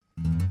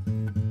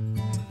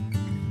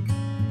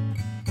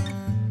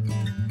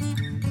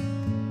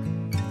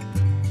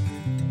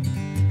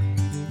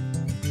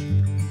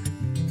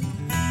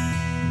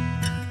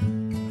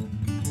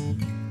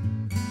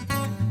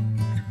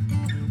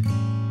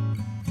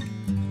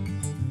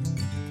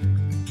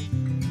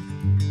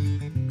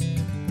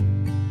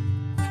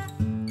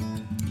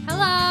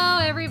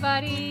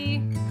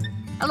everybody.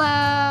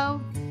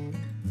 Hello.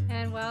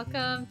 And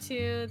welcome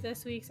to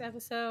this week's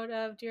episode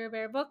of Dear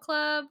Bear Book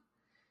Club.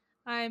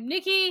 I'm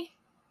Nikki.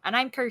 And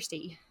I'm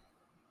Kirsty.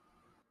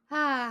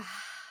 What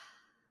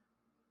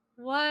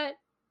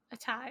a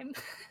time.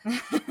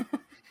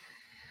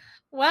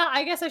 Well,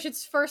 I guess I should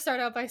first start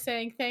out by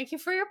saying thank you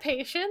for your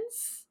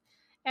patience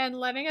and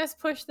letting us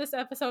push this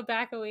episode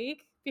back a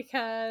week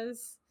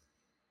because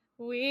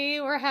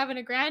we were having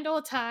a grand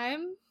old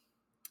time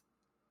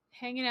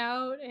hanging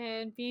out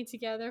and being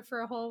together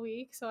for a whole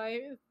week. So I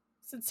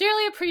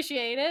sincerely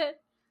appreciate it.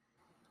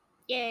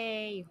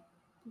 Yay.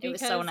 It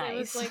was so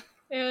nice.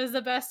 It was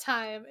the best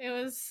time.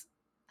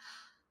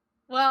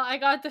 Well, I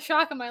got the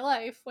shock of my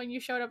life when you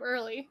showed up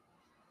early.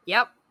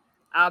 Yep.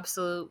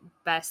 Absolute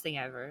best thing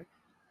ever.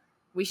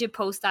 We should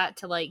post that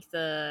to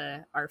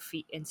our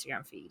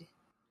Instagram feed.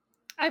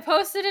 I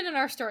posted it in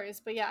our stories,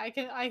 but yeah, I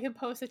can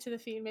post it to the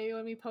feed maybe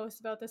when we post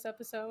about this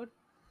episode.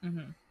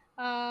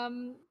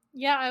 Mm-hmm.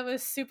 Yeah, I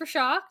was super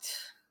shocked,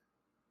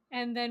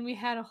 and then we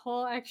had a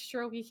whole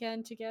extra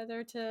weekend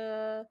together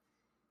to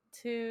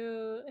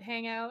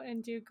hang out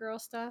and do girl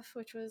stuff,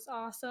 which was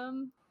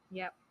awesome.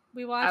 Yep.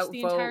 We watched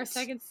the entire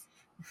second.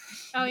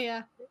 Oh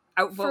yeah.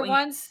 Outvoting for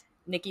once,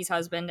 Nikki's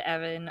husband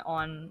Evan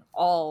on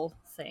all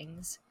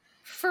things.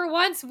 For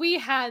once, we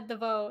had the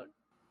vote.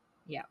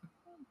 Yeah.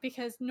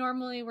 Because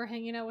normally we're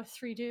hanging out with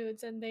three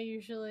dudes, and they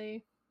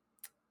usually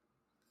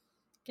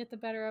get the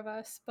better of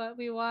us. But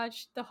we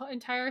watched the whole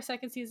entire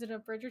second season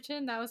of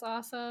Bridgerton. That was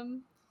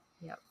awesome.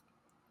 Yep.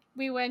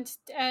 We went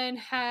and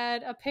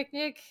had a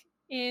picnic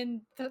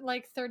in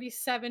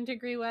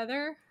 37-degree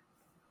weather.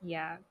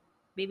 Yeah.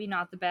 Maybe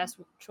not the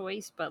best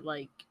choice, but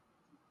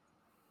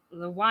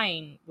the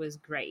wine was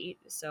great.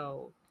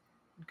 So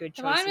good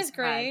choices. The wine was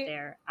great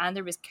there. And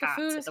there was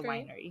cats at the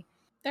winery.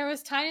 There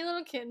was tiny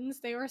little kittens.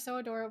 They were so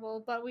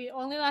adorable, but we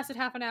only lasted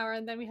half an hour,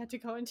 and then we had to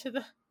go into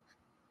the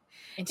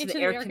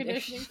air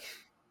conditioning.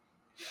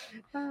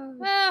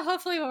 Well,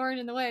 hopefully we weren't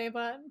in the way,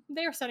 but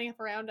they were setting up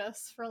around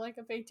us for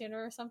a big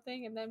dinner or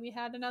something, and then we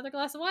had another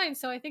glass of wine.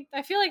 So I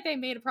feel like they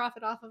made a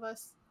profit off of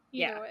us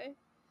either way.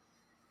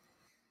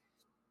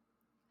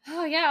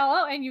 Oh yeah.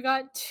 Oh, and you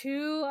got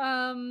two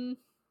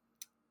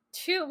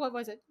what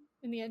was it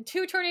in the end?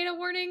 2 tornado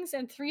warnings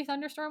and 3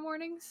 thunderstorm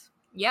warnings.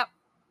 Yep.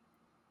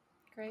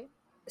 Great.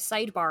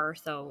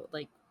 Sidebar, though,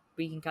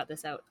 we can cut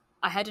this out.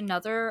 I had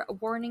another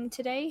warning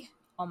today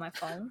on my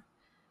phone.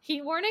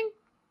 Heat warning?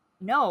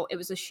 No, it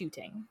was a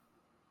shooting.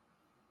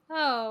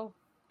 Oh.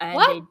 And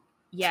what?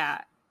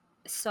 Yeah.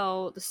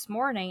 So this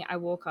morning I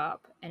woke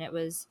up and it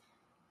was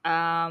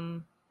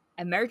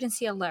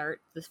emergency alert.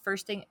 The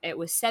first thing, it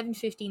was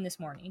 7:15 this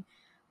morning.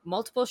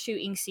 Multiple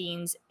shooting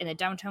scenes in a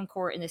downtown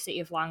court in the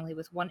city of Langley,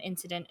 with one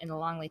incident in the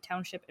Langley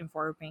Township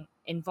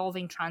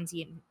involving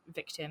transient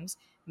victims.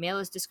 Male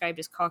is described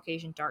as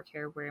Caucasian, dark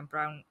hair, wearing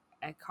brown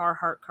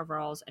Carhartt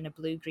coveralls and a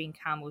blue-green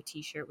camo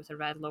t-shirt with a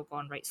red logo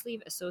on right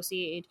sleeve,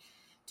 associated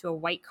to a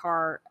white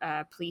car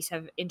police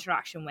have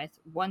interaction with.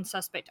 One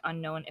suspect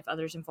unknown. If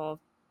others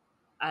involved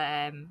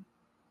at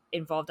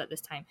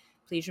this time,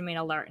 please remain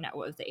alert and out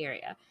of the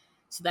area.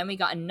 So then we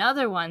got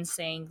another one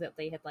saying that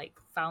they had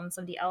found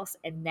somebody else,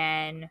 and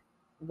then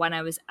when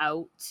I was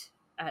out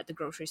at the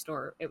grocery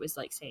store, it was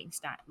saying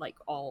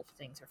all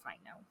things are fine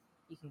now.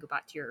 You can go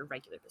back to your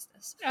regular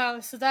business.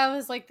 Oh, so that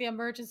was the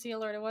emergency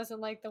alert. It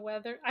wasn't the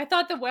weather. I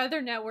thought the weather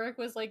network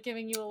was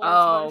giving you alerts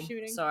about a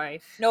shooting.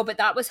 Sorry. No, but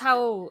that was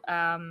how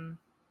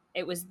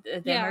it was.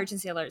 The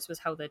emergency alerts was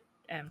how the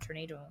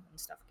tornado and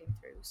stuff came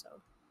through. So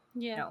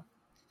yeah. No.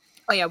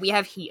 Oh yeah, we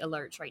have heat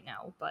alerts right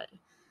now, but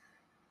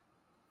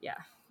yeah.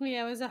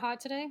 Yeah, was it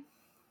hot today?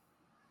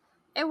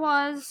 It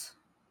was,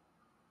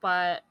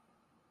 but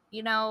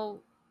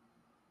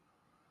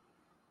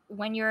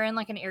when you're in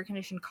an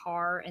air-conditioned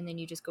car and then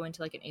you just go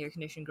into an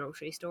air-conditioned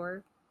grocery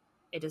store,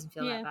 it doesn't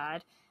feel that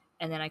bad.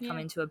 And then I come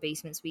into a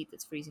basement suite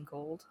that's freezing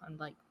cold. I'm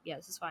like, yeah,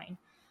 this is fine.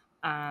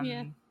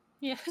 Yeah.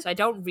 So I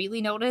don't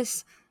really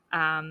notice.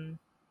 And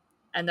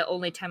the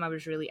only time I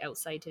was really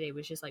outside today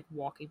was just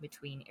walking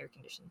between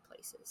air-conditioned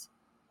places.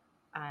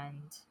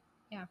 And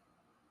yeah.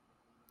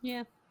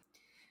 Yeah.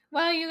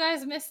 Well, you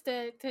guys missed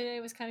it.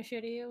 Today was kind of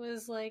shitty. It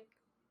was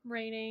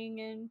raining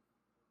and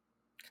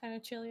kind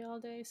of chilly all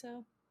day,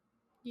 so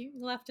you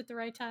left at the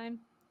right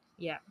time.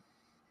 Yeah.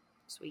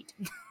 Sweet.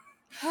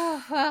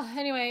 Well,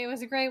 anyway, it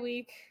was a great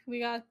week. We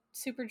got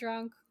super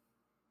drunk.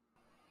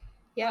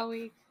 Yeah. All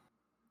week.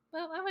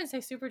 Well, I wouldn't say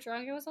super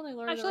drunk. It was only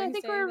Lord of the Rings. Rings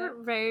I think we were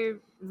very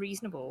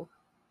reasonable.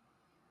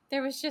 It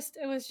was just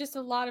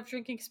a lot of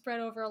drinking spread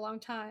over a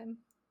long time.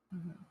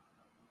 Mm-hmm.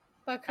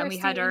 But Kirsty, and we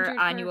had our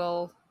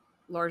annual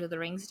Lord of the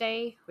Rings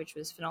Day, which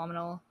was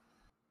phenomenal.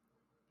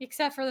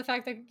 Except for the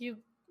fact that you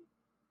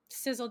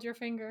sizzled your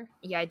finger.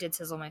 Yeah, I did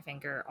sizzle my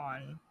finger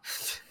on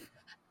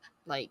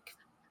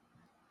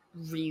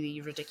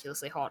really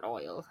ridiculously hot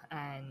oil,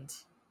 and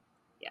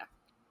yeah.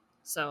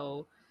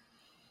 So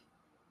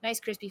nice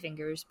crispy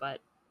fingers,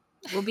 but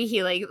we'll be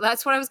healing.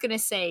 That's what I was gonna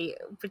say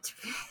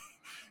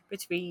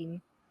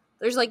between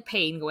there's like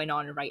pain going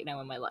on right now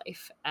in my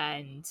life,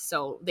 and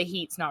so the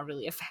heat's not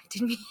really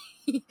affecting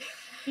me.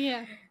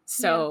 Yeah.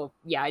 So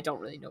yeah, I don't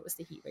really notice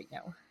the heat right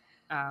now.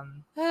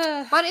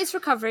 Yeah. But it's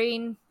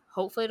recovering.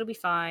 Hopefully it'll be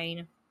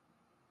fine.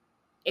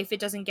 If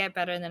it doesn't get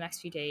better in the next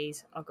few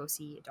days, I'll go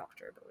see a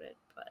doctor about it.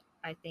 But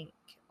I think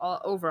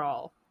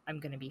overall, I'm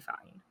gonna be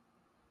fine.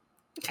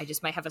 I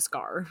just might have a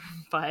scar,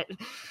 but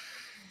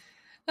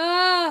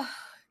Oh,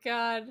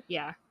 God.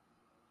 yeah.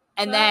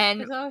 And Well, then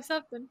there's always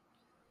something.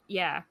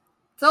 yeah.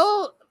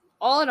 So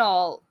all in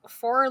all,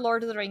 for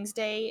Lord of the Rings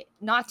Day,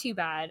 not too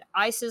bad.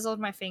 I sizzled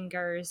my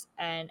fingers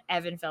and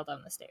Evan fell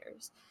down the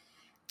stairs.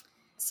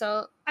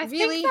 So I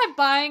think really, that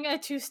buying a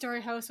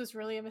 2-story house was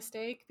really a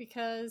mistake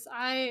because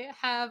I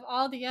have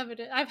all the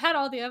evidence. I've had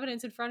all the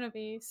evidence in front of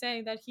me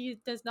saying that he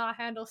does not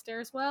handle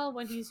stairs well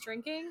when he's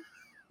drinking,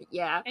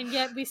 yeah, and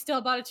yet we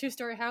still bought a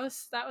 2-story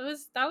house. That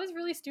was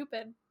really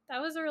stupid. That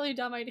was a really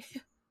dumb idea.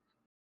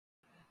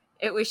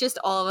 it was just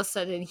all of a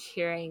sudden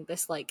hearing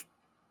this like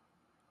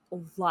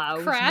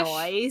loud Crash.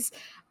 noise.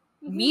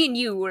 Mm-hmm. Me and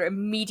you were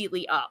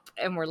immediately up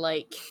and we're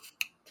like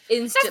That's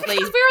instantly.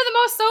 because we were the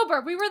most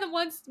sober. We were the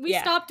ones we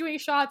Yeah. stopped doing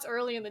shots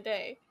early in the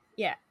day.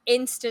 Yeah,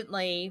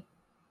 instantly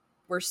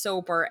we're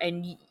sober,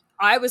 and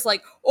I was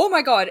like, "Oh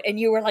my god!" and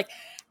you were like,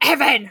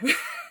 "Evan."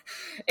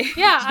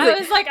 Yeah, I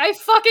was like, I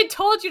fucking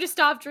told you to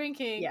stop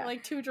drinking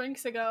like 2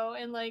 drinks ago,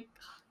 and like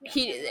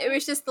it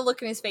was just the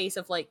look in his face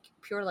of like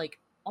pure like,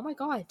 "Oh my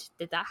god,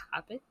 did that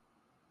happen?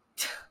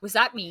 Was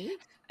that me?"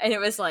 And it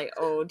was like,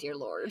 "Oh dear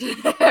lord."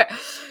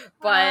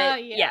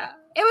 But yeah,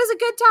 it was a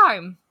good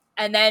time.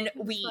 And then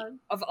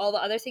of all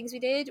the other things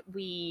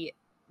we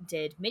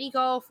did mini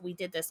golf. We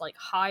did this like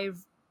high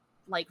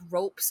like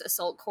ropes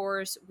assault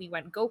course. We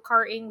went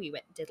go-karting. We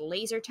did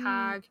laser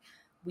tag.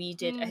 We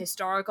did a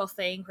historical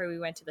thing where we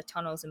went to the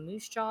tunnels in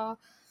Moose Jaw.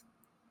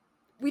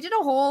 We did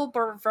a whole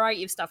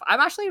variety of stuff. I'm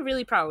actually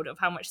really proud of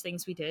how much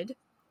things we did.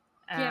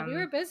 Yeah, we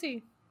were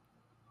busy.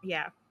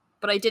 Yeah.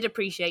 But I did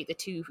appreciate the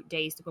 2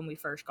 days when we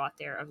first got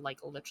there of like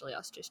literally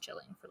us just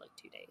chilling for like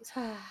 2 days.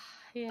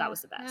 Yeah, that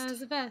was the best. That was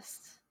the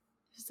best.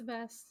 It was the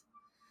best.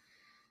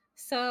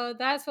 So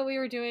that's what we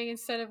were doing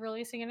instead of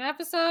releasing an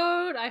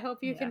episode. I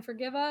hope you can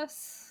forgive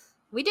us.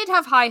 We did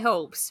have high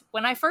hopes.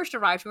 When I first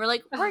arrived, we were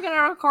like, we're going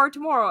to record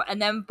tomorrow.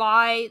 And then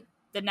by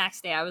the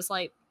next day, I was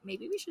like,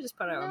 maybe we should just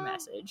put out a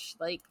message.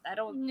 Like, I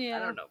don't know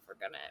if we're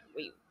going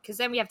to, because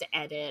then we have to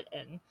edit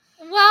and.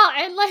 Well,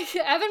 and like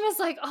Evan was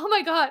like, oh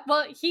my god.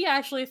 Well, he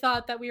actually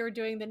thought that we were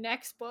doing the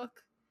next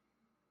book.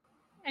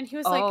 And he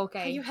was like,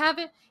 okay.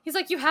 He's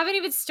like, you haven't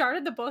even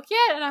started the book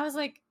yet? And I was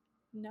like,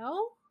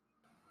 no.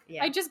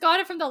 Yeah. I just got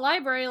it from the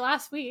library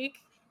last week.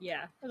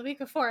 Yeah. Or the week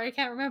before, I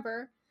can't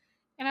remember.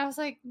 And I was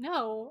like,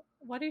 no,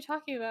 what are you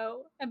talking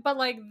about? But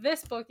like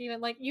this book,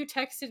 even like you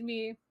texted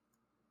me.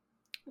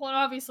 Well,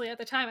 obviously at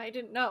the time I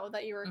didn't know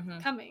that you were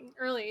coming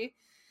early.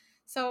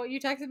 So you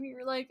texted me, you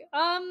were like,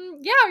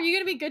 yeah, are you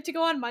going to be good to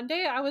go on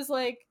Monday? I was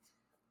like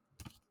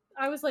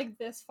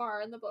this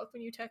far in the book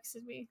when you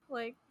texted me.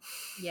 Like,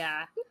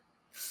 yeah.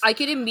 I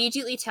could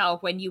immediately tell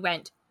when you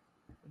went,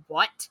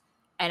 what?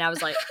 And I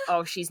was like,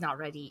 oh, she's not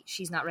ready.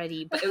 She's not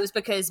ready. But it was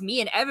because me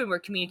and Evan were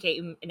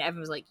communicating, and Evan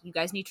was like, you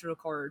guys need to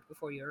record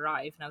before you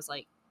arrive. And I was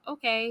like,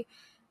 okay.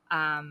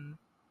 Yeah.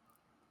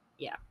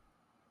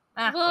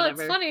 Well,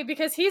 whatever. It's funny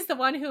because he's the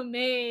one who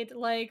made,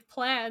 like,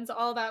 plans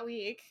all that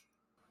week.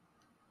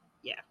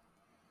 Yeah.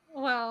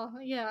 Well,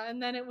 yeah,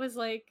 and then it was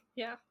like,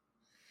 yeah.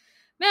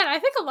 Man, I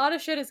think a lot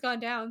of shit has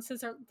gone down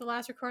since the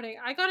last recording.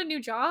 I got a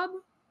new job.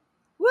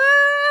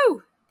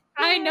 Woo!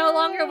 I no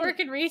longer work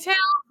in retail,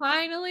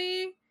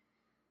 finally.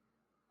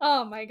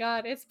 Oh my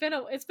god, it's been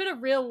a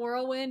real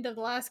whirlwind of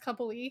the last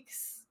couple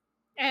weeks.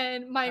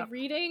 And my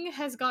reading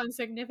has gone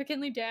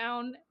significantly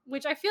down,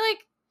 which I feel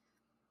like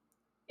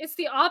it's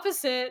the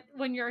opposite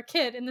when you're a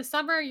kid. In the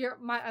summer,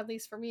 at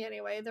least for me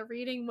anyway, the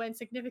reading went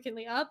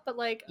significantly up, but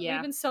like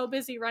we've been so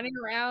busy running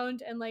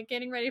around and like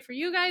getting ready for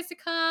you guys to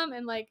come,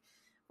 and like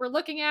we're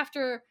looking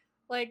after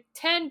like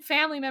 10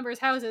 family members'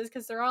 houses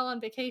because they're all on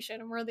vacation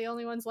and we're the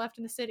only ones left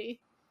in the city.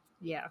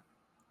 Yeah.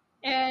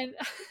 And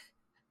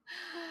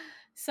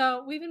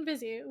so we've been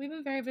busy. We've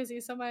been very busy.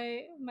 So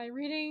my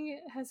reading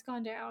has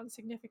gone down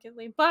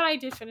significantly, but I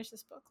did finish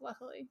this book,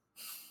 luckily.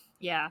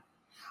 Yeah.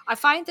 I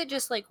find that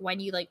just like when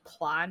you like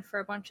plan for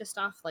a bunch of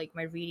stuff, like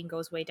my reading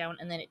goes way down,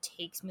 and then it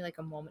takes me like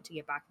a moment to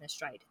get back in the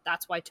stride.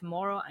 That's why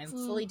tomorrow I'm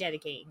fully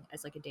dedicating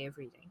as like a day of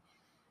reading.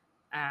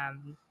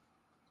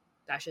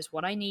 That's just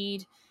what I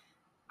need.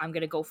 I'm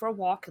gonna go for a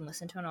walk and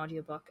listen to an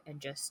audiobook and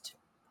just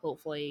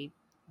hopefully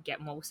get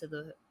most of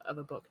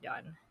a book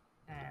done.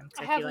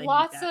 I have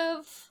lots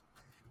of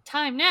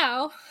time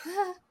now,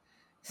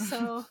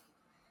 so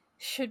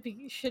should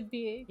be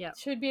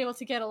able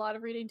to get a lot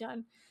of reading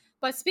done.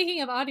 But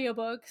speaking of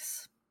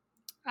audiobooks,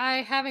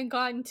 I haven't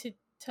gotten to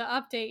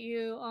update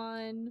you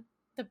on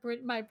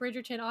my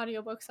Bridgerton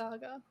audiobook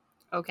saga.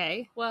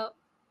 Okay. Well,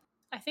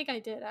 I think I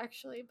did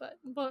actually, but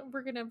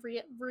we're gonna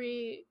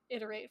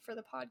reiterate for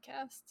the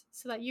podcast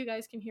so that you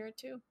guys can hear it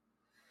too.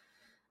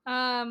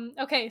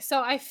 Okay,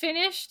 so I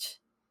finished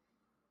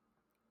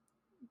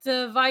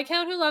The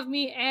Viscount Who Loved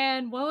Me,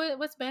 and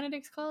what's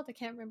Benedict's called? I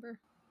can't remember.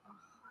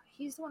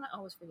 He's the one I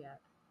always forget.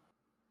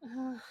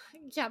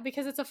 Yeah,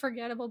 because it's a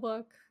forgettable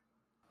book.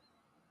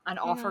 An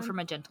Offer from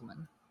a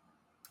Gentleman.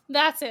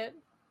 That's it.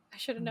 I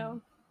should have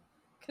known.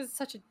 Because it's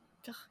such a...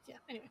 yeah,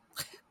 anyway.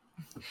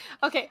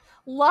 Okay.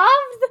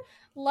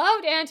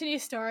 Loved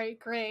Antony's story.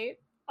 Great.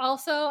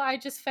 Also, I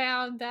just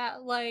found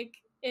that,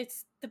 like,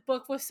 the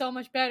book was so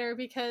much better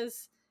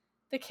because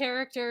the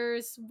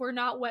characters were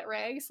not wet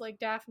rags like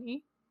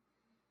Daphne.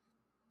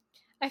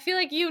 I feel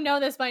like you know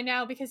this by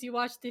now because you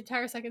watched the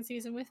entire second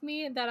season with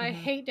me, that I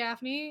hate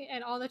Daphne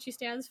and all that she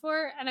stands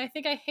for, and I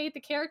think I hate the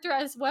character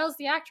as well as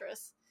the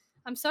actress.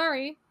 I'm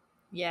sorry.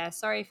 Yeah,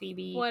 sorry,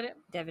 Phoebe.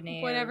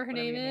 Devaney, whatever her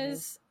name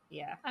is.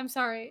 Yeah. I'm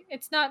sorry.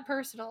 It's not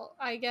personal,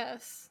 I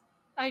guess.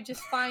 I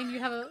just find you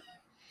have a...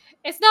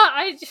 It's not,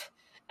 I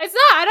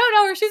don't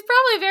know her. She's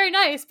probably very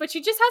nice, but she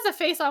just has a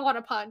face I want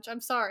to punch. I'm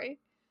sorry.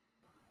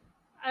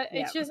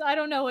 It's just, I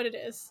don't know what it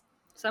is.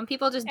 Some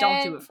people just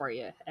don't do it for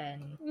you,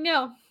 and...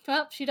 No,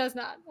 well, she does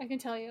not, I can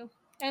tell you.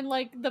 And,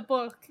 like, in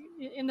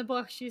the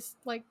book, she's,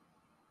 like,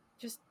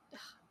 just...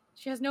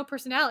 She has no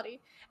personality.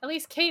 At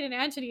least Kate and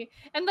Antony.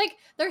 And, like,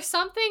 there's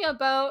something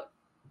about,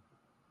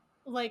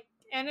 like,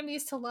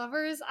 enemies to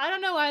lovers. I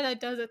don't know why that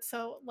does it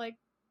so, like,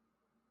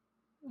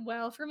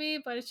 well for me,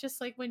 but it's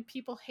just, like, when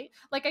people hate...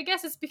 Like, I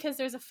guess it's because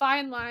there's a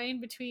fine line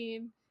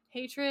between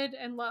hatred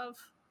and love.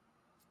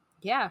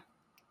 Yeah.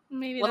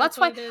 Maybe that's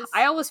what why it is.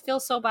 I always feel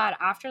so bad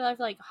after I've,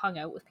 like, hung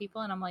out with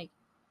people, and I'm like,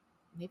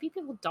 maybe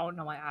people don't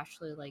know I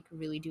actually, like,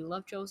 really do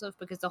love Joseph,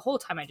 because the whole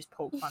time I just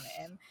poke fun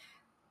at him.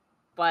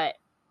 But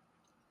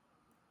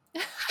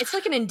it's,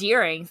 like, an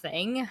endearing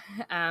thing.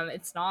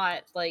 It's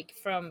not, like,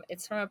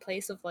 it's from a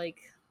place of,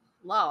 like,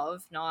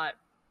 love, not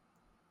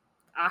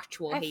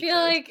actual hatred. I feel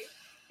like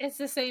it's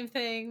the same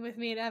thing with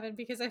me and Evan,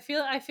 because I feel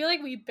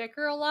like we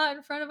bicker a lot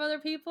in front of other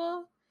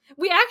people.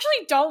 We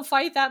actually don't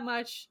fight that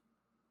much.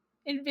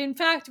 In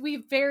fact,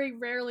 we very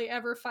rarely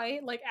ever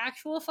fight, like,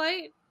 actual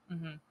fight.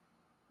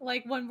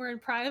 Like, when we're in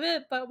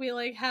private, but we,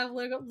 like, have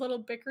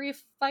little bickery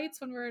fights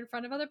when we're in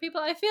front of other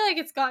people. I feel like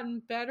it's gotten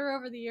better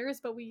over the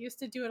years, but we used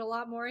to do it a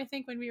lot more, I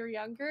think, when we were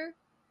younger.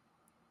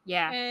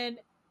 Yeah. And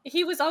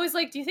he was always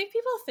like, do you think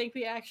people think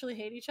we actually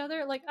hate each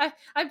other? Like,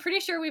 I'm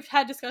pretty sure we've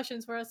had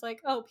discussions where it's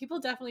like, oh,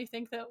 people definitely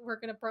think that we're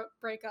gonna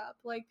break up.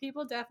 Like,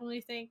 people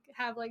definitely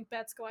have, like,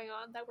 bets going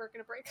on that we're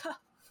gonna break up.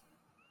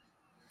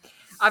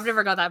 I've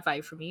never got that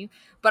vibe from you,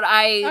 but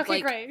I... Okay,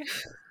 like, great.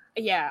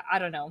 Yeah, I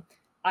don't know.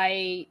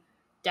 I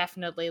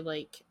definitely,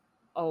 like,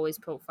 always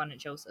poke fun at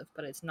Joseph,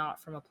 but it's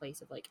not from a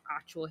place of, like,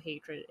 actual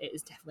hatred. It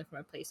is definitely from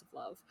a place of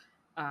love.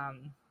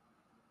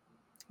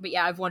 But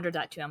yeah, I've wondered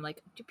that too. I'm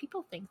like, do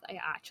people think that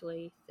I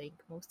actually think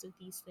most of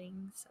these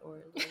things, or,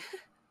 like...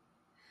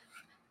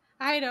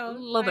 I don't. A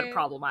little bit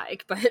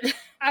problematic, but...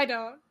 I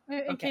don't,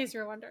 in case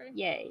you're wondering.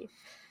 Yay.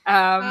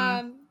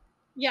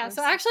 Yeah,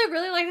 so I actually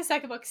really like the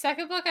second book.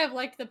 Second book I've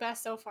liked the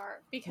best so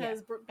far,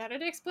 because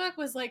Benedict's book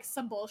was, like,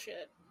 some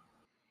bullshit.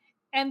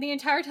 And the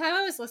entire time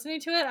I was listening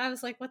to it, I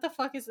was like, what the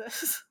fuck is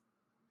this?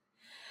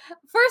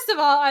 First of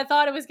all, I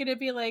thought it was going to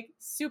be, like,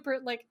 super,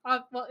 like,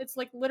 well, it's,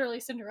 like, literally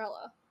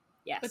Cinderella.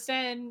 Yes. But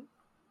then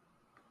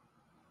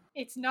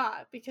it's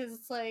not, because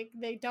it's, like,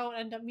 they don't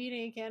end up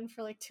meeting again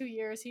for, like, 2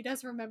 years. He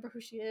doesn't remember who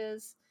she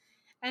is.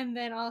 And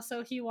then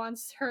also he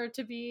wants her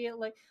to be,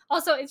 like...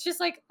 Also, it's just,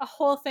 like, a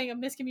whole thing of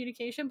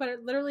miscommunication, but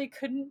it literally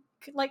couldn't...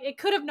 Like, it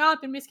could have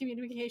not been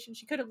miscommunication.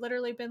 She could have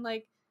literally been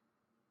like,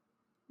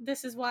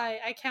 this is why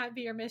I can't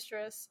be your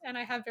mistress, and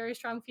I have very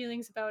strong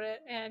feelings about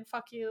it, and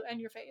fuck you and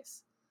your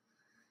face.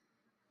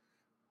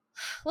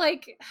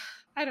 Like,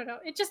 I don't know.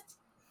 It just...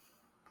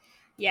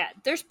 Yeah,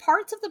 there's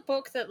parts of the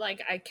book that,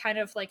 like, I kind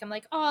of, like, I'm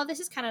like, oh,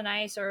 this is kind of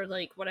nice, or,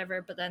 like,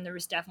 whatever, but then there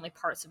was definitely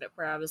parts of it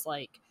where I was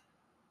like,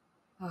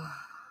 oh...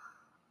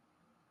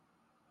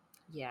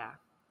 Yeah.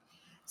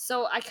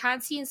 So I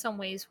can see in some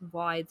ways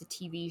why the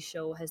TV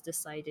show has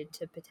decided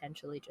to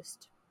potentially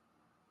just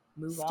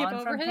move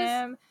on from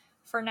him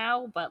for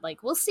now, but,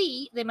 like, we'll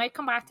see. They might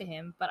come back to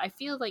him, but I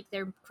feel like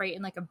they're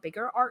creating, like, a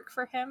bigger arc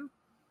for him.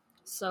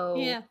 So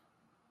yeah.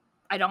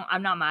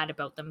 I'm not mad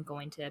about them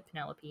going to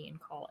Penelope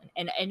and Colin.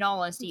 And in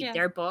all honesty,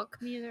 their book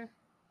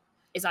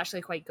is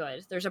actually quite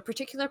good. There's a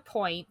particular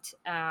point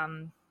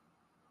that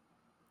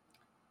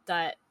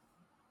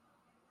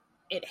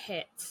it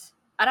hits.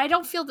 And I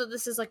don't feel that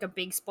this is, like, a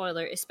big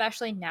spoiler,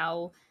 especially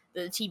now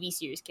that the TV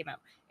series came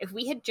out. If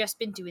we had just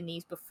been doing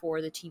these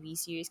before the TV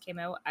series came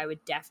out, I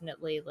would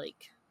definitely,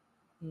 like,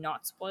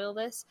 not spoil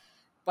this.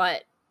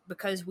 But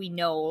because we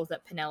know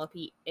that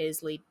Penelope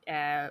is Lady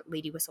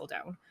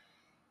Whistledown,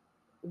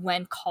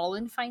 when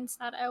Colin finds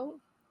that out,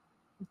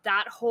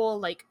 that whole,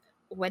 like,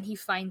 when he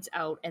finds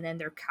out, and then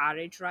their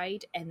carriage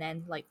ride, and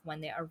then, like,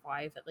 when they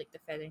arrive at, like, the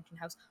Featherington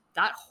house,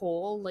 that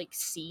whole, like,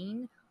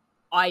 scene...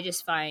 I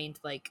just find,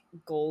 like,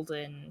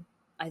 golden.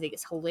 I think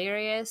it's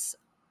hilarious.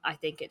 I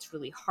think it's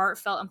really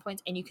heartfelt on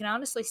points. And you can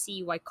honestly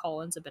see why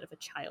Colin's a bit of a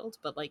child.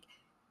 But, like,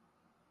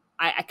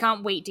 I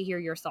can't wait to hear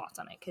your thoughts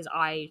on it, because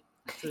I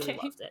really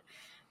loved it.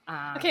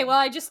 Okay, well,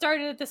 I just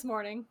started it this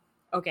morning.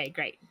 Okay,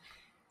 great.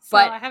 So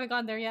But I haven't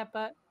gone there yet,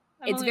 but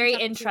it's very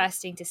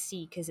interesting to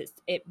see because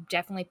it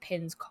definitely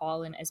pins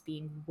Colin as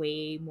being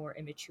way more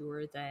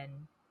immature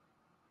than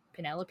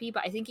Penelope,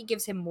 but I think it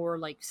gives him more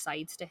like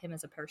sides to him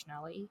as a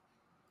personality.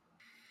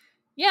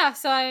 Yeah,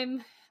 so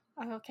I'm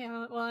okay.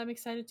 Well, I'm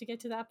excited to get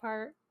to that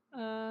part.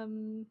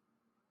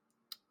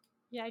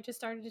 Yeah, I just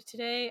started it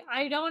today.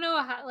 I don't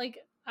know how. Like,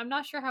 I'm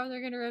not sure how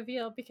they're gonna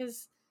reveal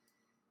because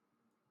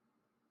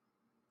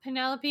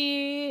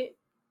Penelope,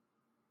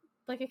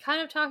 like, it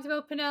kind of talked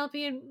about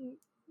Penelope and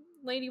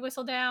Lady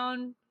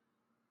Whistledown.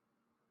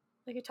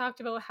 Like, it talked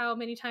about how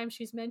many times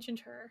she's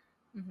mentioned her.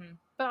 Mm-hmm.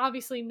 But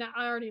obviously, now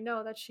I already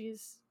know that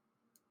she's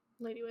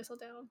Lady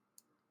Whistledown.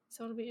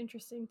 So it'll be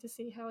interesting to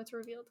see how it's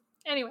revealed.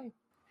 Anyway,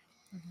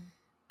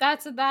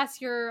 that's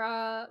your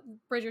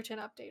Bridgerton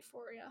update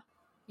for you.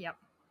 Yep.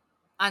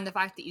 And the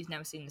fact that you've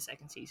never seen the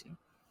second season.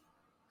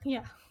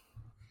 Yeah.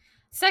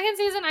 Second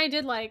season I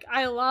did like.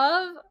 I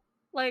love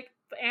like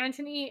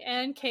Anthony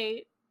and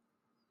Kate.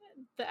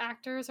 The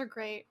actors are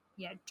great.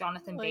 Yeah,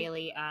 Jonathan Like,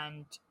 Bailey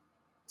and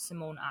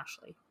Simone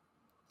Ashley.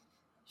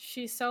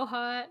 She's so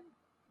hot.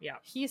 Yeah.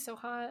 He's so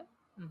hot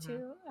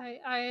too.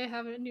 I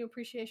have a new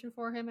appreciation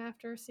for him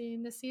after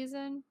seeing this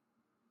season.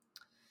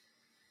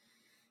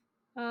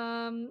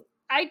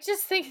 I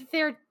just think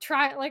they're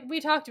trying, like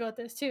we talked about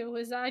this too,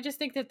 is I just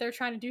think that they're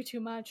trying to do too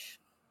much.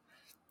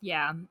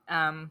 Yeah.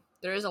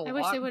 There is a lot. I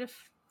wish they would have.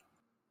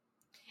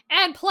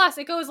 And plus,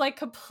 it goes like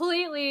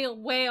completely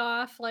way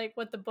off like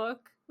with the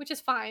book, which is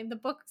fine. The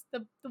book,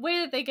 the way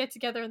that they get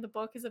together in the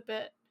book is a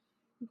bit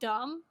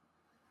dumb.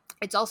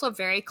 It's also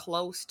very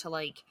close to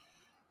like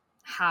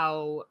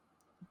how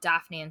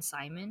Daphne and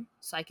Simon,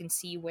 so I can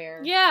see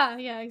where. Yeah,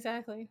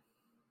 exactly.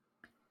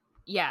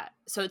 Yeah,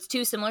 so it's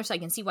too similar, so I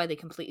can see why they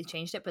completely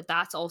changed it. But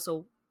that's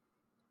also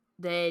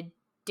the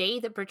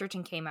day that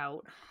Bridgerton came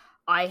out.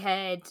 I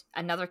had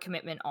another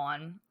commitment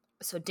on,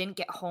 so didn't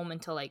get home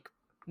until like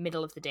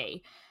middle of the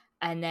day,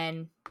 and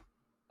then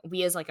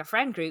we as like a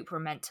friend group were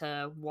meant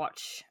to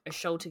watch a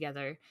show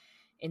together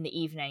in the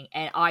evening,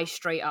 and I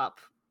straight up,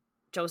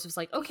 Joseph's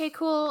like, okay,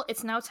 cool,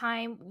 it's now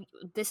time,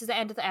 this is the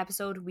end of the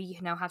episode, we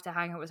now have to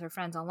hang out with our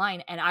friends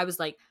online. And I was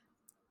like,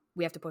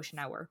 we have to push an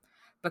hour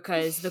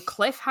because the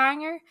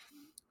cliffhanger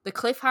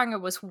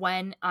was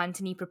when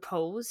Anthony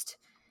proposed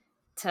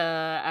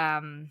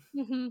to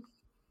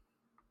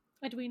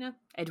Edwina,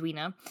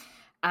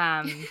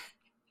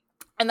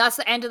 and that's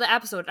the end of the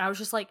episode. And I was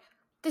just like,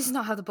 this is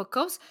not how the book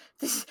goes.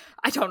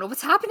 I don't know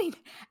what's happening.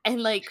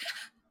 And like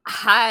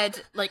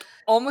had like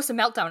almost a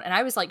meltdown, and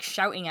I was like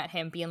shouting at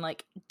him, being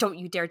like, don't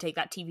you dare take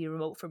that TV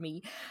remote from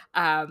me.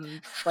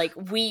 Like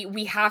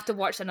we have to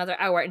watch another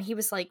hour. And he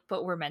was like,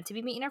 but we're meant to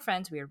be meeting our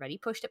friends. We already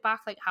pushed it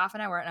back like half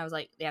an hour. And I was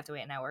like, they have to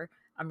wait an hour.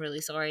 I'm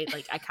really sorry.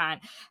 Like, I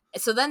can't.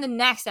 So then the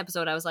next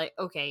episode, I was like,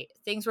 okay,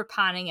 things were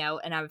panning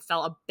out, and I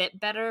felt a bit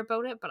better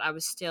about it, but I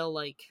was still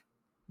like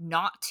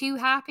not too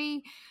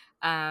happy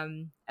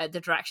at the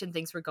direction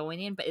things were going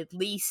in. But at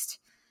least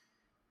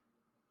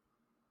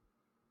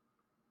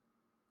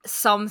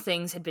some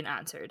things had been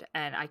answered,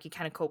 and I could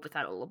kind of cope with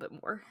that a little bit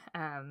more.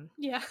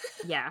 Yeah,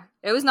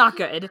 it was not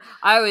good.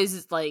 I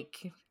was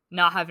like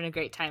not having a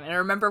great time. And I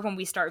remember when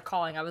we started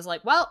calling, I was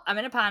like, well, I'm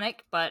in a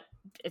panic, but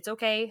it's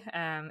okay.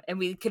 And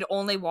we could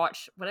only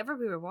watch whatever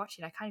we were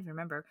watching. I can't even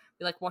remember.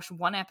 We like watched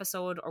one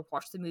episode or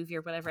watched the movie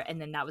or whatever,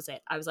 and then that was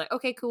it. I was like,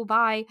 okay, cool,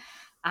 bye.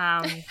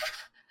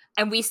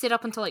 And we stayed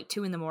up until like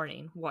 2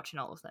 a.m. watching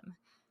all of them,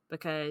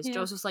 because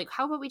Joseph's like,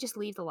 how about we just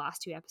leave the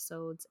last 2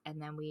 episodes and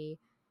then we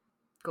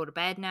go to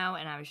bed now?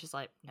 And I was just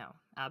like, no,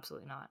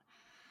 absolutely not.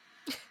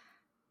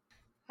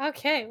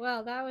 Okay,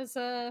 well, that was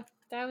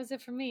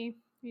it for me.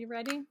 You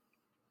ready?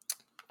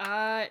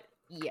 Yeah.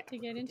 To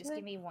get into Just it?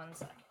 give me 1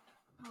 second.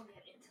 I'll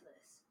get into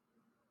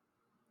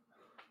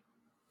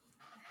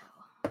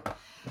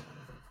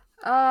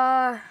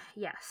this.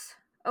 Yes.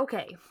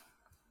 Okay.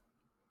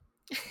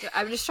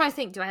 I'm just trying to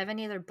think, do I have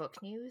any other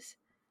book news?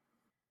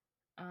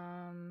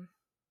 Oh,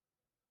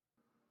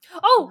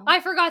 no. I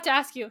forgot to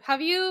ask you.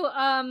 Have you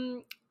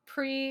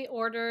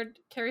pre-ordered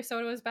Carrie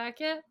Soto's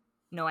back yet?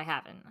 No, I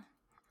haven't.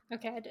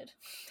 Okay, I did.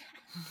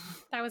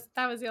 that was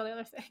the only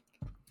other thing.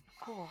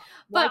 Oh,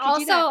 but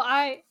also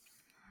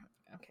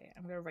Okay,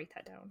 I'm gonna write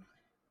that down.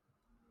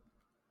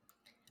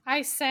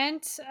 I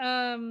sent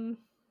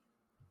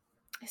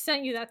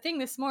you that thing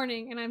this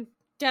morning, and I'm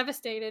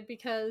devastated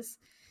because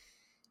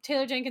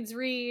Taylor Jenkins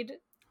Reid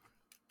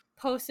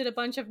posted a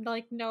bunch of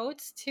like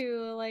notes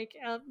to like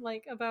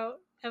about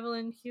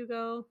Evelyn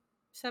Hugo,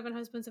 7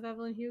 Husbands of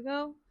Evelyn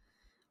Hugo,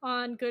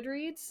 on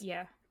Goodreads.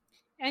 Yeah.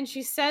 And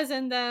she says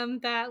in them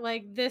that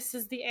like this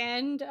is the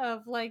end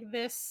of like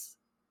this,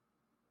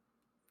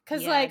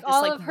 because like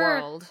all of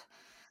her world.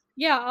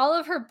 Yeah, all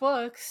of her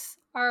books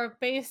are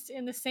based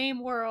in the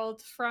same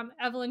world, from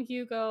Evelyn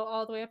Hugo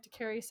all the way up to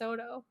Carrie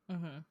Soto.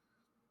 Mm-hmm.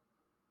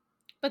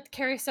 But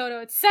Carrie Soto,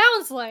 it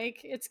sounds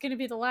like it's going to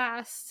be the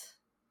last.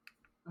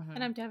 Mm-hmm.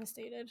 And I'm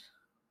devastated.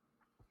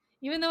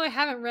 Even though I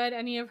haven't read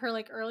any of her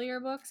like earlier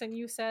books, and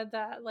you said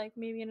that like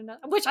maybe in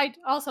another, which I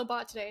also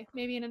bought today,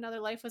 maybe in Another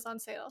Life was on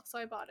sale, so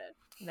I bought it.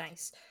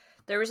 Nice.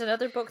 There was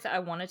another book that I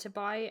wanted to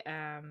buy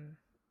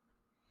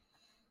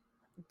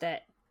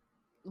that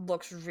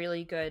looks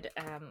really good.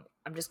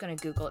 I'm just going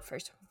to Google it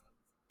first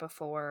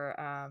before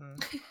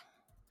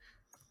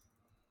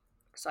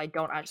so I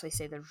don't actually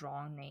say the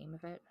wrong name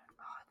of it.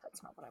 Oh,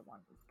 that's not what I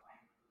wanted.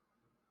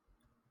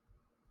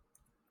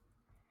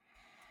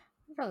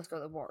 Let's go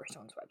to the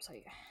Waterstones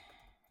website.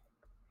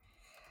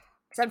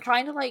 Because I'm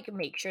trying to like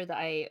make sure that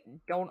I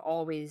don't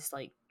always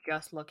like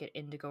just look at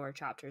Indigo or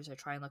Chapters. I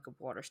try and look at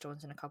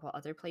Waterstones in a couple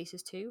other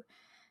places too.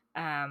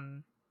 I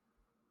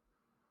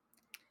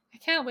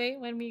can't wait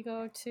when we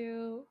go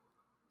to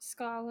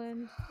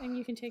Scotland and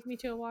you can take me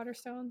to a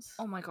Waterstones.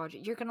 Oh my god,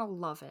 you're gonna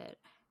love it.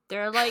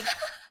 They're like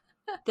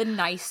the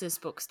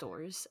nicest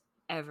bookstores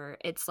ever.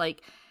 It's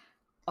like,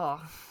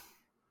 oh,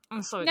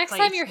 I'm so Next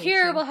excited. time you're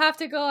here, we'll have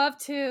to go up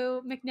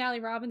to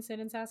McNally Robinson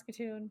in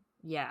Saskatoon.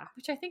 Yeah.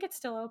 Which I think it's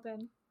still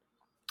open.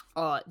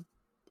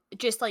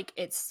 Just like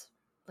it's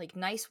like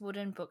nice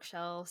wooden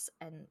bookshelves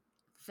and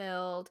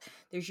filled.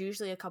 There's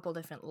usually a couple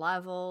different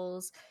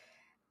levels.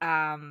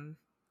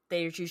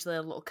 There's usually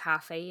a little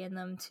cafe in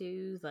them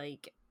too.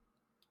 Like,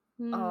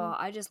 oh,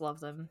 I just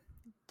love them.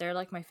 They're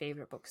like my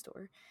favorite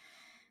bookstore.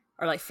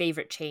 Or like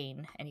favorite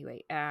chain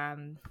anyway.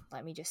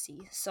 Let me just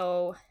see.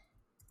 So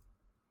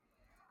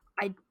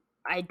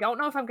I don't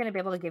know if I'm going to be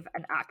able to give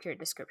an accurate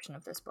description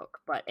of this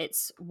book, but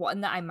it's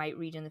one that I might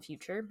read in the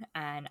future,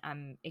 and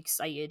I'm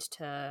excited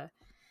to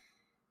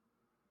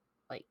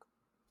like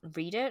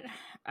read it.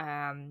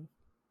 And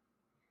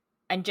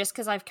just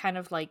because I've kind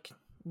of like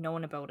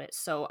known about it.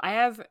 So I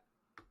have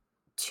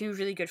two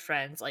really good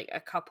friends, like a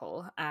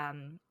couple,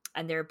 and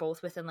they're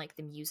both within like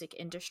the music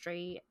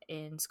industry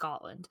in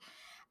Scotland,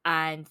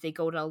 and they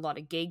go to a lot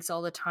of gigs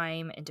all the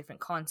time and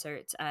different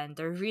concerts, and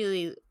they're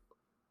really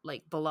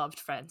like beloved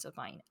friends of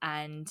mine,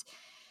 and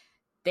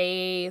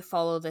they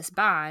follow this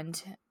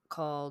band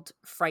called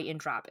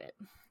Frightened Rabbit.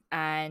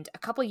 And a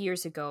couple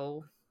years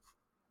ago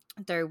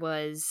there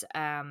was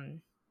I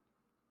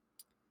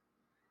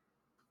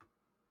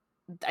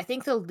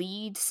think the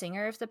lead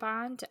singer of the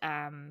band,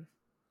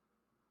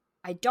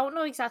 I don't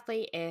know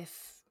exactly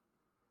if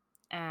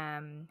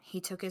he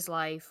took his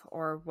life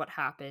or what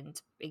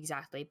happened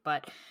exactly,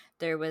 but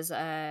there was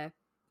a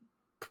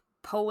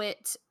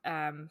poet,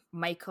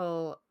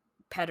 Michael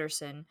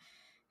Pedersen,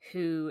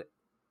 who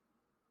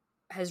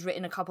has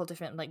written a couple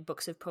different like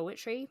books of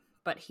poetry,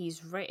 but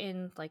he's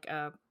written like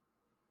a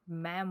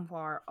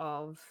memoir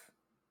of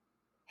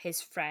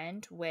his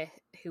friend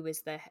who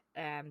is the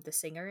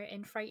singer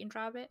in Frightened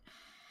Rabbit,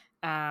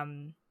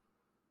 and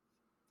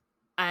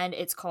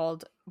it's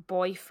called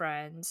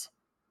Boyfriend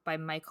by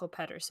Michael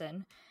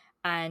Pedersen,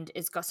 and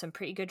it's got some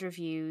pretty good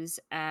reviews,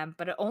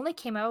 but it only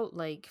came out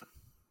like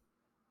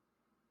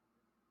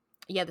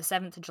the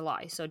 7th of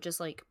July, so just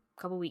like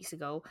a couple weeks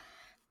ago.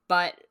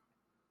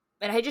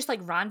 And I just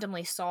like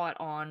randomly saw it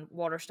on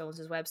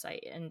Waterstones'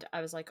 website, and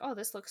I was like, oh,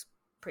 this looks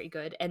pretty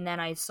good. And then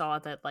I saw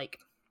that like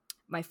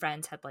my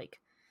friends had like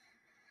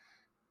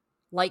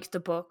liked the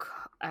book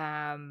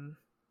on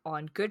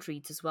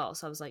Goodreads as well,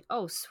 so I was like,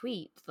 oh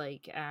sweet,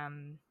 like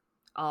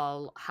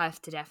I'll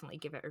have to definitely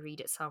give it a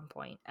read at some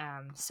point.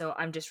 So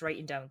I'm just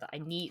writing down that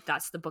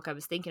that's the book I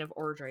was thinking of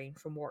ordering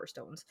from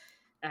Waterstones.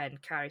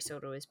 And Carrie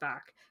Soto is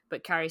Back,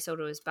 but Carrie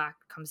Soto is Back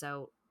comes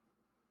out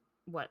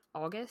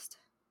August.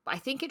 But I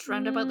think it's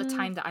round about the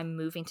time that I'm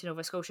moving to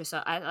Nova Scotia,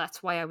 so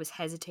that's why I was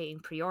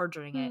hesitating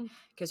pre-ordering it,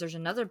 because there's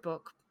another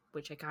book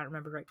which I can't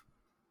remember right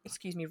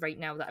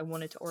now that I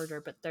wanted to order,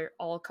 but they're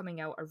all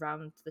coming out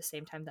around the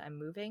same time that I'm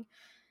moving,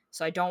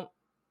 so I don't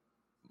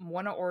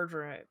want to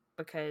order it,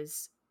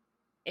 because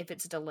if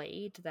it's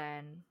delayed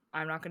then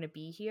I'm not going to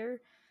be here.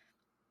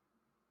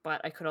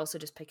 But I could also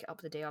just pick it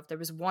up the day off. There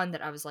was one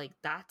that I was like,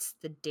 that's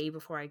the day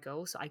before I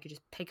go, so I could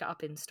just pick it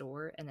up in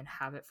store and then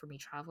have it for me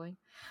traveling.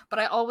 But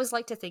I always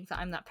like to think that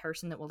I'm that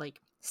person that will like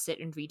sit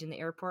and read in the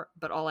airport,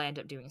 but all I end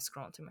up doing is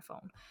scrolling through my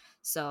phone.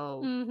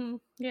 So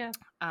yeah,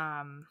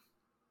 I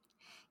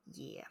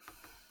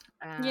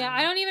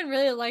don't even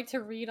really like to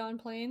read on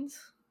planes.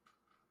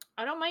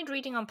 I don't mind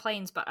reading on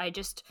planes, but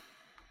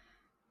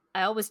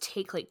I always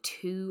take like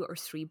 2 or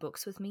 3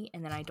 books with me,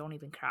 and then I don't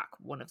even crack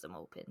one of them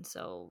open.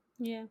 So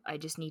I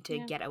just need to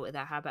get out of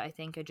that habit. I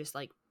think I just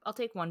like, I'll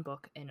take one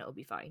book and it'll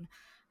be fine.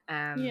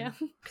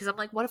 Because I'm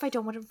like, what if I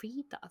don't want to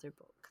read the other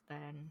book?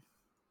 Then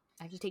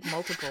I have to take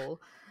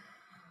multiple.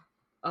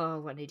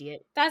 Oh, what an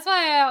idiot. That's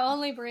why I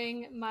only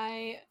bring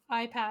my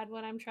iPad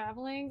when I'm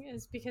traveling,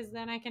 is because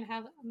then I can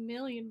have a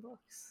million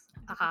books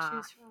to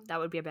choose from. That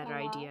would be a better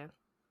idea.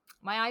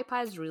 My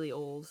iPad's really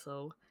old,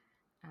 so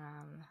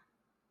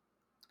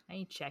I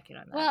need to check it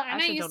on that. Well,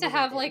 and I used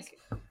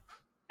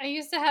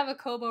to have a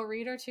Kobo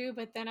reader too,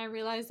 but then I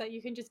realized that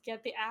you can just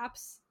get the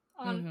apps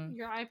on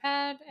your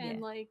iPad,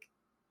 and like,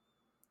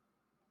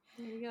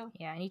 there you go.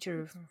 Yeah, I need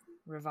to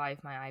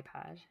revive my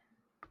iPad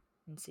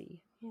and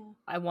see. Yeah.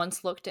 I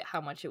once looked at how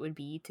much it would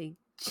be to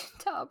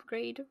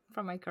upgrade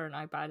from my current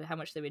iPad, and how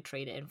much they would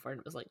trade it in for, and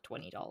it was like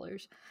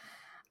 $20.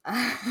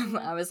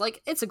 I was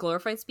like, it's a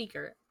glorified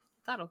speaker.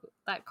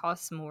 That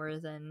costs more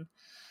than.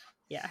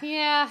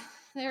 Yeah.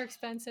 They're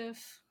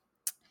expensive.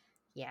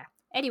 Yeah.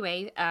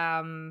 Anyway,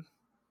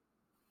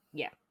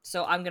 yeah.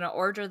 So I'm gonna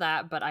order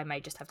that, but I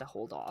might just have to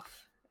hold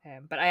off.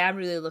 But I am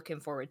really looking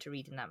forward to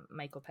reading that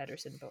Michael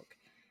Pedersen book.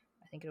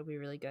 I think it'll be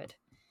really good,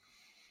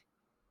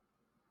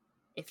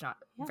 if not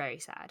very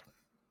sad.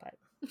 But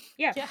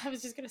yeah, Yeah, I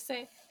was just gonna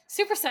say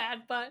super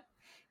sad, but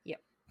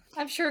yep.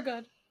 I'm sure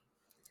good.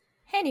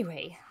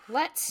 Anyway,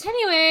 let's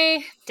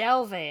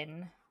delve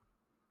in.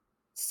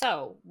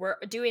 So we're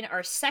doing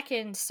our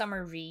second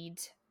summer read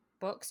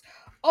books.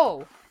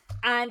 Oh,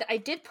 and I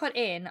did put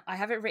in, I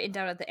have it written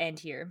down at the end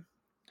here.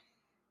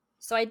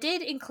 So I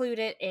did include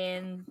it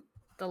in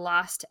the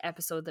last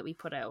episode that we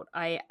put out.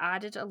 I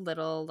added a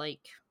little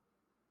like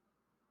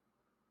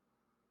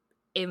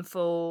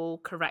info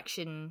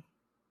correction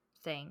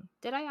thing.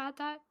 Did I add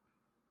that?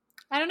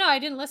 I don't know. I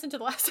didn't listen to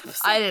the last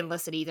episode. I didn't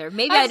listen either.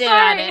 Maybe I did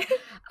add it.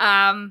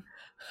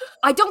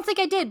 I don't think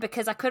I did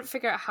because I couldn't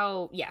figure out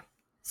how. Yeah.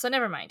 So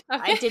never mind.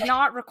 Okay. I did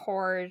not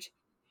record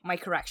my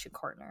correction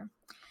corner.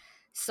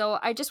 So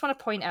I just want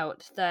to point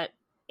out that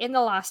in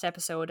the last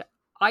episode,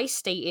 I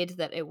stated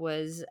that it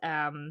was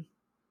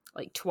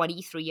like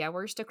 23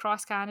 hours to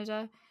cross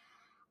Canada.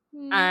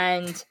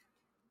 And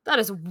that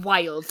is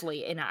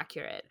wildly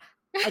inaccurate.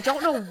 I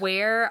don't know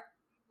where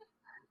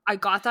I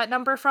got that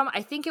number from.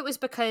 I think it was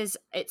because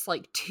it's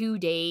like 2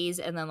 days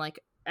and then like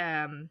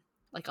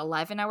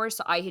 11 hours.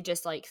 So I had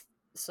just like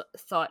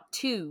thought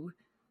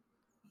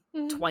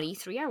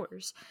 23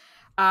 hours.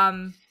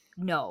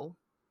 No,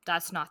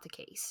 that's not the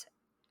case.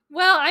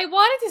 Well, I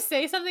wanted to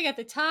say something at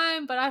the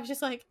time, but I was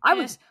just like, I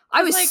was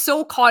like,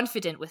 so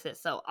confident with it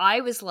though.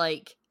 I was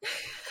like,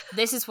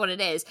 this is what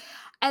it is.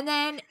 And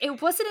then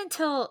it wasn't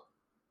until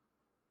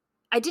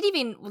I didn't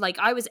even, like,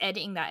 I was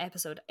editing that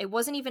episode. It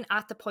wasn't even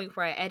at the point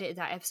where I edited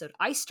that episode.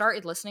 I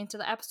started listening to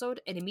the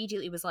episode and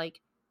immediately was like,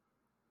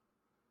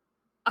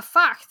 a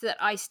fact that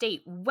I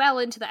state well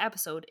into the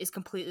episode is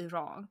completely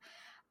wrong.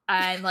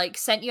 And, like,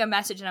 sent you a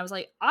message and I was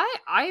like,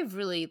 I've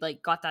really,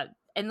 like, got that.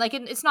 And, like,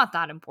 it's not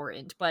that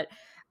important. But,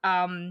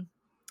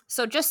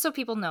 so just so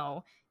people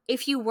know,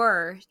 if you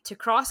were to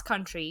cross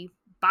country,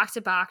 back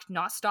to back,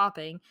 not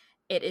stopping,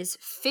 it is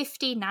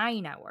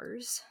 59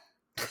 hours.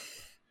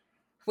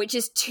 Which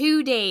is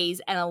 2 days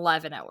and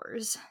 11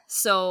 hours.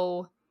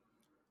 So,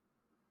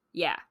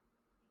 yeah.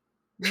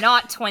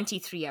 Not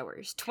 23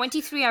 hours.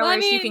 23 hours, well, I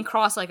mean, you can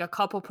cross, like, a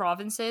couple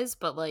provinces,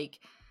 but, like...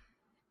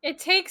 It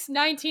takes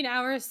 19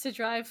 hours to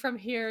drive from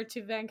here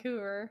to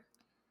Vancouver.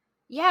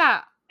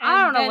 Yeah,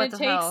 I don't know what the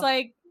hell. And it takes,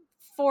 like,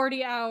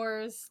 40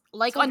 hours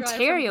like to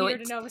Ontario, drive from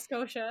here to Nova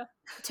Scotia.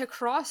 To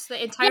cross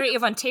the entirety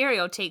of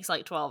Ontario takes,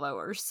 like, 12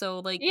 hours, so,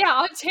 like...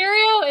 Yeah,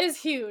 Ontario is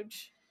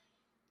huge.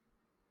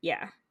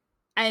 Yeah.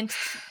 And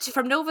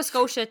from Nova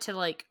Scotia to,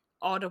 like,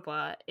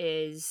 Ottawa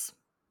is,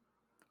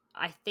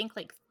 I think,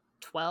 like,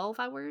 12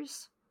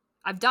 hours.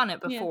 I've done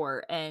it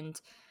before, and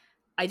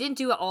I didn't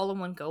do it all in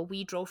one go.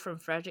 We drove from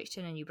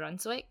Fredericton and New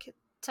Brunswick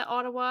to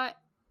Ottawa,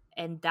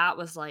 and that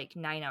was, like,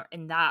 9 hours,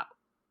 and that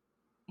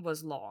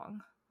was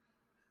long.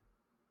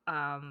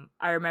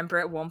 I remember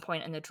at one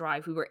point in the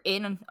drive, we were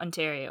in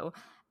Ontario,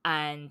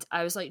 and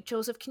I was like,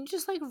 Joseph, can you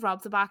just, like,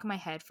 rub the back of my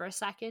head for a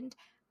second?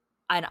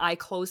 And I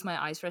closed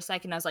my eyes for a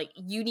second. I was like,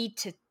 you need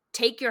to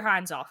take your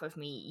hands off of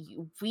me.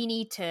 We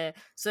need to...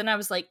 So then I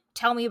was like,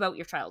 tell me about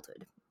your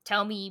childhood.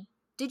 Tell me,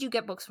 did you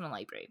get books from the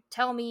library?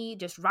 Tell me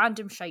just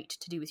random shite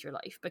to do with your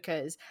life,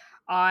 because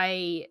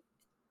I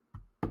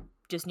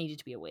just needed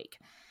to be awake.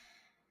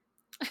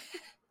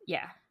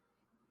 Yeah.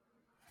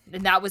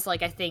 And that was,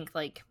 like, I think,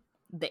 like,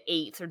 the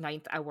 8th or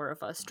 9th hour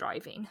of us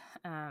driving.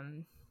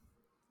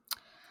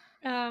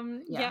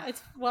 Yeah,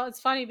 it's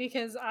funny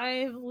because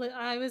I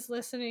was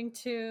listening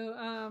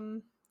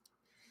to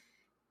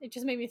it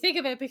just made me think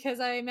of it,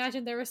 because I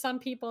imagine there were some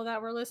people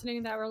that were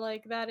listening that were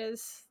like, that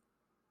is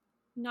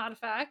not a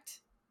fact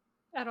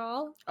at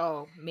all.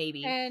 Oh,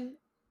 maybe. And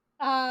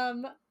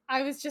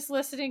I was just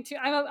listening to,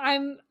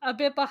 I'm a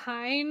bit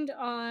behind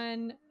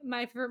on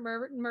My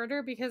Favorite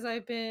Murder because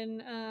I've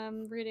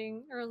been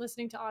reading or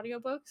listening to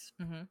audiobooks.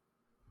 Mm-hmm.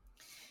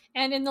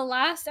 And in the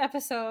last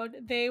episode,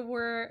 they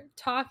were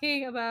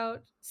talking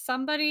about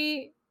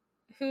somebody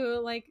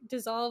who, like,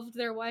 dissolved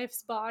their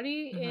wife's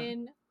body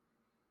in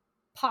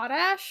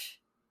potash.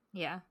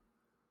 Yeah.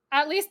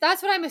 At least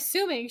that's what I'm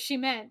assuming she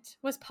meant,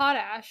 was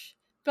potash.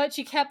 But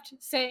she kept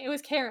saying, it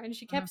was Karen,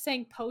 she kept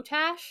saying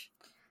potash.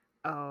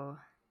 Oh.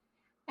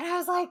 And I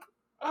was like,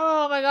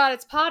 oh my god,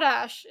 it's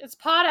potash. It's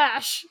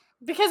potash.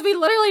 Because we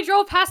literally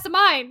drove past the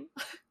mine.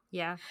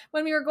 Yeah.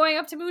 When we were going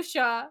up to Moose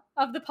Jaw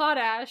of the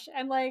potash.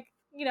 And, like,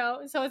 you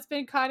know, so it's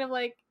been kind of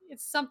like,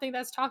 it's something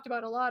that's talked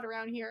about a lot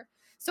around here.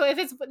 So if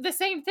it's the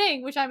same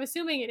thing, which I'm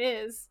assuming it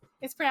is,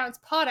 it's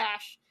pronounced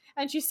potash.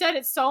 And she said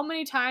it so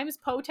many times,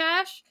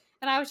 potash.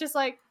 And I was just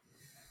like,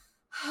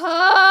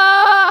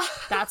 ah.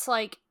 That's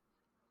like,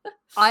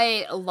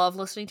 I love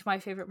listening to My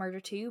Favorite Murder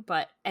too,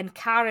 and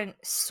Karen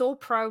so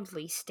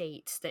proudly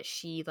states that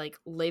she, like,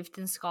 lived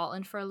in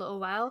Scotland for a little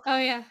while. Oh,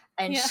 yeah.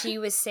 And she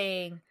was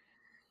saying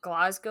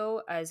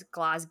Glasgow as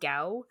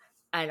Glasgow.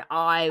 And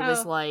I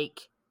was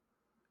like,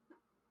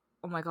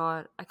 oh my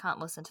god, I can't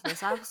listen to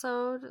this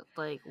episode.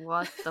 Like,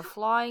 what the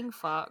flying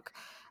fuck?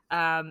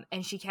 And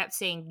she kept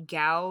saying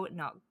Gao,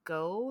 not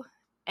go.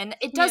 And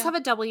it does have a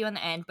W on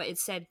the end, but it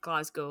said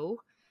Glasgow.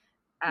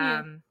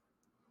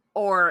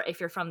 Or if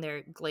you're from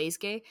there,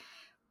 Glasgow.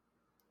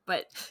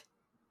 But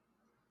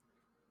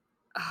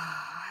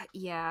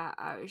yeah,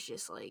 I was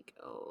just like,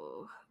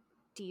 oh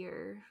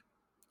dear.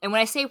 And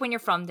when I say when you're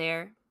from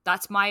there,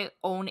 that's my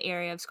own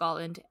area of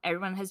Scotland.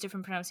 Everyone has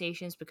different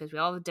pronunciations because we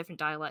all have different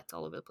dialects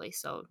all over the place.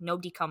 So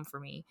nobody come for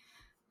me.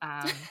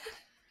 I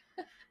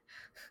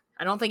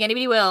don't think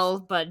anybody will,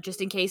 but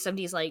just in case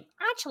somebody's like,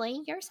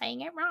 actually, you're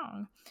saying it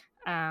wrong.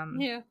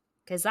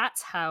 Because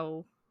that's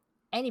how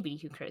anybody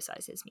who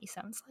criticizes me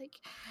sounds like.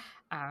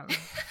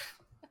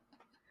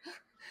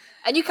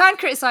 And you can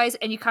criticize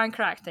and you can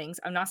correct things.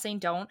 I'm not saying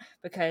don't,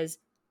 because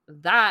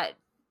that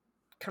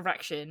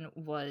correction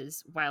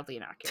was wildly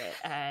inaccurate.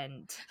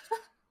 And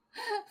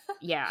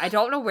yeah, I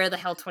don't know where the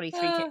hell 23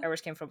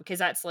 hours came from, because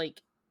that's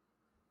like,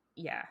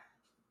 yeah,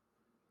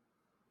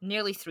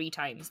 nearly 3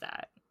 times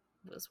that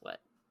was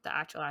what the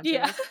actual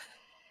answer is.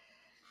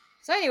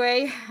 So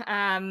anyway,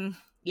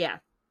 yeah.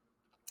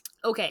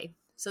 Okay,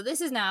 so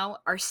this is now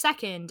our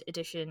second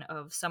edition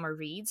of Summer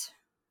Reads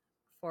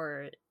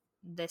for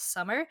this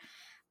summer.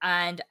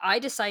 And I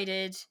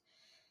decided,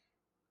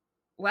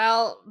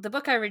 well, the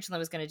book I originally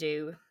was going to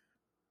do,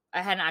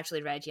 I hadn't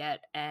actually read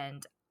yet,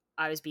 and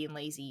I was being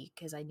lazy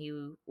because I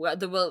knew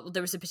there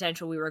was a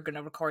potential we were going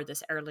to record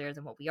this earlier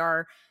than what we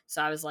are.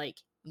 So I was like,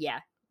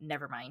 yeah,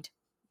 never mind.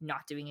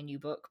 Not doing a new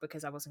book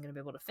because I wasn't going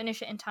to be able to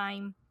finish it in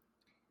time.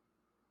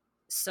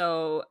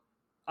 So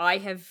I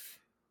have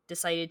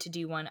decided to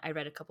do one I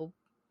read a couple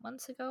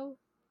months ago.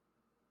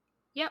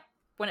 Yep,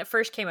 when it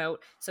first came out.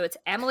 So it's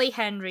Emily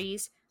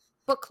Henry's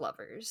Book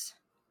Lovers.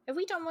 Have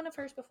we done one of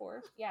hers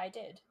before? Yeah, I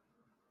did.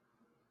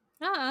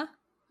 I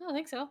don't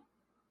think so.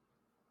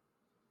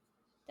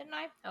 Didn't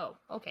I? Oh,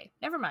 okay.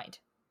 Never mind.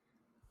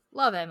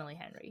 Love Emily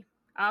Henry.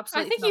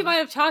 Absolutely. I think you might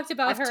have talked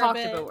about her. I've talked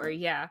about her,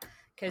 yeah.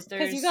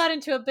 Because you got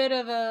into a bit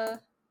of a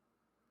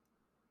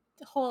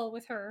hole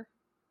with her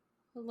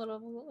a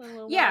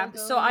little yeah, while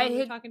ago. So I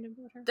had talking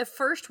about her. The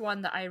first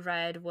one that I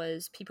read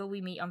was People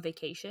We Meet on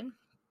Vacation.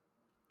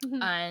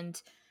 Mm-hmm.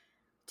 And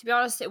to be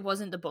honest, it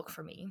wasn't the book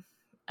for me.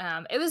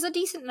 It was a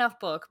decent enough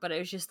book, but it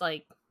was just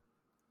like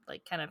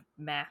kind of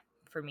meh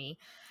for me.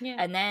 Yeah.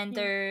 And then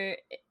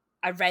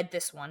I read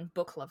this one,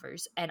 Book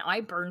Lovers, and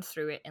I burned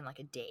through it in like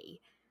a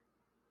day.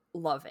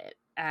 Love it.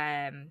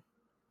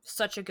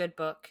 Such a good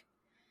book.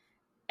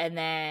 And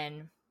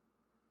then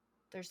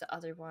there's the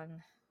other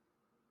one.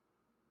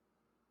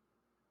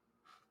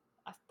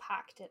 I've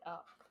packed it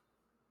up,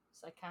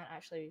 so I can't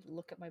actually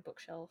look at my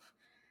bookshelf.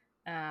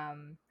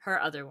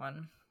 Her other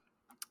one.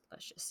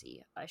 Let's just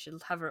see. I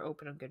should have her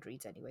open on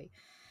Goodreads anyway.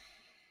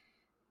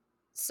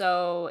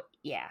 So,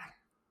 yeah.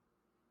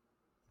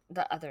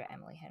 The other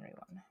Emily Henry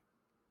one.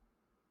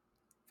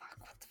 Fuck,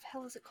 what the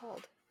hell is it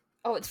called?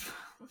 Oh, it's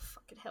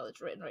fucking hell,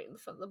 it's written right in the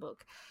front of the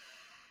book.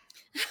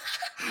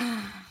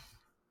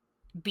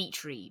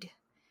 Beach Read.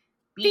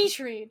 Beach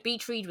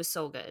Read was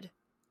so good.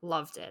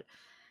 Loved it.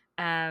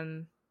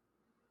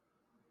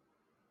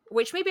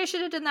 Which maybe I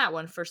should have done that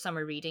one for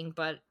summer reading,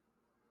 but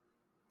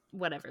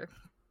whatever.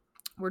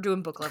 We're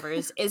doing Book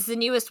Lovers. It's the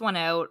newest one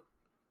out.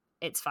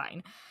 It's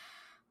fine.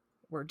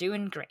 We're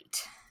doing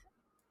great.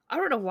 I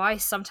don't know why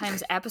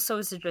sometimes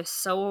episodes are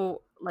just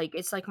so, like,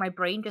 it's like my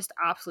brain just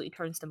absolutely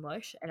turns to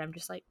mush, and I'm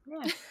just like,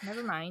 yeah,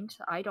 never mind.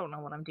 I don't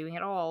know what I'm doing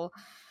at all.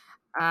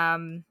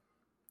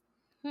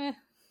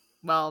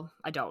 Well,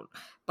 I don't.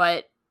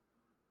 But,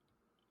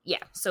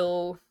 yeah,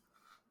 so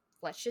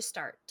let's just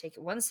start. Take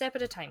it one step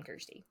at a time,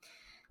 Kirsty.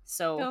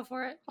 So, go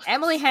for it.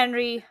 Emily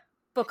Henry,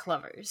 Book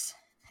Lovers,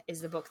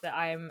 is the book that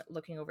I'm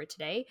looking over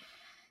today.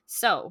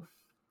 So,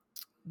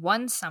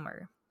 one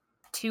summer,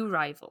 2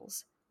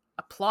 rivals,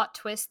 a plot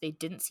twist they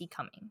didn't see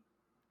coming.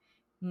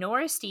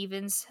 Nora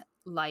Stevens'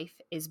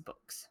 life is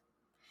books.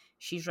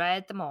 She's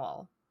read them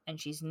all, and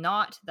she's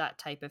not that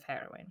type of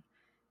heroine.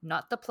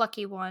 Not the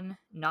plucky one,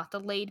 not the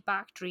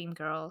laid-back dream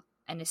girl,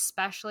 and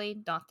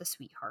especially not the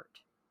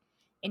sweetheart.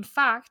 In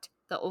fact,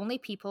 the only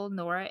people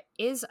Nora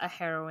is a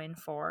heroine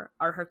for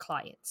are her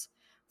clients,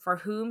 for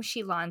whom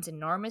she lands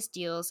enormous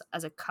deals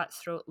as a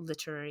cutthroat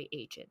literary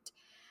agent,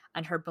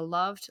 and her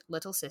beloved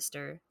little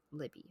sister,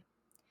 Libby.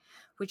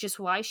 Which is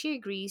why she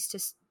agrees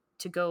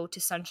to go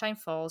to Sunshine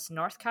Falls,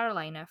 North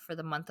Carolina for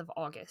the month of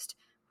August,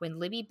 when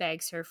Libby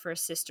begs her for a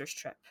sister's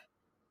trip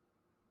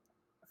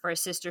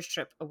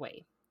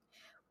away.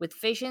 With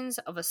visions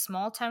of a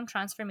small-town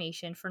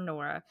transformation for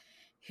Nora,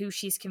 who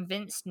she's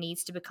convinced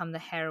needs to become the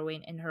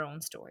heroine in her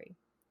own story.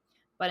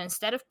 But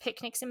instead of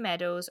picnics in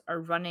meadows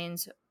or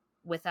run-ins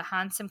with a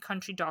handsome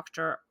country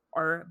doctor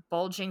or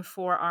bulging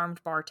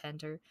 4-armed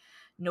bartender,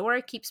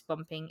 Nora keeps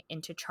bumping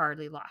into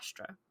Charlie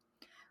Lastra,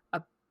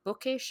 a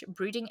bookish,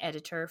 brooding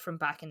editor from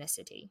back in the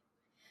city.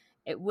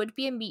 It would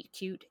be a meet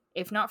cute,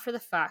 if not for the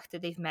fact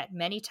that they've met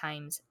many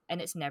times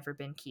and it's never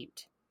been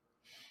cute.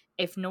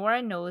 If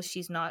Nora knows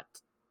she's not...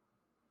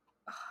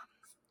 Oh,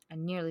 I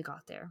nearly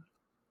got there.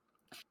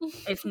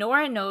 If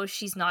Nora knows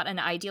she's not an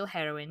ideal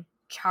heroine,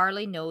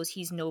 Charlie knows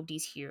he's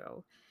nobody's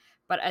hero.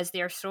 But as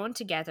they are thrown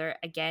together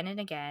again and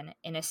again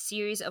in a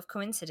series of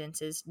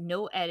coincidences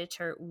no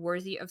editor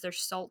worthy of their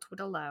salt would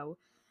allow,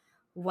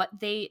 what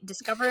they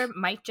discover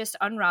might just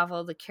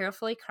unravel the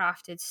carefully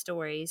crafted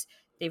stories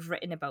they've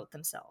written about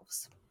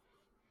themselves.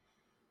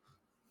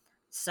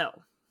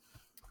 So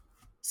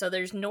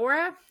there's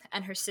Nora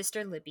and her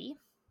sister Libby,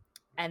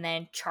 and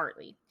then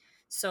Charlie.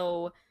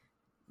 So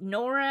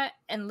Nora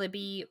and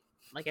Libby,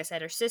 like I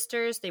said, are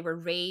sisters. They were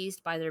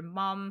raised by their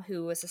mom,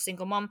 who was a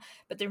single mom,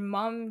 but their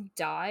mom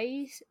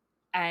dies,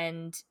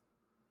 and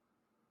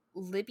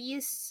Libby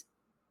is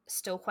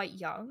still quite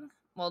young.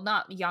 Well,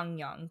 not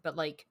young, but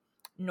like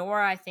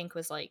Nora, I think,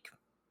 was like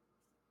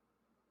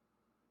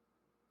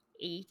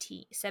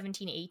 18,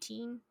 17,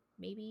 18,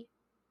 maybe.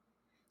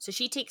 So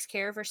she takes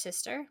care of her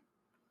sister.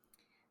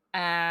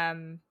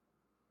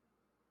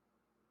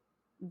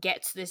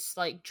 Gets this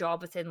like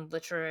job within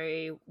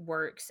literary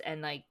works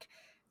and like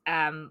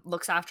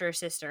looks after her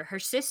sister. Her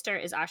sister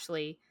is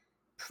actually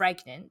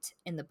pregnant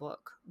in the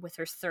book with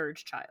her third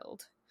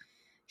child.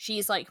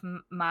 She's like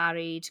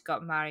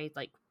got married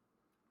like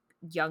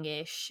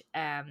youngish,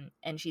 and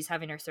she's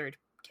having her third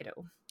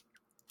kiddo.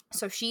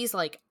 So she's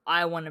like,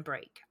 I want a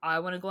break. I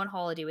want to go on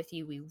holiday with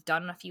you. We've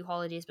done a few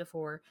holidays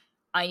before.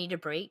 I need a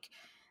break.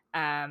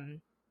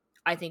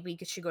 I think we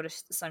should go to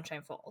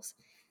Sunshine Falls.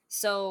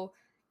 So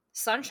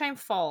Sunshine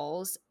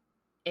Falls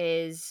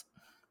is...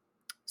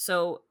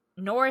 So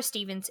Nora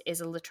Stevens is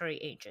a literary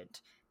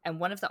agent, and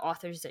one of the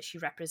authors that she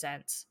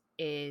represents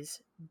is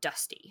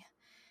Dusty.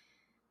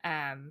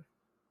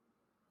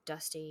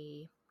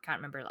 Dusty, can't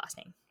remember her last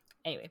name.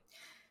 Anyway,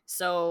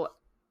 so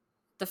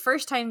the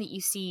first time that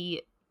you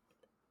see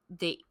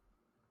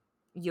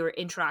your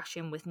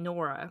interaction with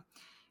Nora,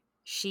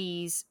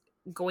 she's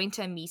going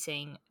to a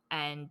meeting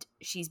and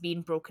she's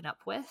being broken up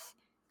with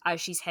as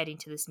she's heading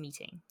to this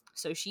meeting.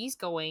 So she's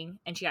going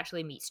and she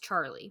actually meets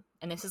Charlie,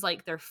 and this is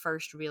like their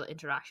first real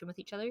interaction with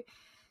each other.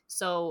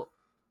 So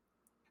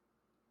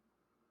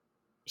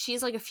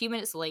she's like a few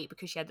minutes late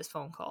because she had this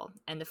phone call,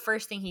 and the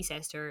first thing he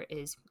says to her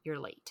is, "You're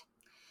late."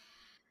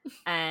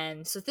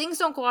 And so things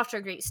don't go off to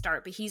a great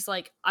start, but he's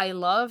like, I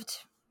loved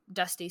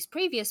Dusty's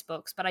previous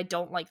books, but I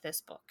don't like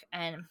this book.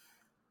 And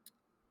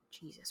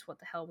Jesus, what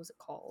the hell was it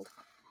called?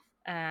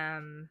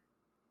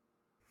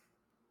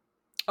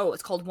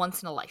 It's called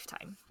Once in a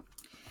Lifetime.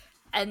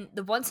 And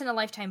the Once in a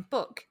Lifetime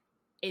book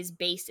is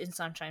based in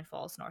Sunshine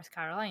Falls, North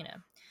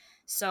Carolina.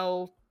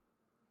 So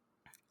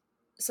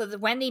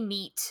when they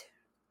meet,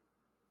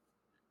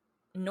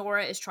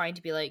 Nora is trying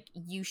to be like,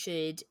 you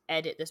should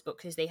edit this book,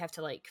 because they have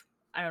to like,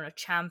 I don't know,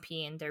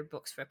 champion their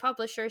books for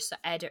publishers, so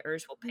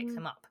editors will pick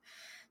them up.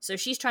 So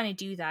she's trying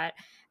to do that,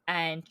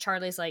 and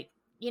Charlie's like,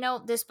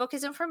 this book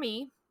isn't for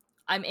me.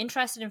 I'm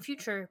interested in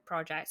future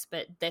projects,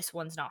 but this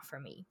one's not for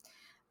me.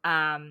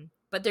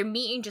 But their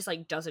meeting just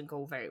like doesn't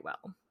go very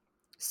well.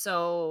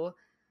 So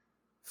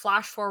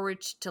flash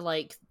forward to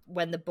like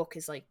when the book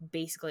is like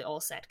basically all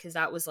set, because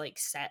that was like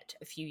set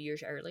a few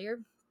years earlier.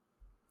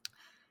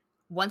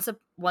 Once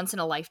in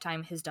a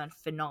Lifetime has done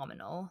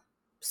phenomenal.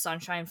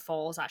 Sunshine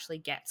Falls actually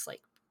gets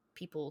like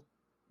people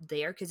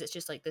there because it's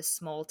just like this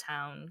small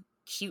town,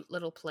 cute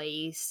little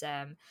place.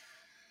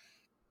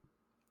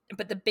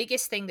 But the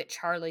biggest thing that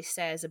Charlie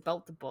says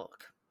about the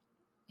book,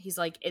 he's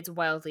like, it's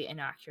wildly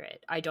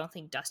inaccurate. I don't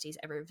think Dusty's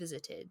ever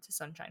visited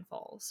Sunshine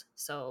Falls.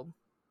 So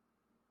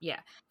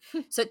yeah.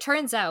 So it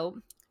turns out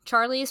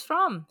Charlie is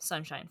from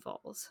Sunshine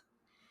Falls.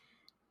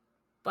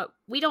 But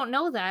we don't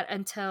know that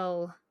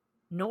until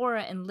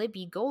Nora and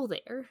Libby go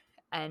there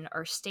and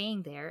are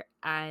staying there,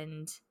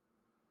 and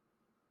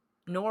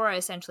Nora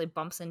essentially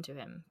bumps into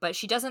him. But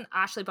she doesn't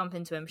actually bump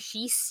into him.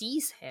 She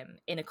sees him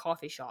in a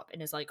coffee shop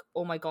and is like,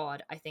 oh my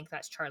god, I think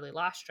that's Charlie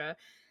Lastra.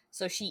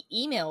 So she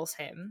emails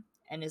him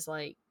and is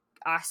like,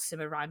 asks him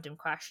a random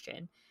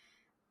question.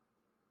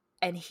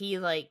 And he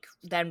like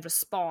then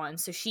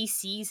responds. So she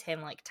sees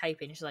him like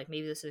typing. She's like,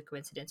 maybe this is a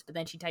coincidence. But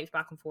then she types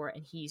back and forth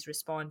and he's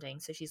responding.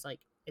 So she's like,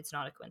 it's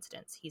not a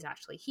coincidence. He's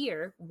actually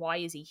here. Why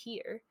is he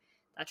here?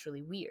 That's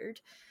really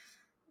weird.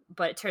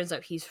 But it turns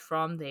out he's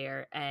from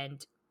there,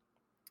 and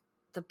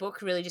the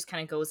book really just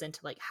kind of goes into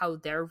like how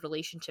their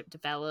relationship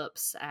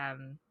develops.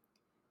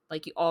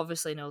 Like you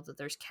obviously know that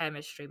there's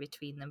chemistry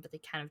between them, but they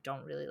kind of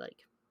don't really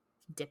like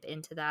dip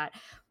into that.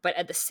 But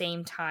at the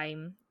same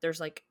time,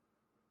 there's like,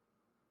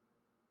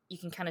 you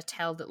can kind of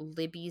tell that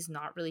Libby's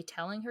not really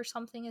telling her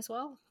something as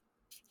well.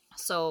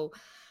 So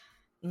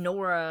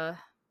Nora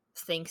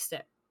thinks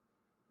that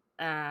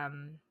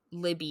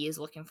Libby is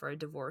looking for a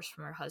divorce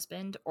from her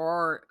husband,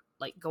 or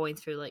like going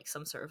through like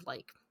some sort of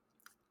like,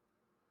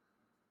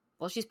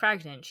 well, she's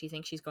pregnant. She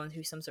thinks she's going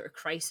through some sort of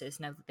crisis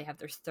now that they have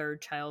their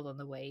third child on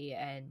the way,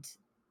 and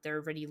they're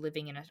already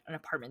living in an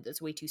apartment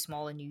that's way too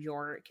small in New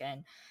York.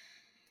 And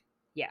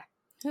yeah.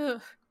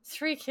 Ugh,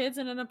 3 kids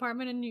in an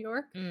apartment in New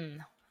York?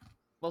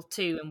 Well,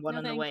 2 and 1 No,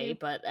 on the way. you.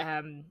 But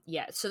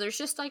yeah, so there's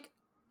just like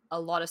a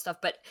lot of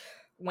stuff. But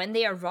when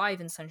they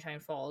arrive in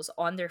Sunshine Falls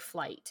on their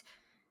flight,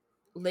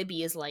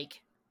 Libby is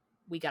like,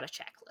 we got a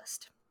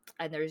checklist.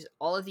 And there's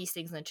all of these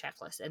things in the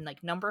checklist. And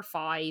like number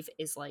 5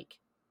 is like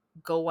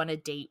go on a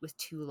date with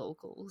 2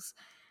 locals.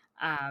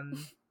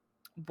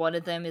 One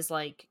of them is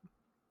like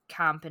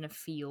camp in a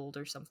field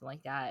or something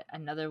like that.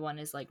 Another one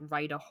is like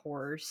ride a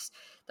horse.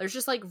 There's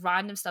just like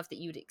random stuff that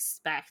you'd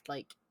expect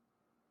like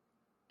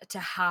to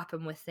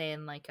happen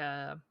within like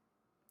a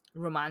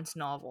romance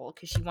novel,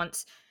 because she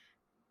wants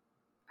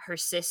her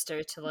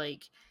sister to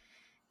like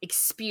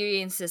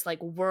experience this like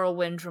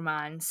whirlwind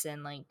romance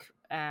and like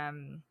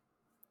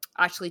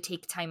actually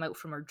take time out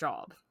from her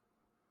job.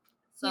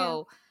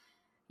 So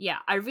yeah,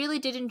 I really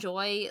did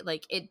enjoy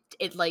like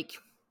it like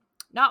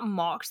not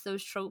mocks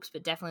those tropes,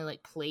 but definitely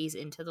like plays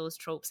into those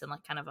tropes in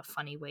like kind of a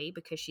funny way,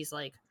 because she's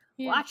like,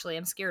 well, actually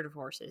I'm scared of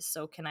horses,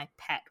 so can I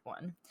pet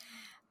one?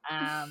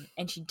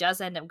 And she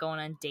does end up going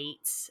on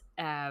dates,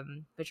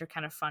 which are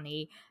kind of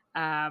funny.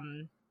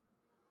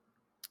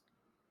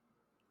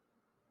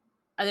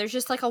 There's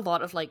just like a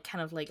lot of like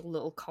kind of like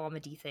little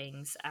comedy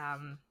things.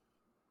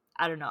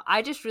 I don't know.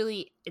 I just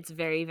really, it's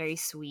very, very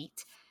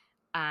sweet.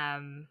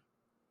 One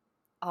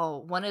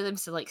of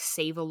them's to like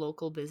save a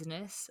local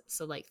business.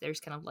 So like there's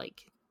kind of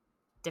like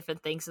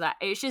different things that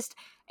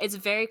it's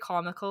very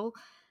comical,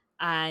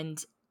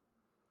 but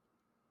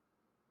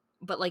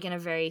like in a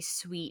very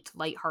sweet,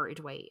 lighthearted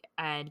way.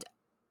 And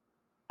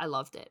I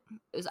loved it.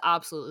 It was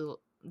absolutely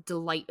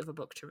delight of a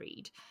book to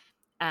read.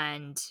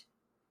 And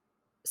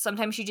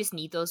sometimes you just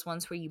need those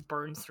ones where you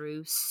burn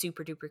through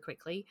super duper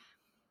quickly.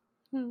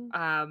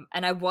 And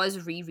I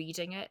was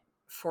rereading it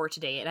for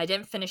today, and I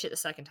didn't finish it the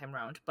second time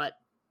round, but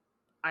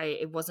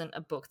it wasn't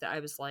a book that I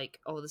was like,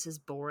 oh, this is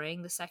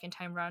boring the second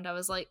time round. I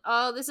was like,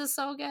 oh, this is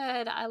so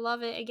good, I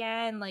love it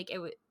again. Like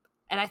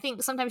and I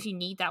think sometimes you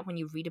need that when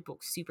you read a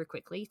book super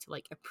quickly to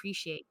like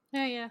appreciate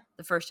the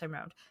first time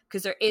round,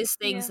 because there is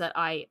things that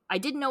I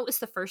did notice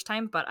the first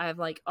time, but I'm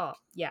like, oh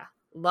yeah,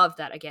 love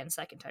that again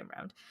second time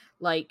round.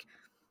 Like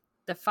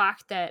the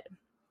fact that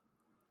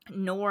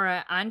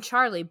Nora and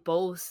Charlie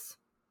both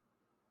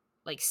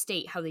like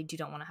state how they do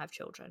not want to have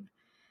children,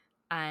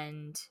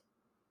 and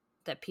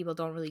that people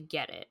don't really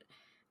get it,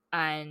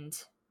 and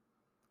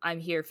I'm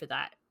here for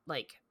that.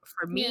 Like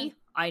for me,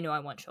 I know I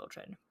want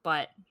children,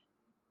 but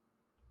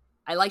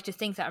I like to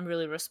think that I'm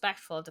really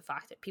respectful of the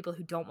fact that people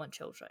who don't want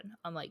children,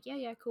 I'm like,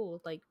 yeah, cool,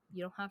 like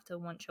you don't have to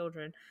want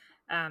children.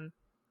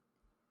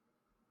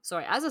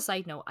 Sorry, as a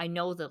side note, I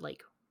know that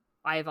like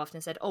I have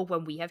often said, oh,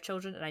 when we have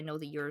children, and I know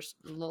that you're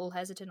a little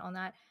hesitant on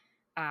that.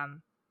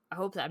 I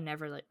hope that I'm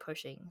never like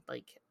pushing,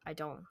 like I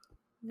don't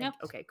think,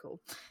 okay,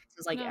 cool. So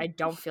it's like, I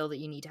don't feel that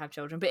you need to have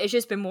children, but it's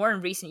just been more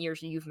in recent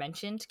years you've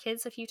mentioned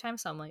kids a few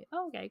times, so I'm like,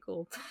 oh, okay,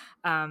 cool.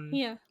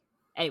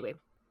 Anyway,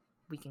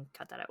 we can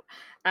cut that out.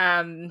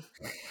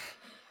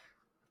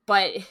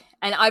 But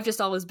and I've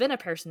just always been a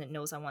person that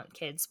knows I want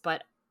kids,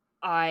 but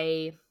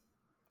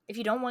if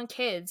you don't want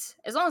kids,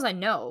 as long as I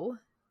know,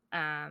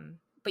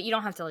 but you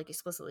don't have to like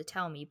explicitly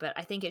tell me, but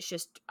I think it's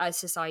just as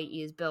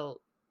society is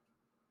built,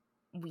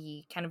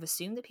 we kind of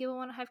assume that people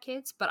want to have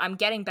kids, but I'm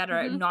getting better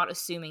at not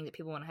assuming that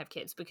people want to have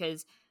kids,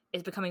 because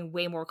it's becoming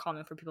way more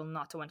common for people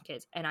not to want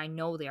kids, and I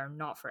know they are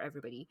not for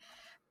everybody.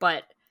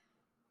 But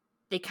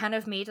they kind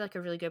of made like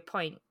a really good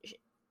point.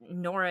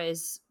 Nora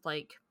is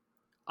like,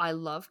 I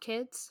love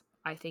kids,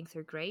 I think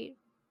they're great,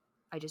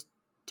 I just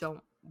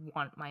don't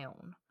want my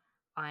own.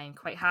 I'm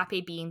quite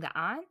happy being the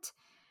aunt,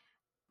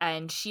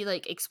 and she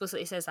like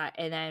explicitly says that.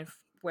 And then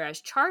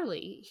whereas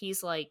Charlie,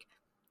 he's like,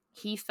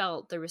 he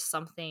felt there was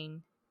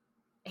something,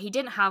 he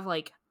didn't have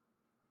like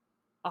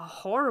a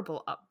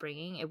horrible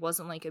upbringing, it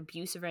wasn't like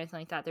abusive or anything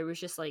like that, there was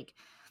just like,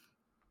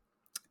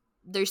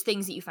 there's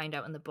things that you find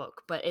out in the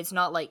book, but it's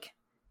not like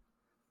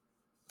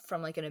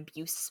from like an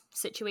abuse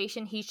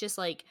situation. He's just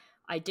like,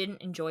 I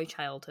didn't enjoy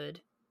childhood,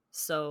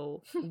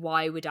 so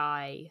why would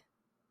I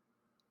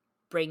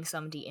bring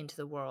somebody into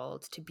the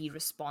world to be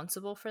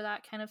responsible for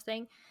that kind of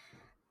thing?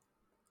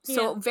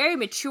 So very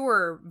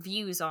mature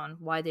views on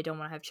why they don't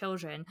want to have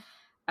children.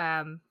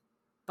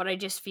 But I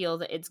just feel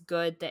that it's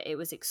good that it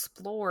was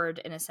explored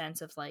in a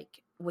sense of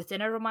like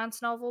within a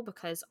romance novel,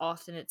 because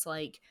often it's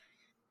like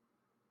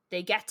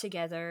they get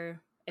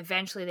together,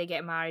 eventually they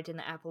get married in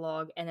the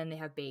epilogue, and then they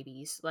have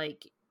babies.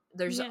 Like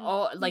there's it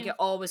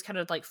always kind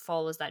of like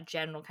follows that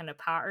general kind of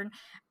pattern,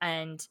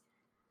 and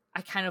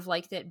I kind of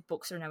like that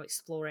books are now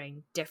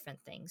exploring different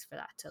things for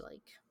that to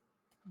like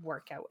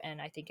work out.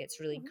 And I think it's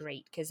really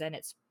great, because then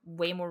it's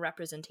way more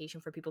representation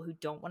for people who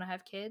don't want to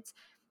have kids.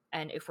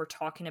 And if we're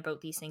talking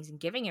about these things and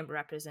giving it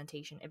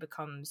representation, it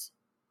becomes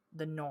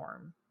the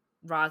norm,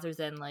 rather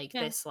than like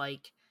this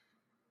like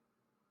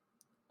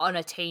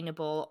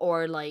unattainable,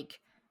 or like,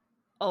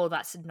 oh,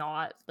 that's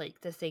not like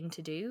the thing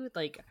to do.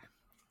 Like,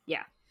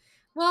 yeah.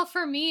 Well,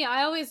 for me,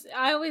 I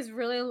always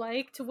really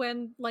liked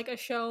when like a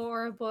show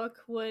or a book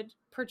would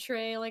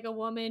portray like a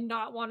woman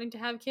not wanting to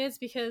have kids,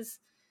 because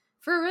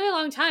for a really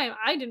long time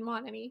I didn't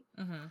want any.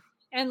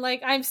 And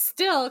like I'm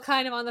still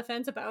kind of on the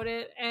fence about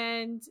it,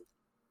 and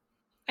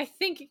I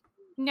think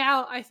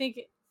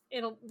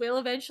it will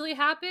eventually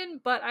happen,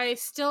 but I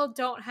still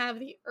don't have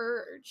the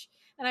urge.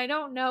 And I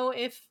don't know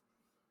if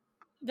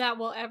that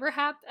will ever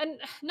happen. And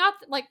not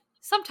like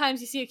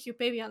sometimes you see a cute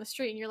baby on the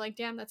street and you're like,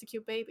 damn, that's a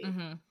cute baby.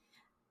 Mm-hmm.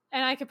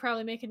 And I could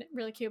probably make a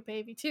really cute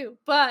baby too.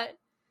 But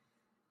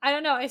I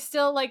don't know. I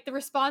still like the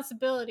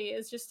responsibility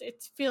is just,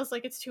 it feels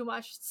like it's too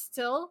much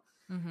still.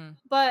 Mm-hmm.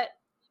 But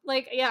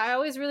like, yeah, I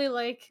always really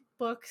like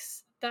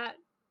books that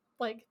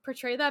like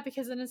portray that,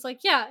 because then it's like,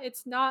 yeah,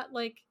 it's not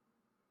like,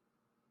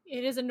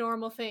 it is a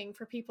normal thing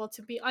for people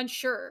to be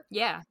unsure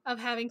Yeah. of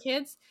having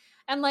kids.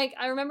 And like,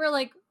 I remember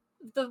like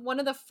the one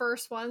of the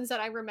first ones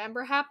that I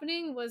remember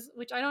happening was,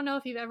 which I don't know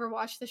if you've ever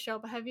watched the show,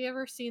 but have you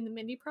ever seen the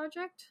Mindy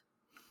Project?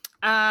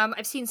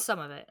 I've seen some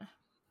of it.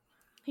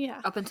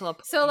 Yeah. Up until a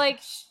point. So like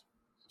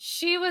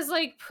she was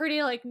like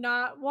pretty like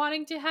not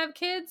wanting to have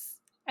kids,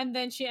 and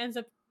then she ends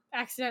up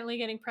accidentally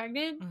getting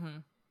pregnant. Mm-hmm.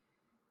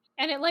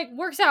 And it like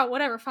works out,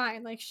 whatever,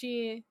 fine. Like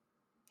she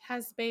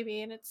has the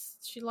baby and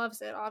she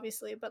loves it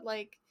obviously, but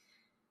like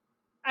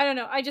I don't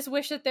know. I just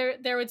wish that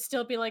there would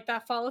still be like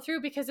that follow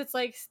through, because it's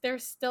like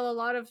there's still a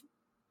lot of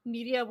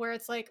media where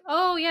it's like,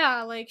 oh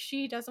yeah, like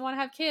she doesn't want to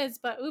have kids,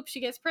 but oops, she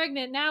gets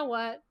pregnant. Now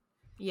what?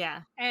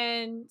 Yeah.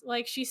 And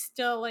like she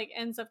still like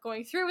ends up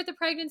going through with the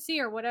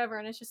pregnancy or whatever.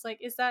 And it's just like,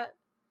 is that?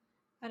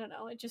 I don't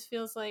know. It just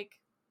feels like,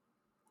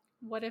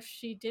 what if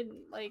she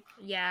didn't like?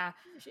 Yeah.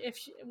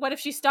 What if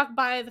she stuck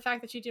by the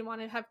fact that she didn't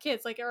want to have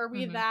kids? Like, are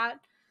we Mm-hmm. that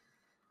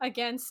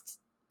against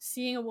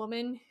seeing a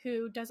woman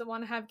who doesn't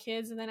want to have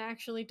kids and then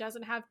actually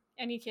doesn't have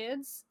any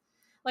kids?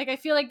 Like, I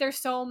feel like there's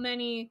so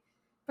many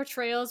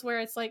portrayals where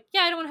it's like,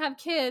 yeah, I don't want to have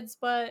kids,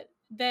 but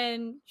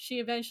then she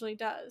eventually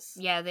does.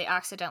 Yeah, they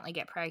accidentally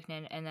get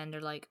pregnant and then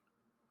they're like,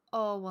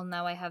 oh, well,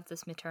 now I have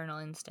this maternal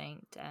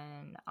instinct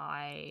and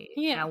I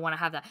want to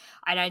have that.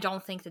 And I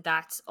don't think that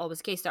that's always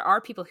the case. There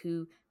are people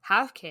who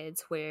have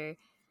kids where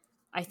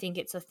I think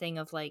it's a thing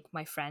of like,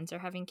 my friends are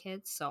having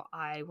kids, so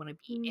I want to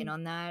be in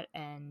on that.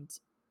 And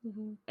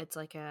it's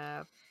like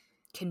a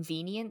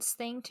convenience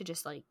thing to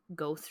just like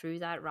go through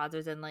that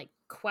rather than like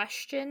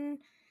question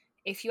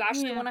if you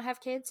actually want to have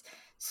kids.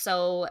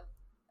 So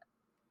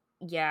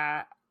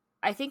yeah,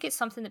 I think it's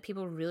something that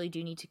people really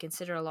do need to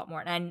consider a lot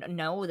more. And I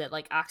know that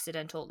like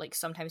accidental, like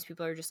sometimes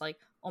people are just like,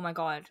 oh my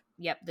god,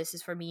 yep, this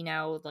is for me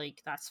now,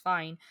 like that's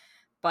fine.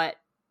 But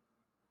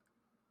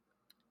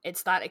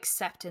it's that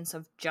acceptance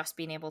of just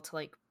being able to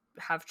like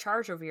have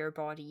charge over your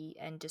body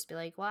and just be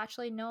like, well,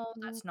 actually no,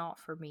 that's not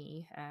for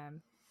me.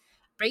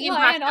 Bringing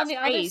back and that on the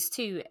phrase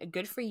too,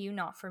 good for you,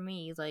 not for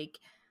me. Like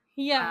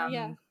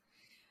yeah.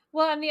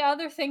 Well, and the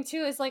other thing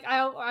too is like,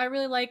 I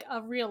really like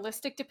a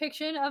realistic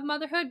depiction of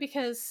motherhood,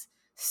 because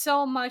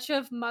so much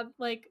of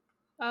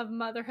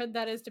motherhood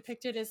that is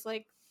depicted is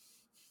like,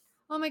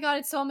 oh my god,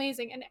 it's so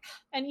amazing.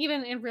 And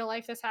even in real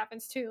life this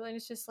happens too, and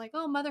it's just like,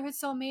 oh, motherhood's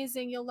so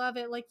amazing, you'll love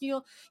it, like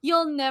you'll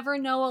never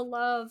know a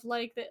love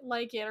like that,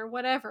 like it, or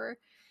whatever.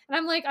 And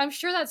I'm like, I'm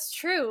sure that's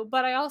true,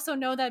 but I also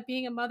know that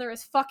being a mother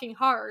is fucking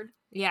hard.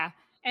 yeah.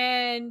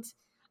 And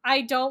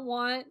I don't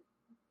want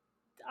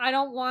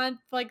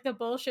like the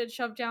bullshit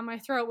shoved down my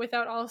throat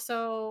without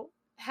also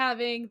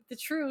having the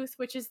truth,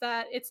 which is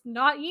that it's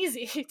not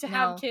easy to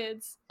have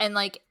kids. And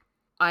like,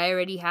 I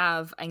already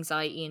have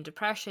anxiety and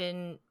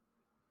depression.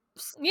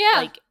 Yeah.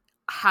 Like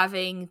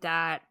having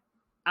that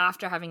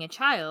after having a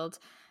child,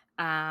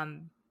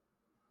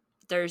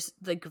 there's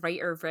the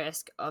greater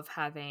risk of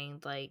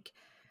having like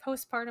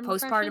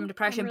postpartum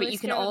depression, really but you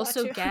can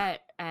also get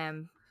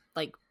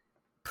like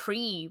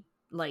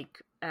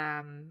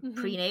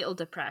prenatal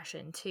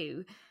depression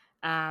too,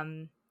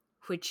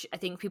 which I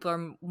think people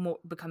are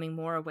becoming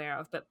more aware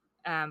of. But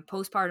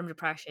postpartum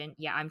depression,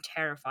 yeah, I'm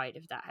terrified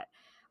of that,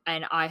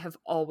 and I have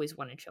always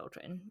wanted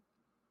children,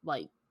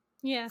 like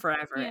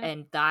forever,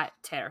 and that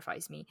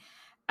terrifies me.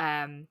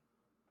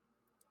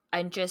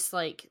 And just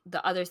like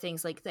the other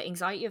things, like the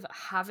anxiety of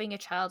having a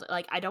child,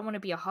 like I don't want to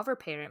be a hover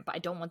parent, but I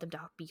don't want them to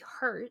be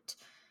hurt,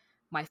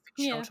 my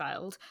fictional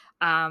child.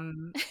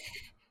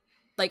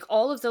 Like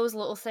all of those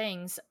little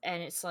things,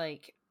 and it's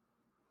like,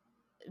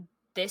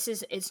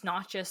 it's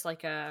not just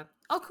like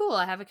oh cool,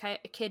 I have a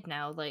kid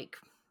now, like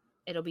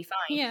it'll be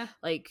fine.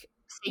 Like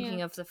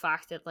thinking of the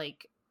fact that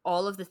like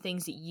all of the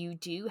things that you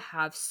do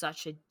have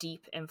such a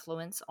deep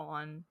influence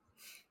on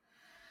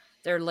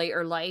their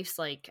later lives.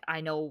 Like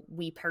I know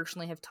we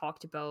personally have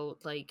talked about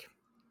like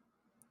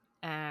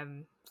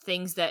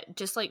things that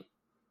just like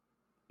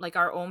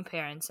our own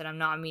parents, and I'm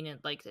not meaning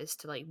like this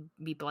to like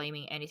be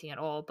blaming anything at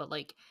all, but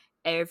like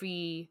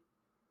every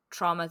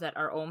trauma that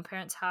our own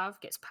parents have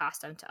gets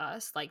passed down to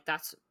us. Like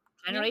that's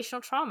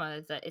generational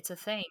trauma, that it's a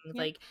thing.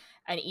 Like,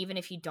 and even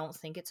if you don't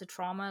think it's a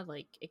trauma,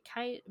 like it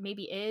kind of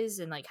maybe is,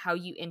 and like how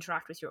you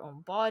interact with your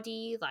own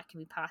body, that can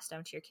be passed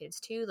down to your kids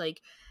too.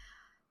 Like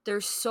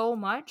there's so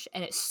much,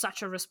 and it's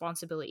such a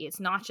responsibility. It's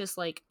not just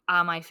like,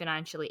 am I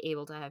financially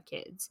able to have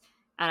kids?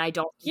 And I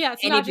don't think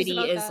anybody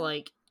is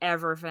like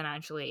ever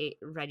financially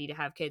ready to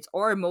have kids,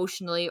 or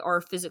emotionally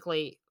or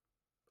physically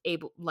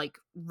able, like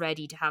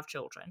ready to have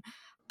children.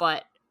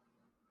 But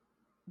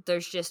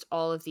there's just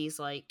all of these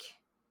like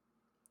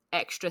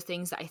extra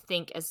things that I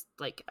think as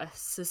like a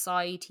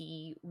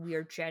society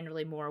we're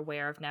generally more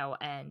aware of now,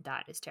 and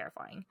that is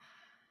terrifying.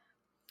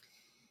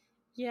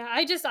 Yeah,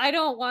 I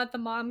don't want the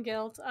mom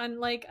guilt. And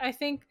like I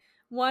think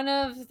one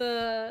of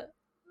the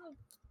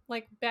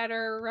like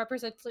better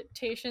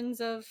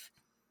representations of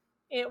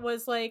it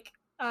was like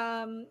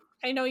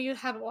I know you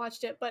haven't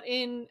watched it, but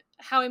in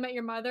How I Met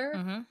Your Mother,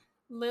 Mm-hmm.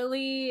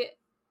 Lily,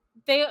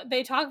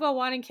 they talk about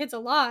wanting kids a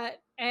lot,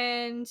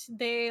 and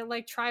they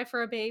like try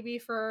for a baby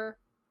for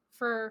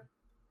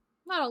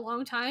not a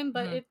long time,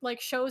 but Mm-hmm. it like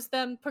shows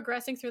them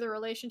progressing through the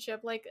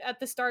relationship. Like at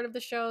the start of the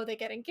show they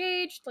get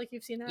engaged, like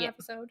you've seen that Yep.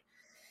 episode,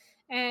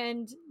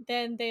 and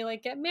then they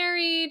like get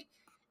married,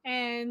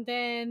 and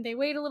then they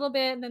wait a little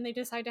bit, and then they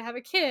decide to have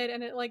a kid,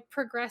 and it like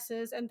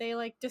progresses, and they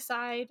like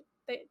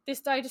they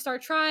decide to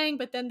start trying,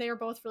 but then they are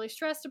both really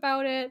stressed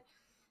about it,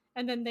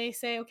 and then they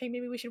say, okay,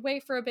 maybe we should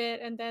wait for a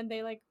bit, and then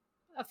they like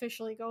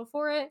officially go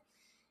for it.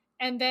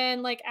 And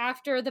then like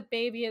after the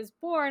baby is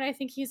born, I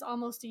think he's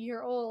almost a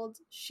year old,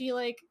 she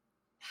like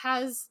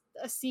has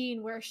a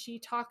scene where she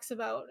talks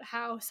about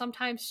how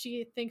sometimes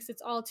she thinks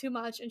it's all too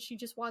much and she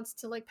just wants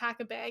to like pack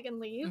a bag and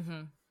leave.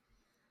 Mm-hmm.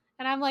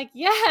 And I'm like,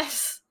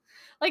 yes,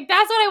 like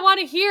that's what I want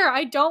to hear.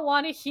 I don't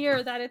want to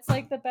hear that it's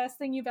like the best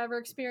thing you've ever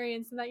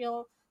experienced and that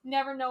you'll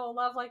never know a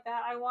love like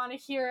that. I want to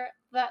hear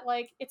that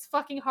like it's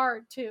fucking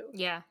hard too.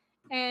 Yeah.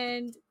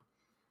 And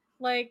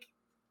like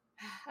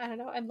I don't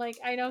know. And like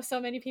I know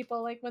so many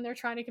people like when they're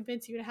trying to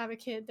convince you to have a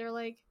kid, they're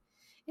like,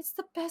 it's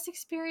the best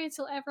experience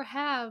you'll ever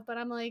have. But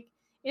I'm like,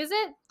 is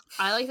it?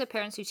 I like the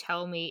parents who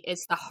tell me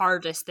it's the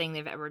hardest thing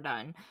they've ever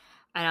done.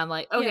 And I'm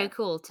like, okay, Yeah.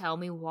 cool. Tell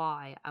me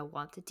why. I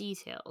want the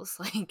details.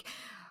 Like,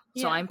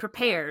 so Yeah. I'm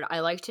prepared.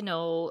 I like to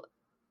know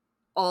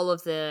all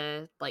of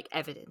the like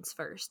evidence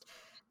first.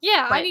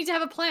 Yeah, I But need to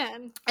have a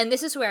plan. and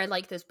this is where I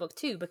like this book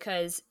too,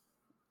 because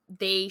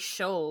they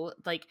show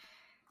like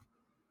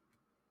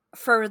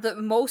for the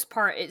most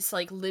part it's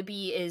like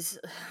Libby is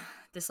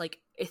this like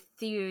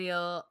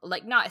ethereal,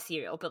 like not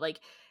ethereal, but like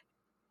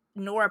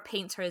Nora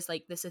paints her as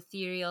like this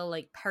ethereal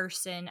like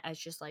person, as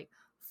just like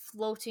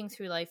floating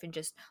through life and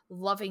just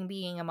loving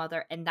being a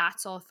mother, and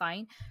that's all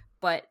fine.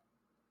 But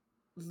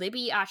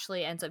Libby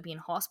actually ends up being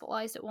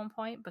hospitalized at one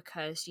point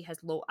because she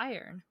has low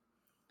iron,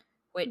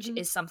 which Mm-hmm.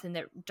 is something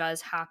that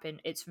does happen.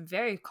 It's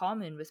very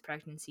common with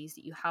pregnancies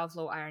that you have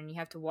low iron. You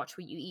have to watch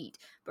what you eat.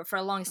 But for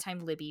a longest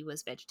time, Libby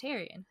was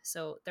vegetarian.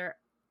 So there,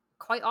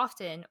 quite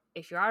often,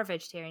 if you are a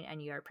vegetarian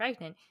and you are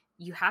pregnant,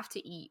 you have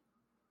to eat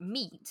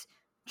meat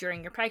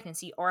during your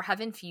pregnancy or have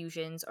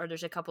infusions, or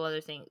there's a couple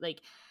other things like.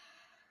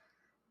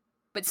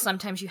 But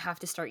sometimes you have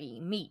to start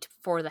eating meat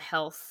for the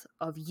health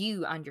of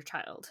you and your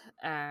child,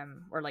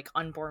 or like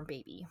unborn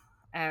baby.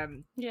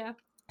 Yeah.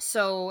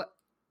 So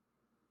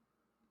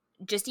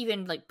just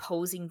even like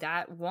posing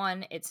that,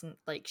 one, it's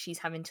like she's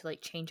having to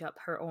like change up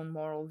her own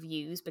moral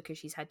views because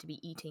she's had to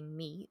be eating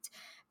meat,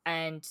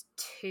 and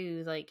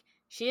two, like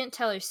she didn't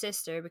tell her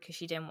sister because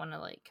she didn't want to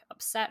like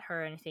upset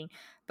her or anything,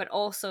 but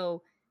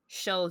also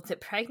showed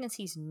that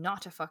pregnancy's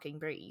not a fucking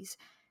breeze.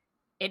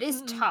 It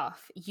is Mm-mm.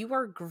 tough. You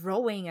are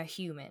growing a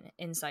human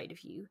inside of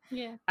you,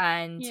 Yeah.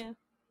 and Yeah.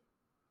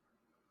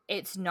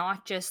 it's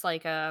not just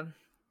like a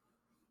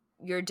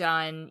you're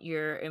done,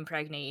 you're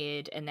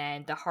impregnated, and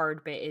then the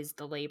hard bit is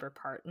the labor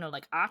part. No,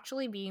 like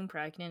actually being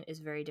pregnant is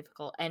very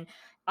difficult, and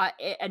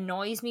it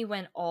annoys me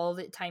when all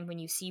the time when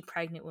you see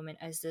pregnant women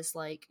as this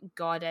like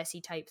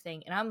goddessy type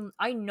thing, and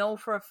I know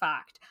for a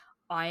fact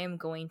I am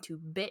going to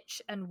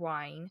bitch and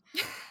whine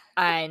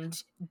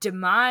and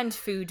demand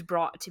food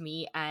brought to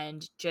me,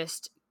 and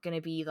just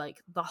gonna be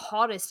like the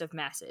hottest of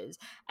messes.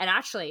 And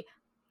actually,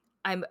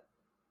 I'm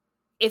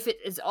if it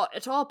is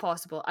at all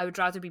possible, I would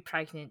rather be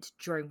pregnant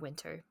during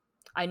winter.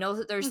 I know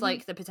that there's Mm-hmm.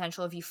 like the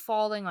potential of you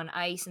falling on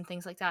ice and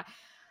things like that,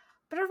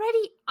 but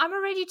I'm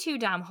already too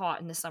damn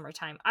hot in the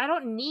summertime. I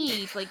don't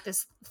need like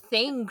this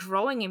thing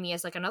growing in me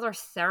as like another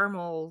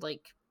thermal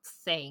like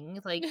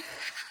thing. Like,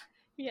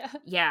 Yeah.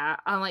 yeah,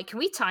 I'm like, can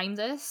we time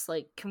this?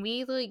 Like, can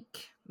we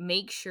like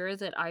make sure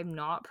that I'm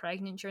not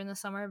pregnant during the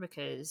summer?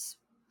 Because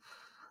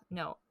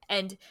no,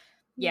 and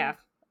Yeah.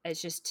 yeah,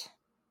 it's just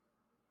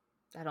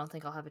I don't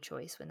think I'll have a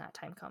choice when that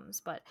time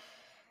comes, but.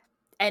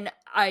 And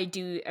I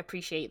do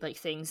appreciate like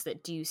things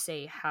that do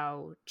say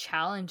how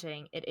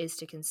challenging it is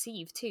to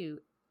conceive too.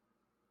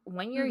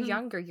 When you're Mm-hmm.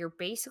 younger, you're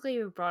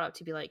basically brought up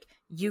to be like,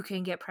 you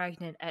can get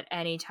pregnant at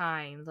any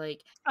time,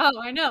 like,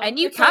 Oh, I know. and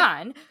you It's like,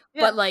 can,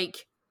 yeah. but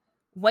like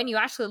when you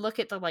actually look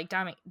at the like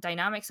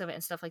dynamics of it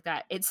and stuff like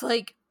that, it's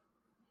like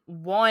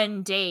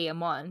 1 day a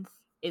month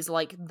is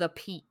like the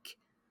peak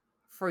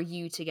for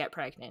you to get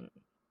pregnant.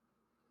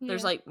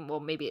 There's Yeah. like,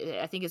 well, maybe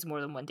I think it's more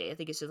than 1 day. I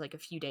think it's just like a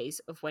few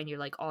days of when you're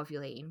like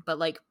ovulating, but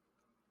like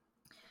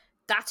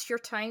that's your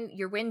time,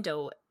 your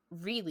window,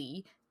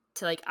 really,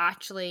 to like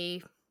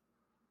actually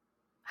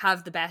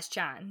have the best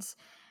chance.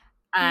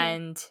 Yeah.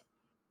 And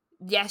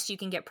yes, you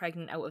can get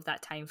pregnant out of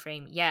that time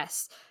frame.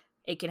 Yes,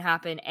 it can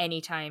happen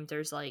anytime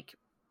there's like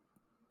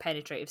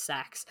penetrative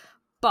sex,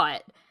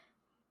 but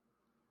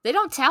they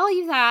don't tell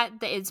you that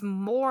it's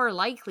more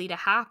likely to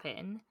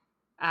happen.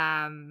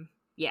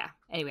 Yeah,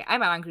 anyway,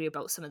 I'm angry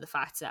about some of the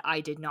facts that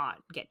I did not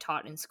get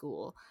taught in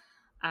school.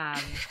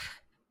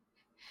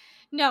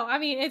 No, I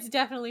mean, it's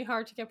definitely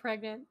hard to get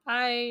pregnant.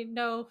 I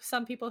know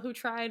some people who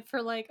tried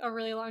for like a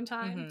really long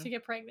time to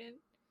get pregnant,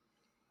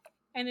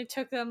 and it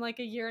took them like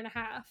a year and a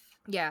half.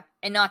 Yeah,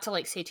 and not to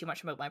like say too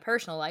much about my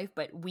personal life,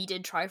 but we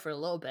did try for a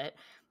little bit,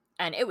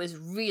 and it was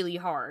really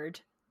hard.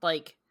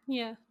 Like,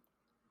 yeah.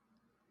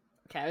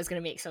 Okay, I was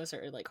gonna make some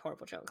sort of like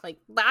horrible joke, like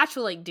the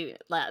actual like dude.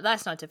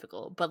 That's not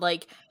difficult, but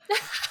like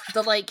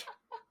the like,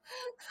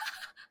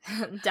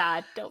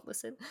 Dad, don't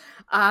listen.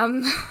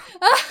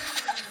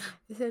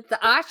 The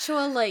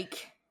actual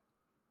like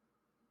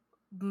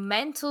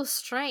mental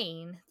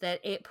strain that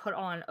it put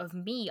on of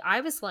me,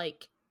 I was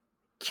like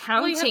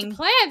counting. Well, you have to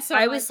plan so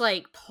I much. was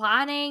like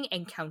planning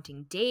and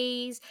counting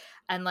days,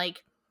 and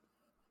like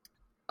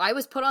I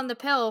was put on the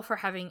pill for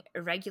having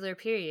irregular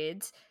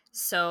periods,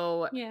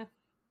 so yeah.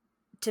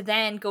 to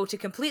then go to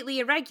completely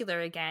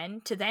irregular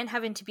again, to then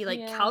having to be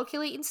like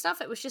calculating stuff,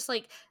 it was just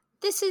like,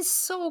 this is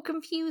so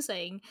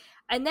confusing.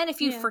 And then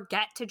if you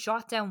forget to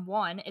jot down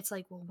one, it's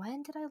like, well,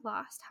 when did I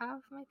last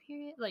have my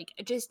period? Like,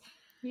 it just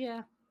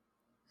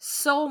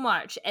so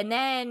much. And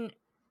then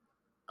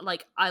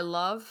like, I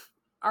love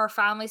our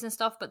families and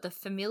stuff, but the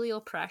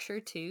familial pressure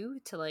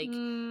too, to like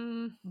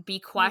be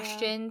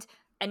questioned.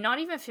 And not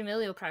even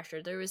familial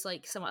pressure, there was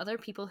like some other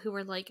people who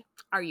were like,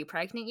 are you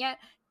pregnant yet?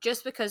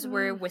 Just because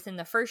we're within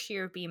the first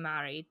year of being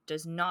married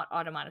does not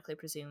automatically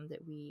presume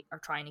that we are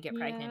trying to get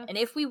pregnant. And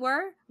if we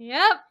were,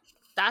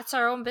 that's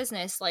our own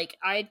business. Like,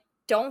 I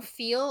don't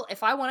feel,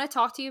 if I want to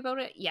talk to you about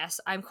it, yes,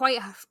 I'm quite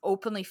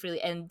openly,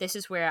 freely, and this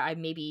is where I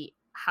maybe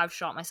have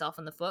shot myself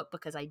in the foot,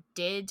 because I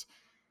did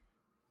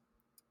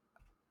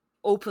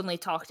openly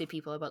talk to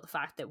people about the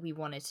fact that we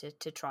wanted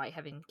to try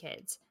having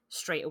kids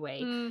straight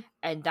away.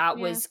 And that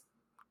was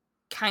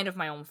kind of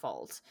my own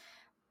fault.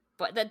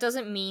 But that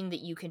doesn't mean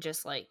that you can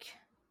just like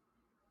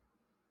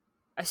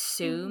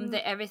assume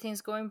that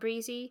everything's going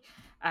breezy.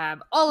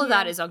 All of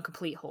that is on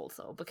complete hold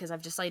though, because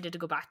I've decided to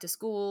go back to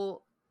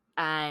school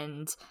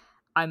and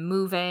I'm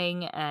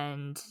moving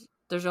and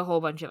there's a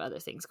whole bunch of other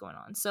things going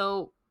on.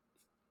 So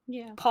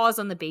pause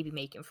on the baby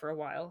making for a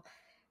while.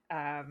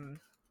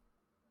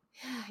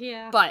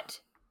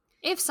 But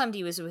if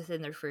somebody was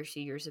within their first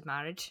few years of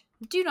marriage,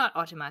 do not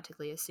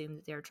automatically assume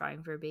that they're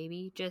trying for a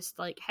baby. Just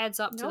like heads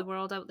up to the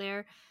world out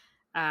there.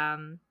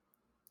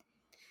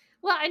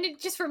 Well, and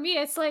just for me,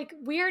 it's like,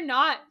 we're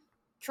not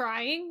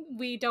trying.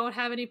 We don't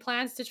have any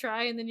plans to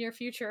try in the near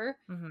future.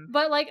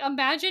 But like,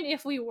 imagine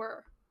if we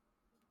were,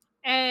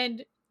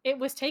 and it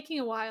was taking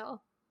a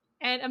while,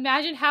 and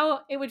imagine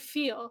how it would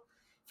feel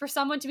for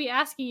someone to be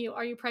asking you,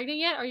 are you pregnant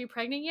yet? Are you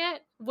pregnant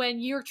yet? When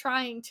you're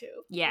trying to.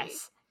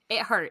 Yes.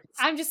 It hurts.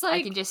 I'm just like,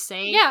 I can just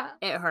say,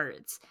 it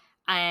hurts.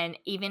 And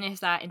even if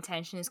that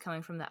intention is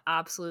coming from the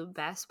absolute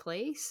best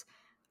place,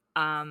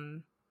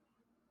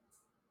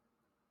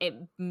 it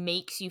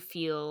makes you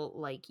feel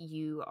like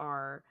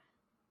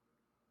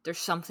there's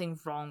something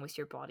wrong with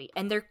your body.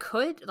 And there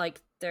could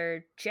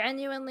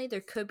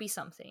be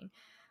something.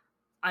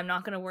 I'm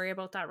not going to worry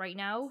about that right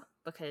now,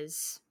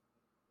 because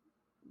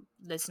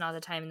that's not the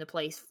time and the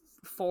place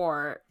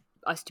for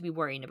us to be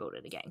worrying about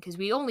it again. Because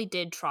we only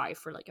did try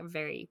for like a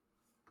very,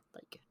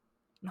 like,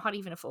 not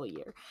even a full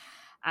year.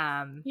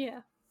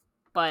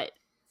 But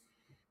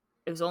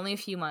it was only a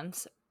few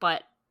months.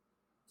 But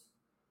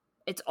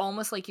it's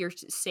almost like you're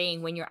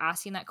saying, when you're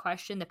asking that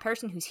question, the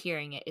person who's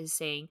hearing it is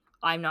saying,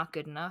 I'm not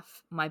good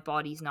enough. My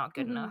body's not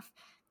good enough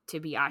to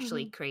be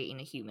actually creating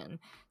a human.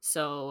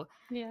 So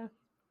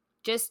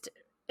just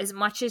as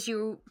much as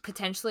you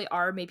potentially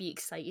are maybe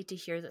excited to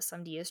hear that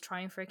somebody is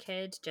trying for a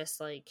kid,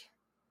 just like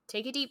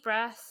take a deep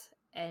breath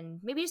and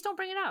maybe just don't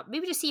bring it up.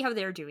 Maybe just see how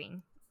they're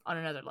doing on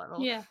another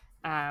level.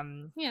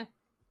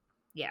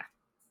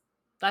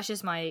 That's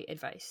just my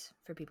advice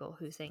for people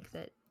who think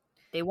that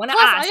they want to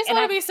ask. I just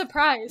want to be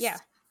surprised.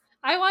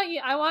 I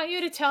want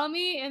you to tell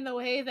me in the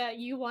way that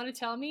you want to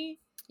tell me.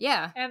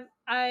 And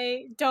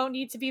I don't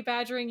need to be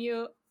badgering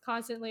you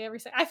constantly every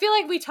second. I feel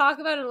like we talk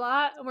about it a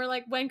lot. We're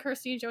like, when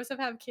Kirsty and Joseph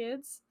have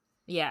kids.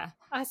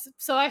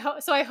 So I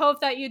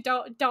hope that you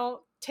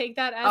don't take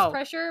that as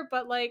pressure,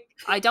 but like,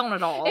 I don't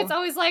at all. It's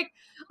always like,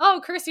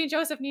 oh, Kirsty and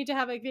Joseph need to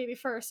have a baby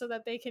first so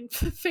that they can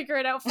figure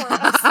it out for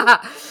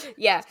us.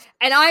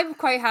 And I'm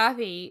quite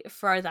happy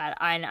for that,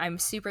 and I'm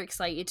super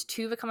excited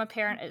to become a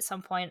parent at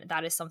some point.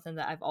 That is something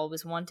that I've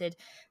always wanted,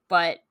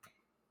 but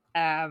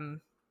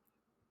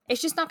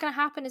it's just not going to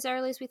happen as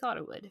early as we thought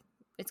it would.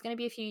 It's going to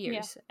be a few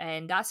years,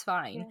 and that's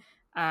fine.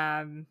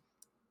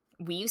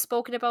 We've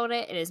spoken about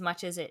it, and as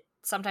much as it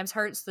sometimes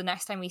hurts the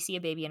next time we see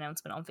a baby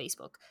announcement on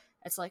Facebook,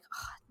 it's like,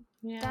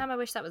 damn, I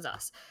wish that was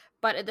us.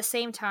 But at the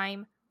same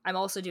time, I'm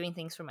also doing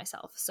things for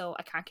myself, so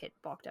I can't get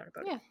bogged down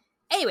about it.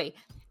 Anyway,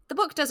 the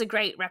book does a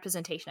great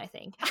representation, I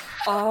think,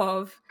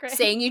 of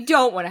saying you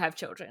don't want to have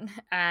children,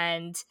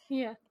 and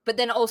but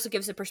then it also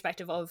gives a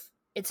perspective of,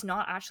 it's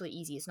not actually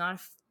easy. It's not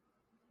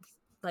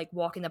like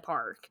walk in the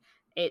park.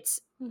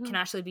 It's can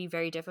actually be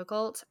very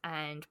difficult,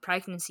 and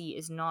pregnancy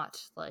is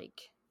not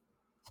like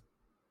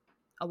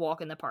a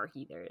walk in the park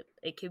either.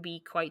 It could be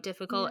quite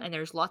difficult, and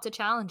there's lots of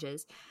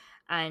challenges.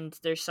 and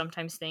there's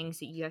sometimes things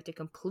that you have to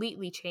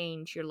completely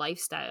change your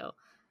lifestyle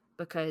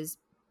because,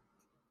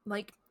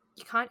 like,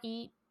 you can't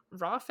eat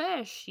raw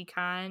fish. You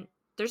can't.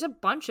 There's a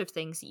bunch of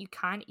things that you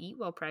can't eat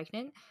while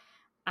pregnant.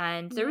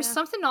 And there was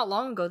something not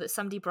long ago that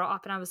somebody brought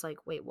up, and I was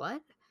like, "Wait,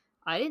 what?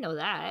 I didn't know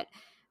that."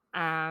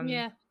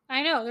 Yeah,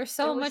 I know. There's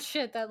so much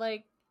shit that,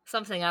 like,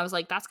 something. I was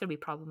like, "That's gonna be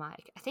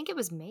problematic." I think it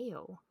was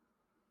mayo.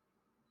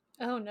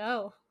 Oh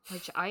no.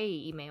 Which I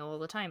eat mayo all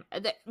the time.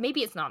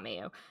 Maybe it's not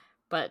mayo,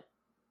 but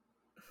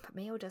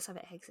mayo does have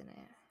eggs in it.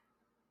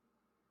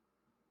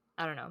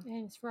 I don't know.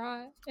 And it's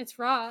raw. It's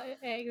raw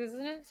eggs,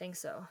 isn't it? I think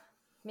so.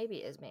 Maybe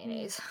it is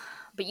mayonnaise,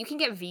 but you can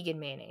get vegan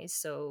mayonnaise,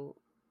 so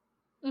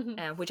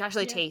which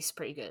actually tastes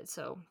pretty good.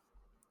 So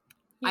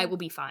I will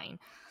be fine.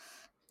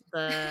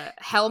 The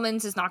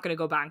Hellman's is not going to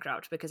go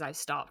bankrupt because I've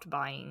stopped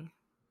buying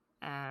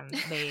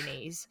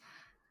mayonnaise.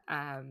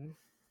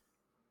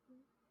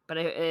 But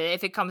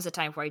if it comes a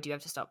time where I do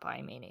have to stop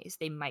buying mayonnaise,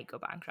 they might go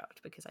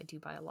bankrupt because I do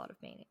buy a lot of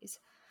mayonnaise.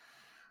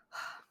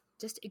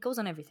 Just, it goes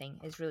on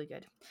everything. It's really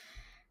good.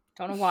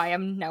 Don't know why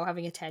I'm now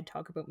having a TED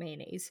talk about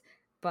mayonnaise,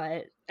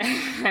 but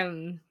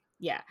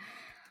yeah.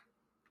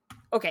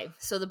 Okay,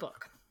 so the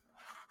book.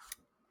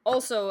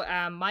 Also,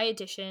 my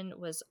edition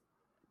was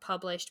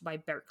published by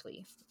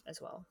Berkeley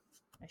as well.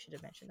 I should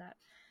have mentioned that.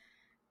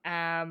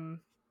 And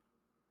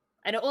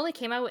it only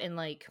came out in,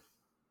 like,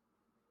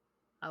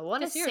 I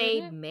want to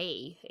say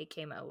May it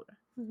came out.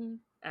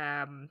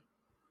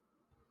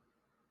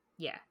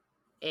 Yeah.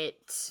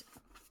 It's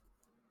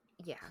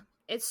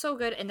so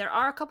good. And there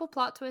are a couple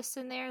plot twists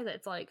in there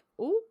that's like,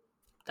 ooh,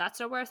 that's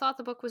not where I thought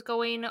the book was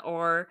going.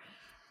 Or,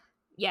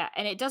 yeah.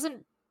 And it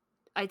doesn't,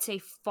 I'd say,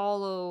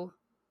 follow...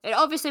 It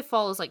obviously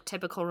follows, like,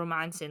 typical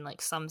romance in,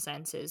 like, some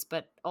senses,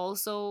 but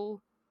also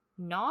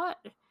not.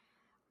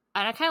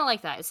 And I kind of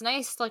like that. It's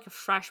nice, like, a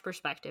fresh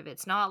perspective.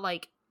 It's not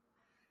like...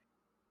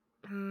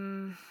 I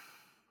don't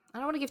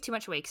want to give too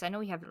much away because I know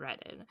you haven't read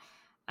it.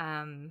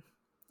 I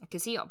can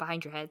see it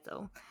behind your head,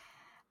 though.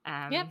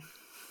 Yep.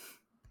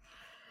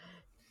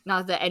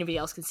 Not that anybody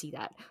else can see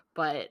that,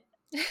 but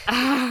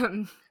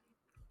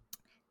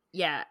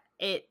yeah,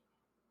 it...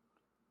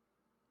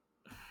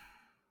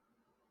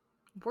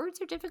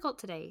 Words are difficult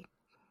today.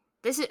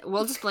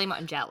 We'll just blame it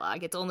on jet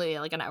lag. It's only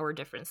like an hour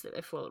difference that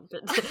I float.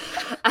 But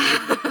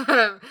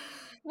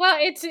well,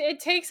 it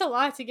takes a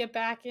lot to get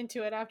back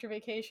into it after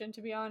vacation,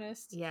 to be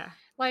honest. Yeah.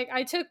 Like,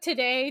 I took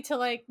today to,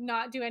 like,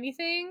 not do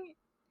anything.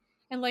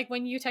 And, like,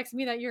 when you texted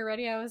me that you're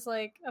ready, I was,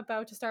 like,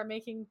 about to start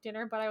making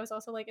dinner, but I was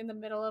also, like, in the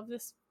middle of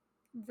this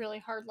really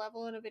hard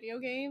level in a video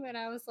game, and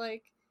I was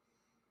like,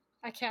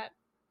 I can't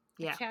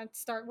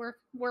start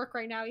work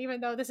right now,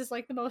 even though this is,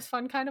 like, the most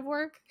fun kind of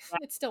work. Yeah.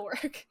 It's still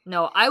work.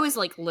 No, I was,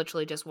 like,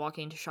 literally just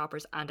walking to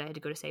Shoppers, and I had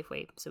to go to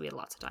Safeway, so we had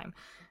lots of time.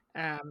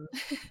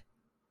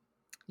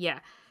 Yeah.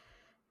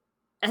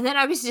 And then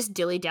I was just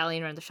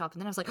dilly-dallying around the shop,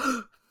 and then I was like,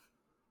 oh,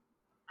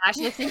 I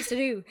actually have things to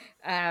do.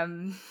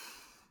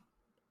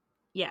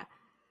 Yeah.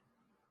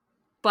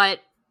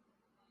 But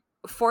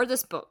for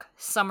this book,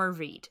 summer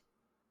read,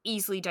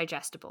 easily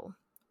digestible.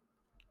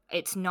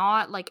 It's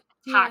not, like,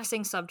 a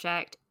taxing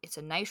subject. It's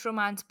a nice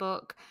romance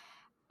book,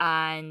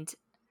 and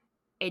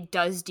it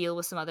does deal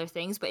with some other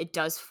things, but it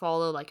does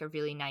follow, like, a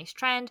really nice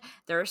trend.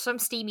 There are some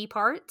steamy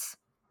parts,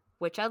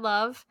 which I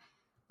love.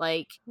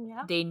 Like,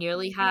 they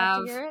nearly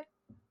have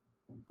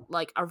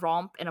like, a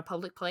romp in a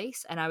public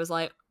place, and I was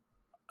like,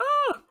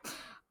 oh!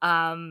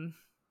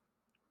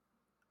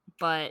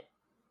 But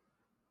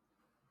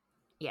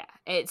yeah,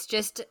 it's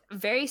just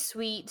very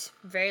sweet,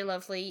 very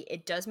lovely.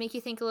 It does make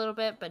you think a little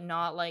bit, but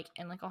not, like,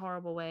 in, like, a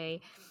horrible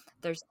way.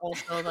 There's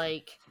also,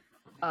 like,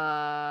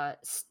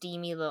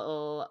 steamy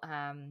little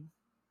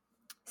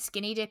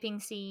skinny dipping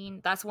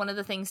scene. That's one of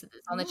the things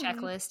that's on the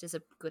checklist, is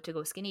to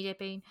go skinny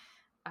dipping.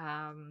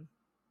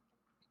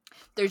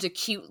 There's a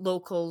cute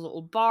local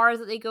little bar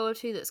that they go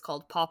to that's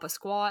called Papa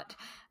Squat.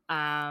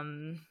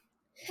 There's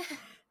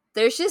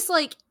just,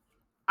 like,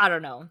 I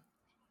don't know.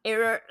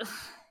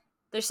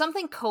 There's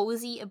something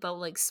cozy about,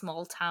 like,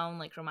 small town,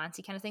 like,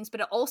 romantic kind of things,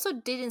 but it also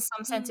did, in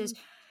some senses,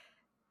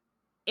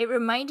 it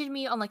reminded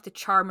me on, like, the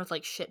charm of,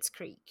 like, Schitt's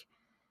Creek.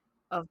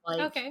 Of,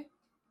 like,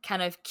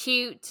 kind of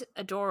cute,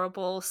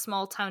 adorable,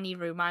 small towny,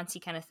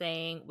 romancy kind of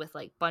thing with,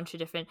 like, bunch of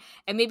different...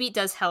 And maybe it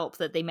does help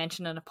that they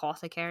mention an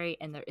apothecary,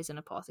 and there is an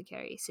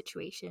apothecary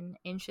situation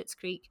in Schitt's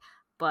Creek.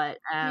 But,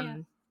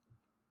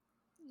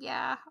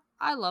 yeah,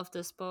 I love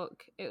this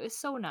book. It was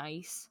so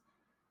nice.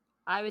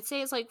 I would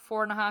say it's, like,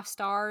 4.5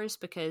 stars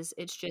because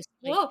it's just,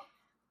 like,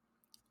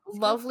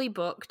 lovely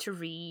book to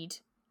read.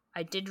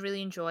 I did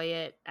really enjoy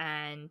it,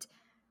 and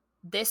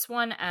this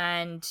one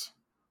and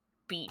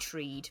Beach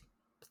Read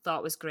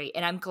thought was great,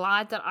 and I'm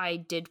glad that I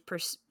did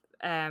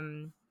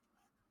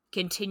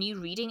continue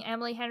reading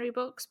Emily Henry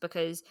books,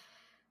 because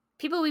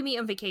People We Meet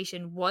on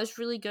Vacation was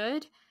really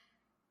good.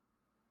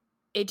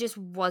 It just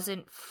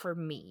wasn't for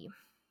me.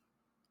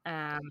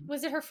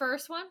 Was it her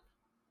first one?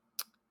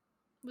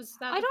 Was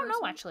that? I don't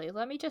know, actually.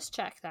 Let me just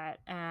check that.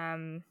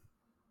 I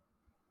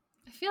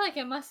feel like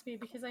it must be,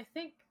 because I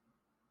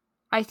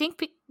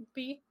think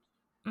Beach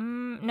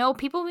No,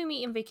 People We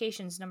Meet in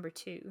Vacation's number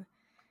 2.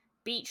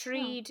 Beach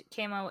Read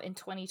came out in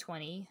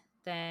 2020.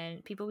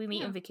 Then People We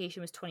Meet in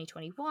Vacation was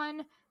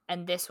 2021,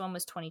 and this one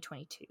was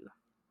 2022.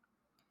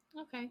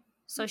 Okay.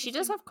 So she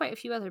does have quite a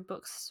few other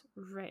books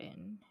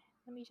written.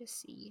 Let me just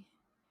see.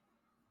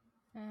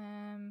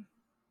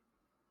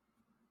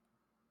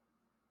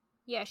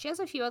 Yeah, she has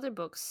a few other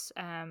books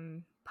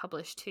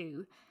published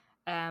too.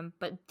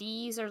 But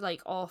these are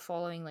like all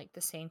following like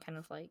the same kind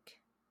of like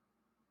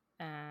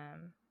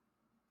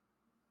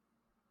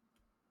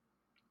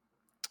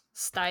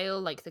style,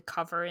 like the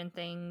cover and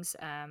things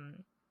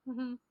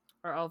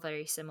are all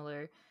very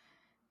similar.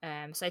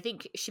 So I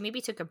think she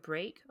maybe took a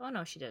break. Oh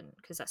no, she didn't,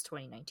 because that's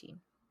 2019.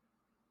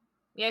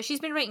 Yeah, she's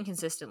been writing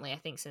consistently, I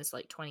think, since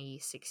like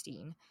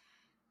 2016.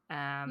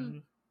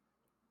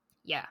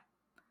 Yeah,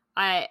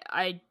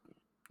 I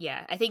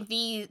think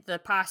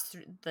the past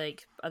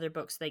like other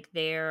books, like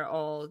they're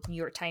all New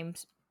York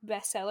Times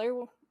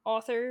bestseller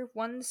author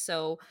ones.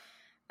 So,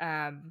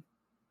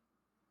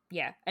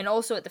 yeah, and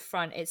also at the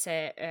front it's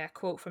a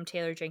quote from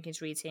Taylor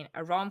Jenkins Reid saying,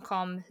 "A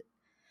rom-com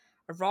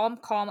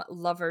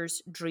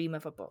lover's dream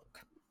of a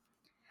book."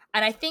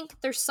 And I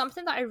think there's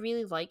something that I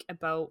really like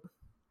about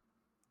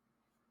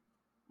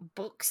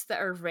books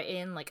that are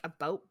written like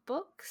about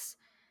books.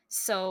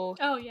 So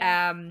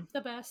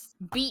the best.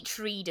 Beach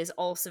Read is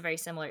also very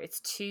similar. It's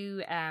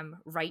 2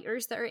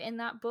 writers that are in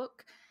that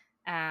book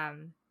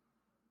that,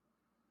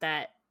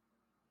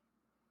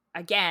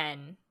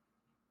 again,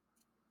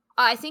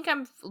 I think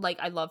I'm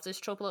like, I love this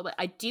trope a little bit.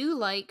 I do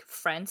like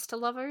friends to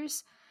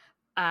lovers.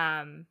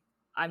 I'm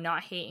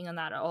not hating on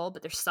that at all,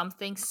 but there's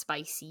something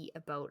spicy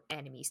about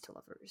enemies to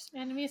lovers.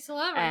 Enemies to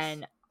lovers.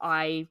 And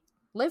I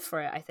live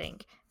for it, I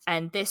think.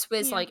 And this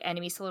was like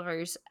enemies to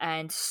lovers,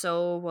 and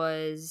so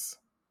was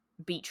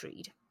Beach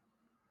Read.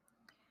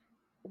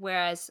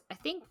 Whereas I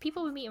think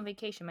People We Meet on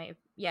Vacation might have,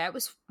 it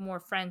was more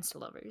friends to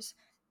lovers,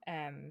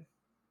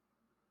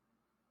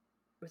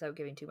 without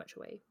giving too much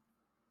away.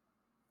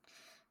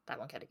 That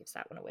one kind of gives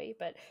that one away,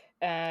 but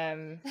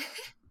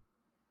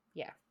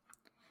yeah,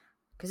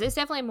 because it's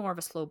definitely more of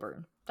a slow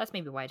burn. That's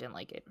maybe why I didn't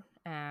like it.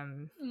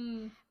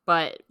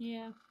 But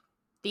yeah,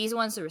 these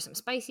ones, there were some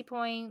spicy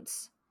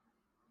points.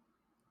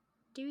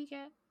 Do we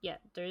get? Yeah,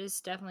 there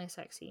is definitely a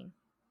sex scene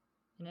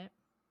in it.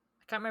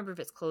 I can't remember if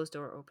it's closed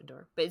door or open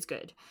door, but it's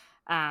good.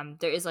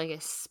 There is like a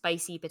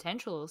spicy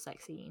potential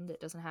sex scene that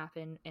doesn't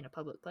happen in a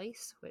public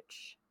place,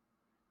 which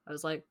I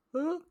was like,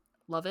 oh,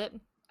 love it.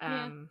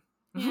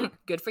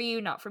 Good for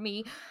you, not for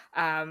me.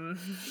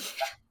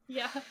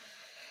 Yeah.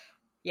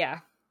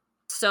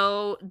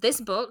 So this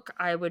book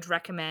I would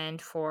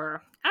recommend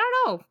for, I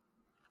don't know,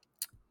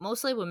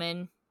 mostly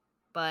women,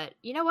 but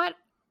you know what?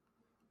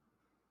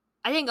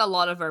 I think a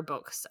lot of our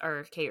books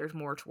are catered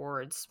more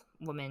towards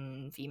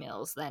women,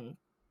 females than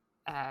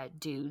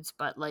dudes,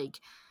 but like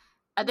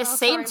at the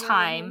same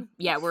time,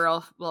 we're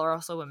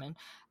also women.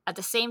 At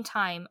the same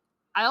time,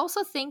 I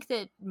also think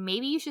that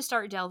maybe you should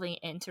start delving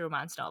into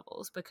romance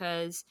novels,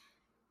 because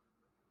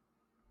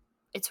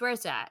it's where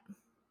it's at.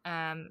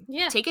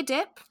 Take a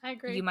dip. I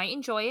agree. You might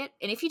enjoy it,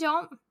 and if you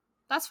don't,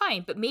 that's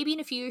fine. But maybe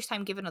in a few years'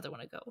 time, give another one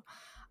a go.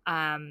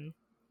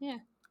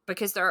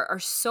 Because there are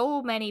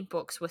so many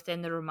books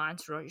within the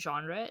romance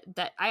genre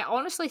that I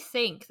honestly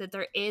think that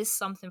there is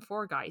something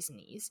for guys in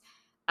these,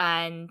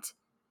 and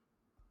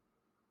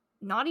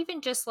not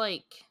even just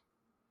like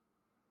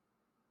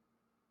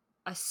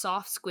a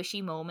soft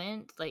squishy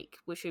moment, like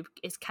which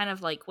is kind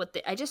of like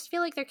I just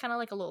feel like they're kind of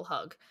like a little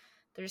hug.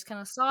 They're just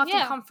kind of soft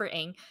and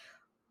comforting.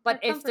 But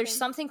if there's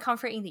something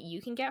comforting that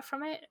you can get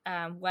from it,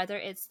 whether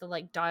it's the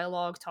like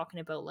dialogue talking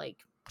about like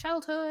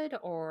childhood,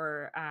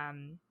 or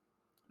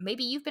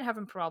maybe you've been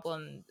having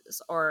problems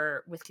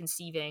or with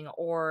conceiving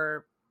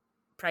or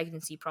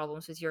pregnancy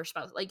problems with your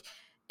spouse, like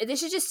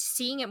this is just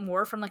seeing it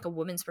more from like a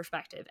woman's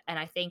perspective, and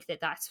I think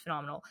that that's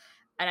phenomenal.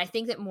 And I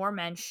think that more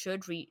men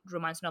should read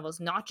romance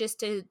novels, not just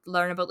to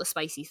learn about the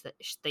spicy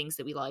things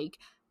that we like,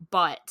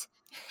 but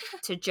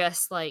to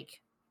just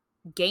like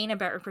gain a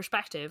better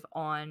perspective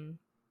on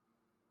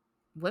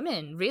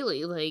women,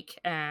 really. Like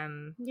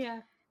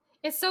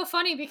it's so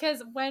funny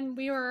because when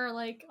we were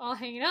like all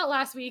hanging out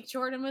last week,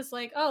 Jordan was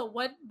like, oh,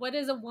 what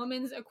is a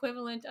woman's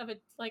equivalent of a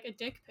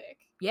dick pic?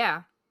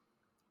 Yeah.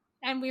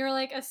 And we were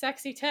like, a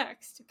sexy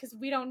text, because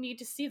we don't need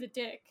to see the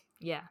dick.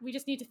 Yeah, we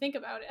just need to think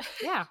about it.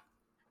 Yeah.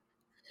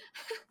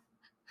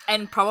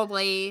 And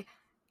probably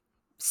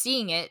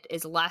seeing it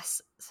is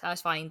less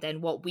satisfying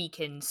than what we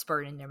can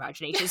spur in their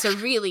imagination. So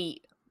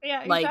really,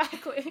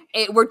 exactly.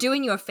 We're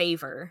doing you a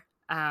favor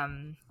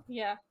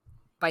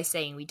by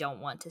saying we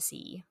don't want to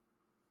see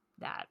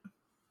that.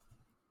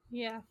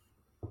 Yeah.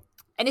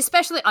 And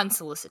especially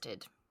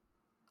unsolicited.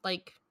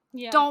 Like,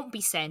 don't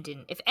be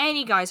sending, if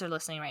any guys are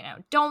listening right now,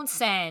 don't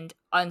send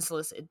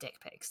unsolicited dick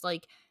pics.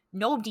 Like,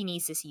 nobody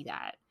needs to see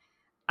that.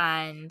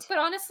 But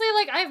honestly,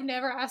 like, I've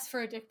never asked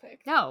for a dick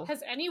pic. No.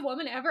 Has any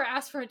woman ever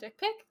asked for a dick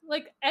pic?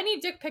 Like, any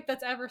dick pic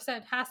that's ever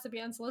sent has to be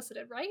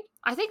unsolicited, right?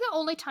 I think the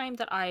only time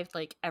that I've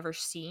like ever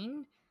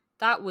seen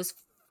that was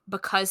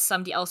because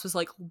somebody else was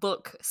like,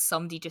 look,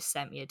 somebody just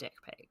sent me a dick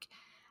pic.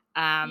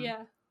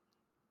 Yeah.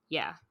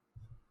 Yeah.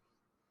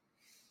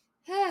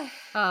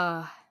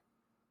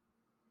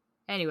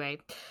 Anyway.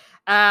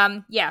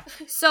 Yeah.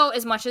 So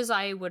as much as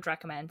I would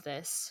recommend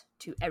this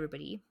to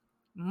everybody,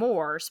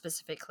 more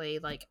specifically,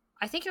 like,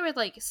 I think I would,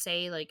 like,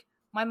 say, like,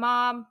 my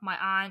mom, my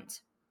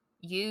aunt,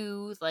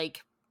 you,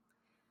 like,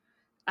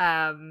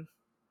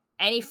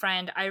 any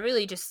friend. I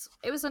really just,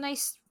 it was a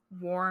nice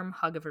warm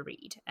hug of a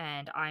read,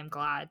 and I'm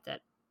glad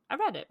that I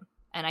read it.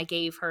 And I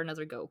gave her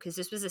another go, because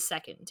this was the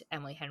second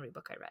Emily Henry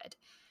book I read.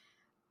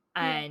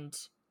 And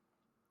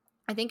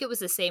I think it was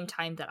the same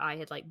time that I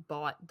had, like,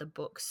 bought the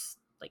books,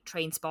 like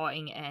Train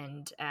Spotting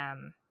and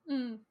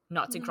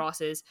Noughts and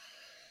Crosses.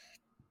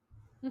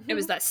 It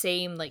was that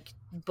same, like,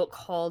 book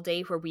haul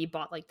day where we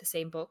bought, like, the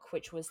same book,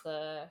 which was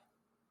the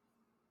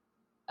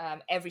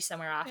Every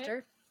Summer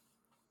After.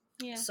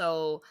 Yeah.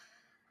 So,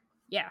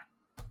 yeah.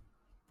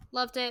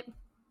 Loved it.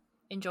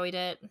 Enjoyed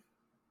it.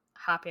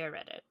 Happy I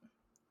read it.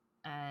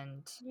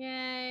 And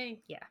yay.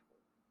 Yeah.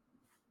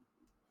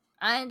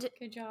 And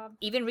good job.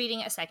 Even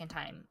reading it a second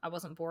time, I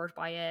wasn't bored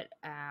by it.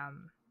 I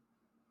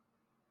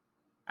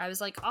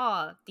was like,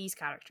 oh, these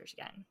characters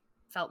again.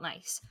 Felt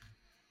nice.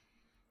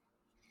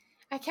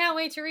 I can't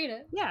wait to read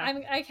it.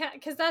 Yeah. I can't,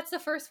 because that's the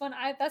first one.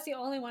 That's the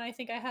only one I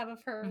think I have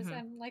of hers,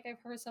 and like I've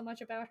heard so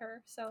much about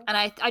her. So, and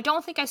I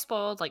don't think I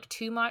spoiled, like,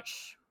 too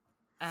much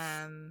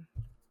from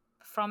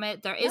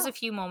it. There is a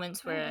few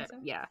moments where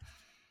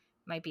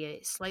might be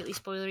a slightly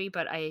spoilery,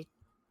 but I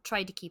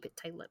tried to keep it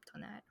tight-lipped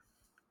on that.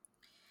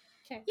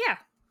 Okay. Yeah.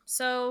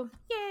 So,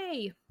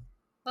 yay.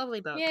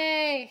 Lovely book.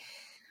 Yay.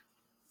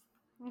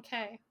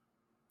 Okay.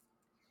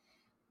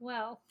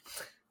 Well,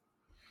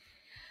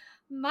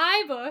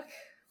 my book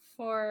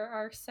for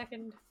our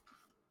second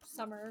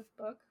summer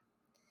book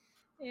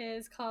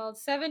is called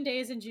 7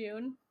 Days in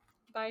June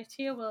by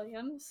Tia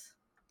Williams.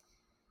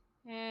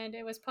 And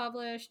it was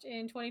published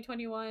in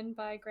 2021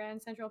 by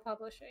Grand Central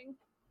Publishing.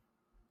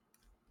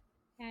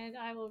 And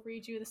I will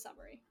read you the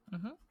summary.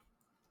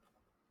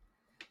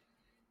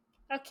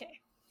 Okay.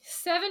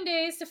 7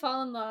 days to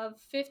fall in love,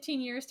 15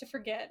 years to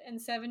forget,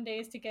 and 7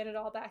 days to get it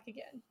all back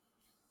again.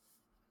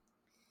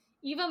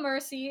 Eva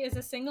Mercy is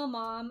a single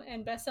mom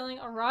and best-selling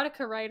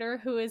erotica writer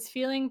who is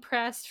feeling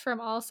pressed from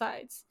all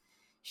sides.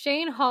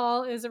 Shane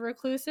Hall is a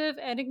reclusive,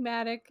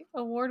 enigmatic,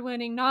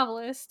 award-winning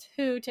novelist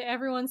who, to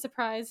everyone's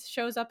surprise,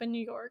 shows up in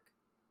New York.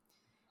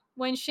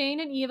 When Shane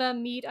and Eva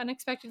meet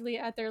unexpectedly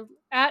at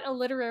a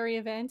literary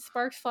event,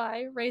 sparks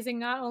fly, raising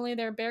not only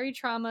their buried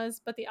traumas,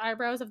 but the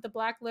eyebrows of the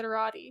black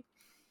literati.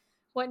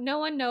 What no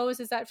one knows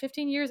is that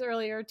 15 years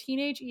earlier,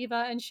 teenage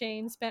Eva and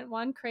Shane spent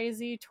one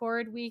crazy,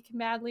 torrid week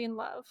madly in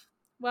love.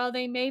 While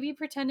they may be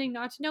pretending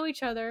not to know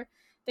each other,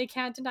 they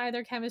can't deny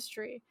their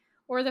chemistry,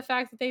 or the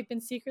fact that they've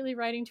been secretly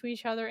writing to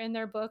each other in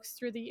their books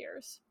through the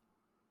years.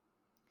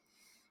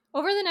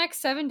 Over the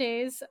next 7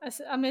 days,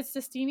 amidst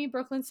a steamy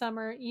Brooklyn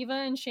summer, Eva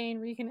and Shane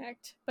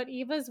reconnect, but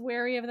Eva's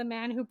wary of the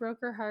man who broke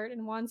her heart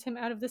and wants him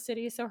out of the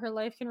city so her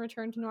life can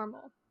return to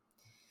normal.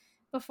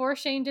 Before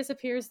Shane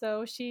disappears,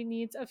 though, she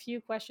needs a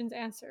few questions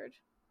answered.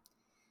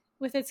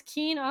 With its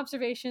keen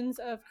observations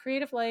of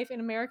creative life in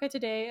America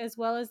today, as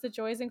well as the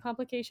joys and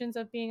complications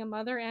of being a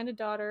mother and a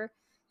daughter,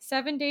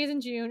 7 Days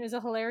in June is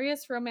a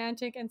hilarious,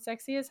 romantic, and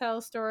sexy as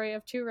hell story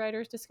of two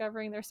writers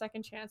discovering their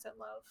second chance at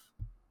love.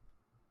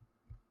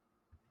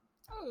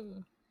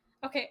 Oh.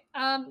 Okay,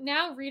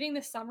 now reading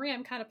the summary,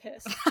 I'm kind of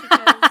pissed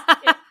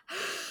because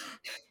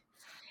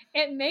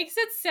it makes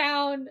it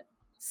sound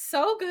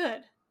so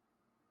good.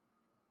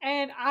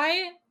 And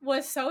I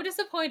was so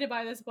disappointed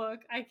by this book.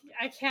 I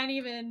can't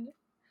even,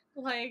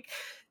 like...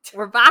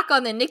 We're back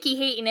on the Nikki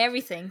hating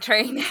everything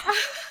train.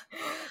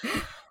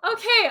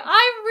 Okay,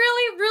 I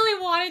really,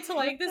 really wanted to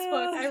like this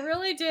book. I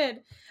really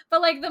did.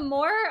 But, like, the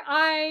more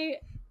I,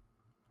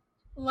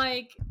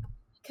 like...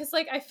 Because,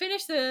 like, I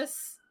finished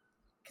this...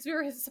 Because we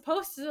were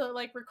supposed to,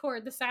 like,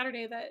 record the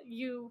Saturday that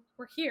you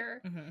were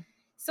here.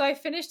 So I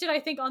finished it,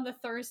 I think, on the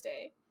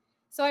Thursday.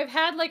 So I've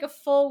had, like, a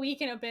full week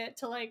and a bit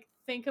to, like,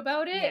 think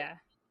about it. Yeah.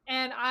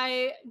 And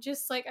I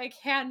just, like, I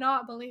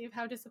cannot believe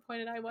how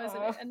disappointed I was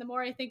in it. And the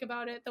more I think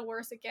about it, the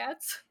worse it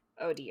gets.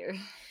 Oh, dear.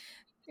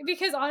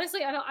 Because,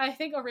 honestly, I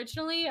think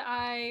originally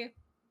I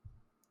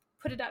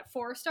put it at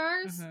 4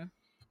 stars.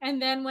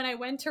 And then when I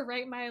went to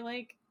write my,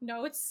 like,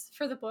 notes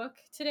for the book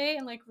today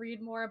and, like,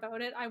 read more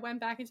about it, I went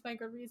back into my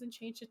Goodreads and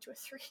changed it to a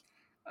 3.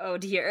 Oh,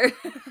 dear.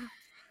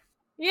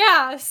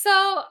 Yeah,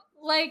 so,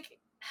 like...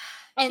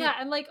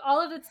 and like,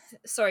 all of it...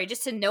 Sorry,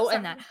 just to note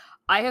on that,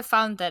 I have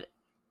found that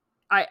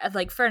I,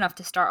 like, fair enough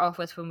to start off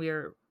with when we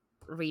were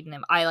reading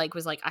them, I, like,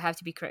 was like, I have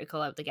to be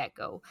critical out the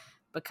get-go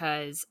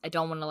because I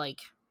don't want to, like,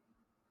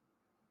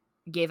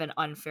 give an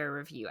unfair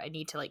review. I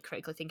need to, like,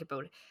 critically think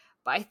about it.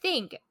 But I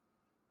think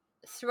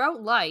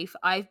throughout life,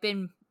 I've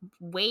been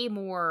way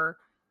more,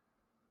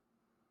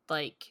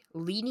 like,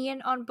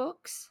 lenient on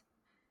books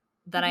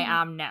than I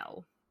am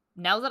now.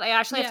 Now that I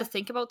actually have to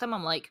think about them,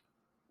 I'm like,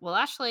 well,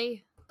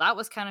 actually, that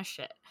was kind of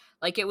shit.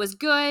 Like, it was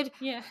good.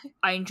 Yeah.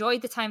 I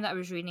enjoyed the time that I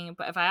was reading it,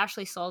 but if I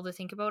actually saw to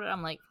think about it,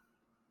 I'm like,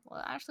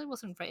 well, it actually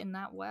wasn't written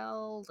that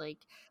well. Like,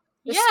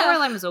 The Yeah,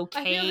 storyline was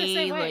I feel the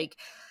same okay. way. Like,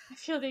 I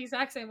feel the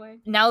exact same way.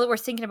 now that we're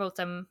thinking about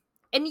them,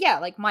 and yeah,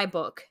 like my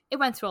book, it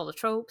went through all the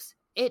tropes.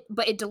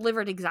 But it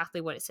delivered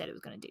exactly what it said it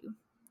was going to do.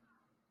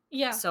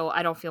 Yeah. So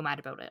I don't feel mad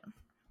about it.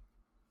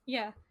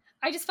 Yeah.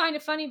 I just find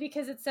it funny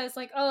because it says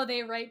like, oh,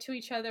 they write to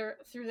each other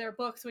through their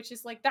books, which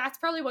is like, that's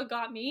probably what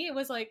got me. It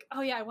was like,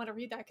 oh yeah, I want to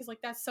read that because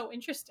like that's so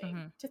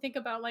interesting to think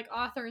about, like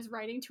authors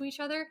writing to each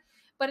other.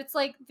 But it's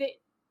like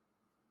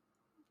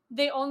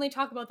they only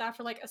talk about that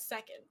for like a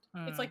second.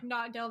 It's like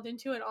not delved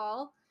into at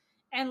all.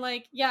 And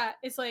like, yeah,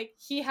 it's like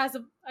he has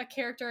a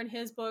character in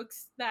his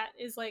books that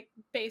is like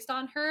based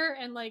on her,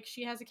 and like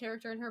she has a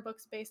character in her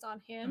books based on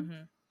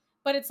him.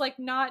 But it's like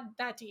not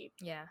that deep.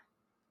 Yeah.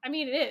 I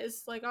mean, it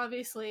is like,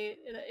 obviously,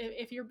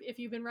 if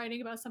you've been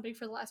writing about something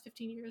for the last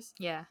 15 years,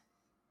 Yeah.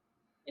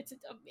 it's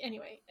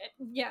anyway.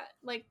 Yeah,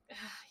 like,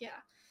 yeah.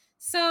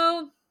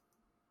 So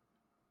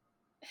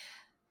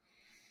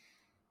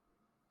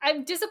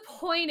I'm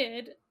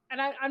disappointed,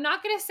 and I'm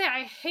not gonna say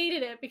I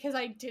hated it because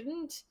I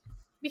didn't,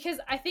 because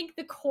I think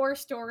the core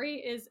story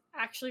is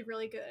actually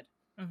really good.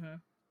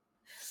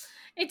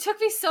 It took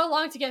me so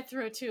long to get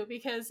through it too,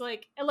 because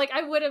like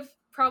I would have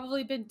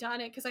probably been done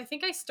it because I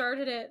think I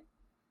started it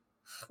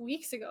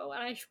weeks ago,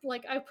 and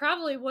I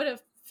probably would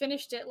have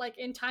finished it like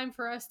in time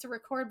for us to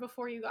record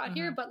before you got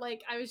here, but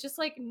like I was just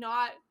like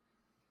not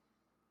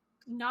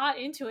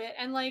into it,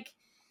 and like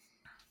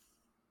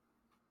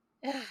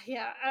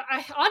yeah,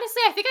 I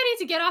honestly I think I need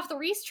to get off the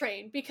Reese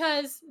train,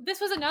 because this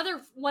was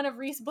another one of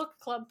Reese book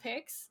club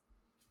picks,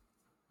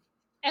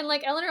 and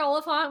like Eleanor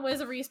Oliphant was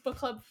a Reese book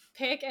club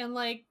pick, and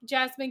like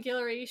Jasmine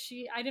Guillory,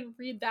 I didn't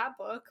read that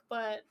book,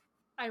 but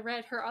I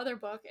read her other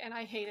book and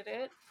I hated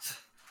it.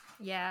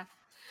 Yeah.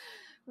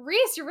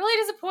 Reese, you're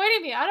really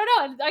disappointing me. I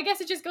don't know. I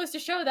guess it just goes to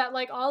show that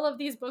like all of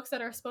these books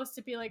that are supposed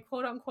to be like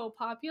quote unquote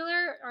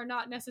popular are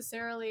not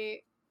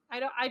necessarily.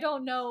 I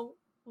don't know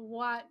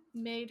what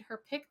made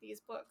her pick these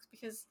books,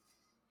 because,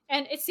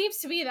 and it seems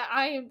to me that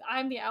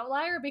I'm the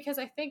outlier, because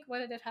I think, what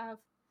did it have?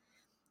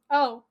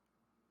 Oh,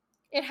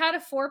 it had a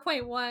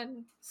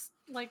 4.1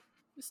 like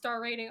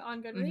star rating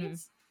on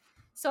Goodreads,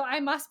 so I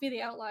must be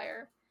the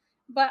outlier.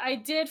 But I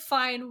did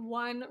find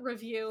one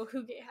review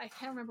I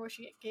can't remember what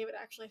she gave it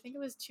actually. I think it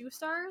was 2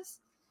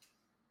 stars.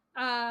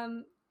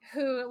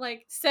 Who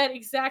like said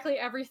exactly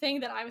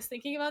everything that I was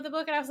thinking about the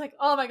book, and I was like,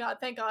 oh my god,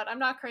 thank God, I'm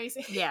not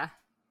crazy. Yeah.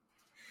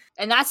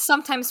 And that's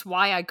sometimes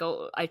why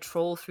I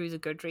troll through the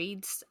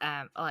Goodreads.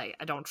 Like,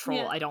 I don't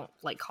troll, I don't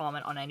like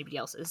comment on anybody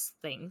else's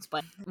things,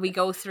 but we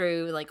go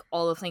through like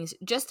all the things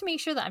just to make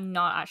sure that I'm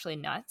not actually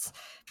nuts,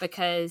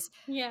 because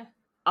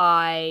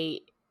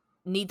I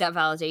need that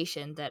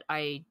validation that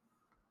I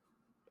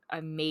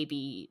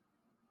maybe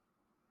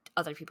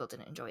other people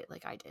didn't enjoy it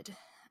like I did.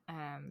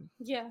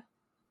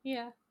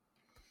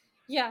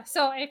 Yeah,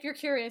 so if you're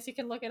curious, you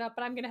can look it up,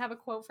 but I'm gonna have a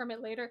quote from it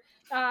later.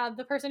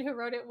 The person who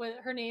wrote it,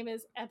 her name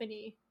is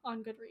Ebony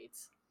on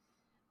Goodreads,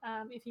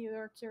 if you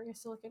are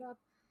curious to look it up.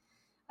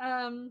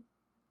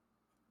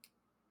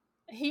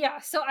 Yeah,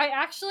 so I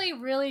actually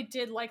really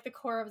did like the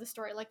core of the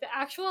story, like the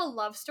actual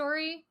love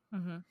story.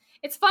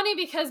 It's funny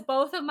because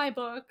both of my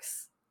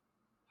books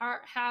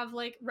have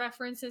like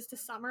references to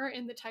summer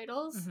in the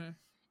titles,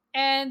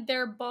 and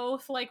they're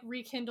both like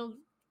rekindled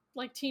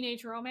like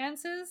teenage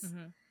romances.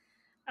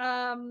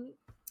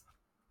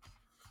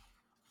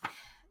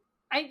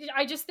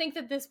 I just think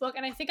that this book,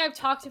 and I think I've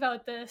talked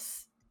about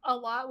this a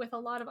lot with a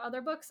lot of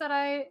other books that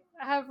I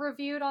have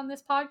reviewed on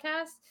this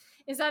podcast,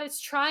 is that it's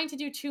trying to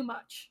do too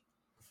much.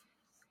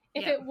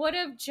 If it would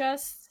have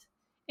just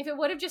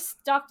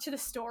stuck to the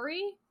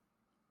story,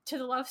 to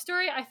the love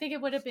story, I think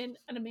it would have been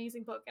an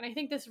amazing book. And I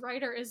think this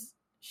writer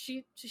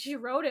she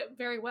wrote it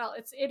very well.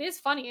 It is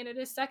funny and it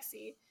is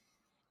sexy,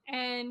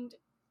 and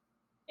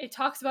it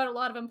talks about a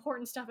lot of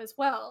important stuff as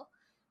well,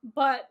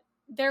 but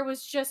there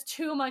was just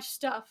too much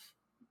stuff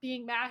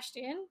being mashed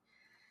in.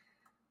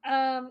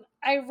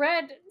 I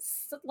read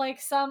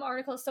like some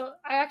articles, so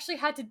I actually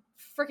had to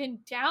freaking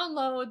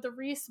download the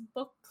Reese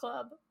Book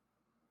Club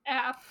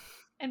app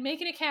and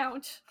make an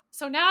account.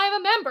 So now I'm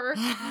a member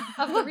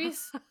of the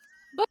Reese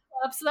Book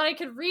Club, so that I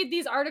could read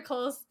these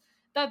articles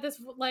that this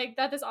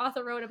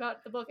author wrote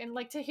about the book, and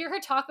like to hear her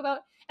talk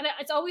about. And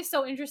it's always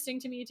so interesting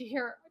to me to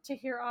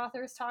hear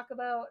authors talk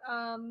about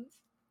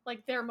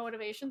like their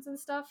motivations and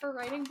stuff for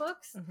writing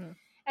books.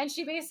 And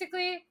she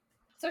basically,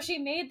 so she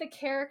made the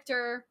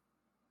character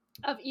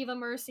of Eva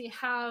Mercy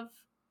have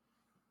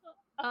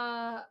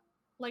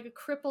like a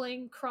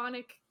crippling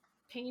chronic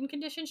pain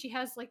condition. She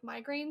has like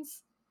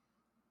migraines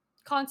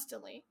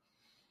constantly,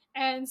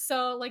 and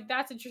so like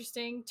that's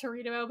interesting to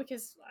read about,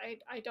 because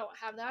I don't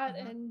have that.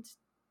 And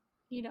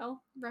you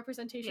know,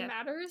 representation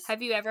matters.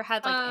 Have you ever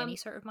had like any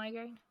sort of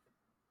migraine?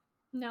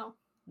 No.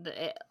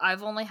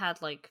 I've only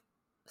had like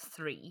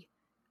 3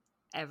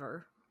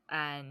 ever,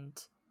 and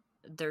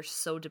they're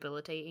so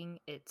debilitating.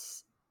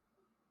 It's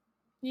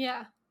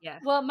yeah.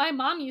 Well, my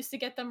mom used to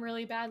get them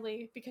really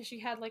badly because she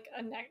had like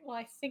a neck. Well,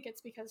 I think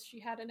it's because she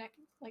had a neck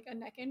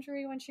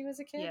injury when she was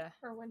a kid,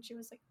 or when she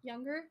was like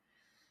younger.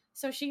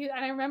 So and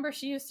I remember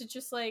she used to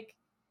just like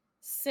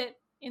sit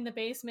in the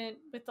basement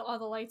with all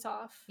the lights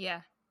off.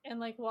 Yeah. And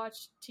like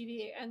watch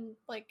TV, and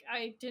like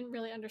I didn't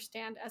really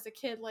understand as a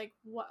kid like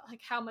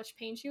how much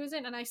pain she was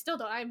in, and I still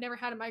don't. I've never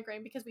had a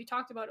migraine because we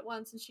talked about it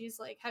once, and she's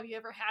like, "Have you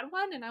ever had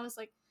one?" And I was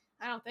like,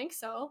 "I don't think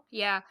so."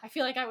 Yeah. I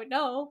feel like I would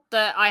know.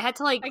 I had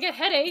to like I get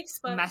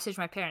headaches, but message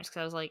my parents because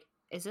I was like,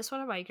 "Is this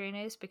what a migraine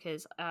is?"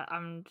 Because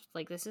I'm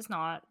like, this is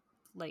not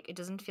like, it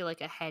doesn't feel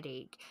like a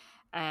headache.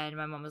 And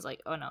my mom was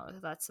like, "Oh no,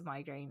 that's a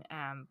migraine."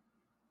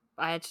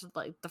 I had to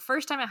like, the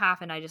first time it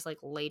happened, I just like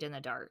laid in the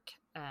dark.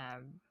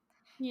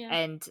 yeah,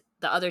 And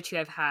the other two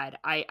I've had,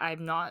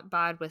 I'm not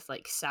bad with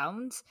like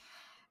sounds.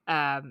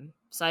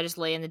 So I just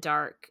lay in the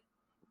dark,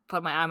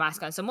 put my eye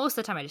mask on. So most of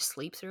the time I just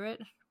sleep through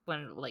it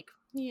when like,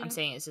 I'm yeah,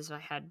 saying it's as if I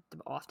had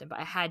them often, but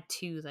I had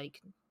two,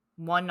 like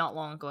one not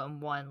long ago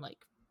and one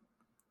like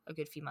a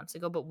good few months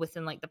ago, but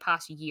within like the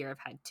past year I've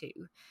had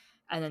two.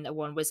 And then the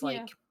one was yeah,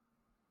 like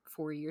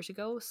 4 years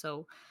ago.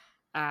 So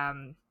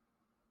um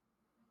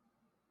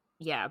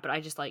yeah, but I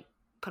just like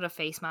put a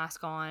face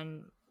mask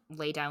on,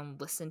 lay down,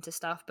 listen to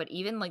stuff. But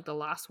even like the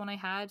last one I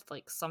had,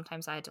 like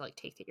sometimes I had to like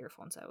take the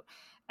earphones out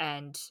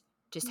and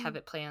just mm, have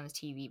it play on the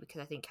TV because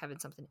I think having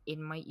something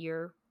in my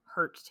ear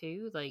hurt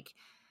too. Like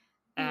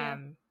yeah,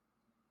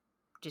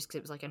 just because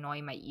it was like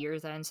annoying my ear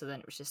then. So then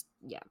it was just,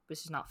 yeah, it was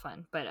just not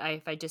fun. But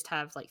if I just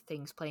have like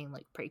things playing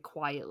like pretty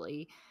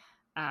quietly,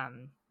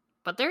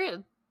 but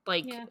they're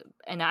like, yeah.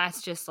 and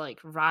that's just like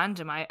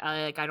random. I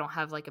like, I don't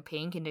have like a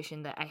pain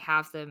condition that I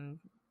have them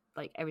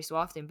like every so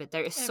often, but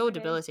they're so Every day.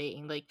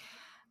 debilitating. Like,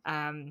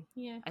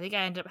 Yeah, I think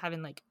I ended up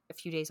having like a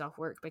few days off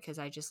work because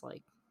I just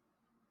like,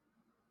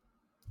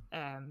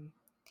 um,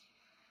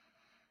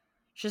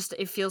 just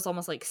it feels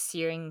almost like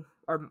searing,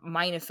 or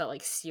mine have felt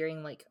like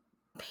searing, like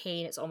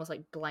pain. It's almost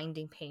like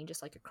blinding pain,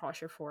 just like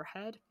across your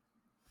forehead.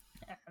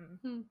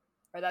 hmm.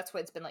 Or that's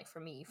what it's been like for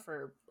me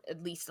for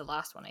at least the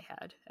last one I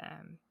had.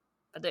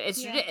 But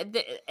it's Yeah,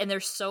 and they're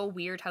so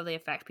weird how they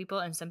affect people,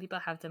 and some people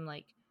have them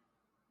like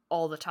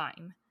all the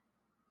time,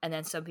 and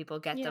then some people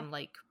get yeah, them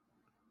like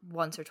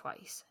once or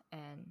twice,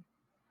 and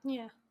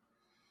yeah.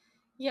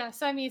 Yeah,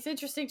 so I mean, it's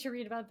interesting to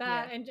read about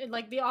yeah. that, and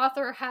like the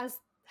author has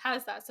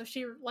that, so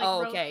she like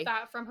Oh, wrote okay.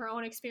 that from her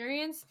own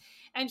experience,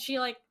 and she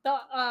like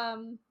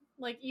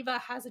Eva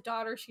has a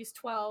daughter. She's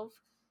 12,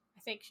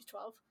 I think she's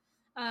 12,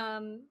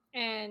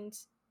 and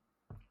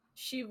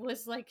she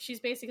was like she's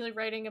basically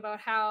writing about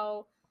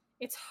how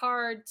it's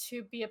hard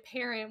to be a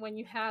parent when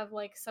you have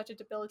like such a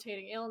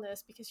debilitating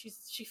illness because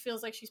she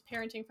feels like she's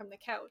parenting from the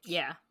couch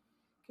Yeah.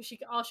 because she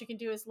all she can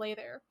do is lay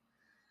there.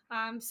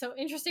 So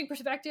interesting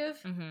perspective.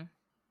 Mm-hmm.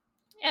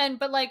 And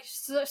but like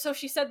so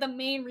she said the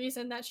main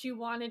reason that she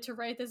wanted to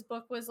write this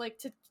book was like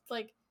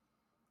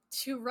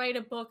to write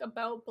a book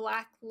about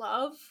black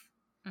love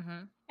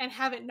Mm-hmm. and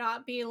have it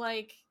not be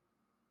like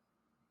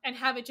and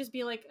have it just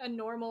be like a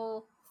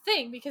normal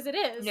thing because it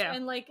is. Yeah.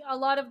 And like a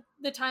lot of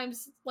the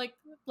times like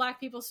black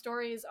people's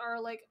stories are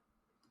like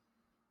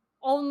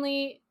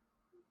only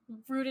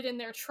rooted in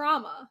their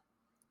trauma.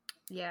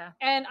 Yeah.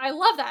 And I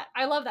love that.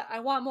 I love that. I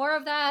want more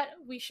of that.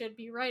 We should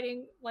be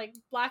writing like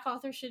black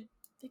authors should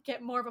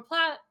get more of a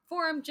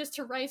platform just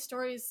to write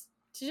stories,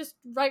 to just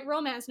write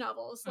romance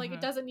novels. Like Mm-hmm.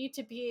 it doesn't need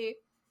to be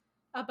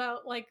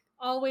about like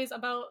always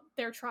about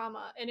their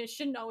trauma, and it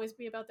shouldn't always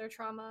be about their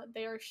trauma.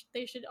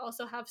 They should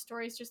also have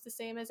stories just the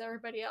same as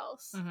everybody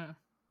else. Mm-hmm.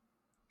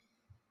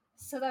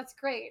 So that's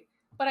great.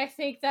 But I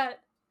think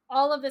that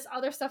all of this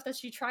other stuff that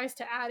she tries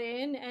to add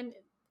in, and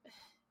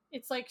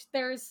it's like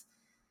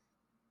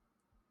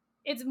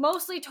it's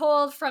mostly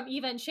told from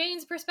Eva and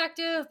Shane's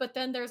perspective, but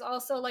then there's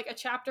also like a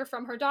chapter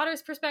from her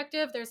daughter's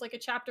perspective. There's like a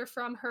chapter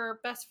from her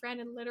best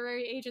friend and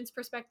literary agent's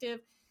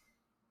perspective.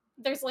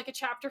 There's like a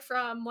chapter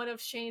from one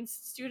of Shane's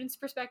students'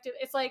 perspective.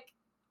 It's like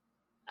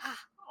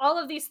all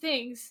of these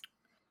things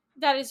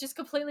that is just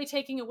completely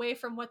taking away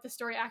from what the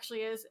story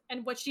actually is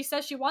and what she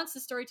says she wants the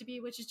story to be,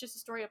 which is just a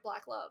story of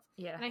black love.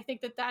 Yeah. And I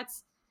think that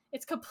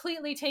it's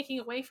completely taking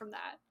away from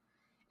that.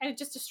 And it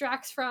just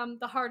distracts from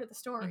the heart of the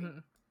story. Mm-hmm.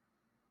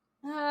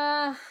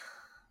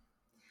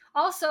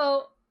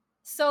 Also,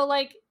 so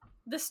like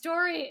the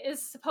story is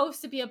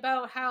supposed to be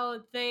about how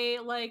they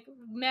like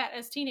met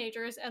as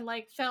teenagers and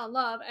like fell in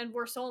love and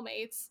were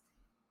soulmates,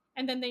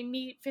 and then they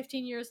meet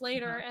 15 years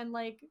later Mm-hmm. and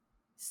like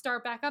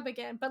start back up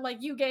again. But like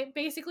you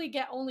basically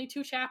get only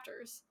 2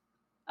 chapters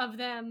of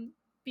them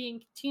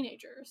being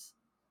teenagers.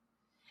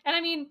 And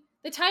I mean,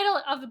 the title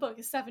of the book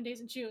is 7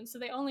 Days in June, so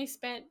they only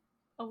spent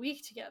a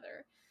week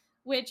together,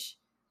 which,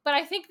 but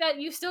I think that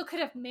you still could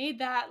have made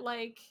that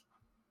like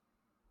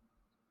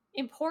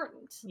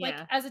important. Like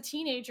Yeah. as a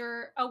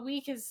teenager, a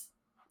week is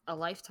A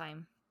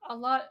lifetime.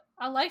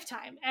 a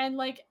lifetime, and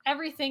like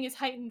everything is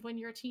heightened when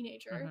you're a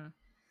teenager. Mm-hmm.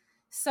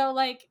 So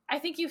like I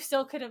think you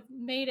still could have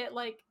made it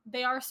like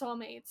they are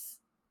soulmates,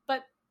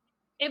 but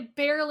it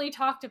barely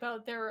talked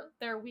about their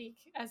week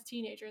as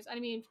teenagers. I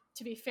mean,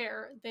 to be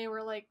fair, they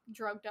were like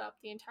drugged up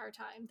the entire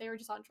time. They were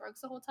just on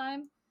drugs the whole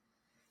time.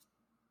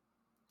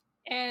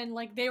 And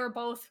like they were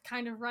both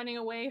kind of running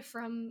away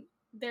from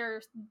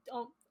their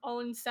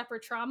own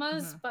separate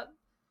traumas, Mm-hmm. but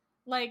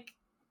like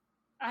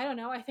I don't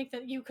know, I think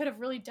that you could have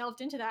really delved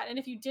into that. And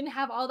if you didn't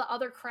have all the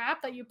other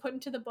crap that you put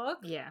into the book,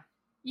 Yeah.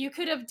 you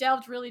could have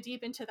delved really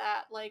deep into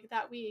that, like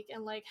that week,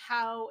 and like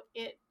how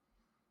it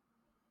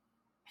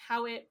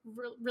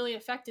really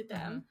affected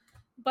them. Mm-hmm.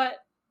 But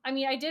I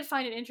mean, I did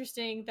find it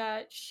interesting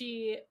that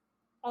she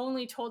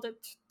only told it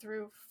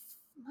through.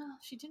 Well,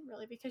 she didn't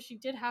really, because she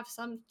did have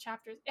some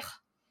chapters. Ugh.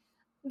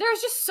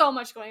 There's just so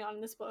much going on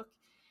in this book,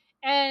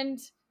 and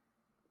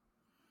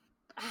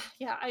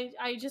yeah,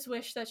 I just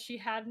wish that she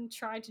hadn't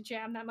tried to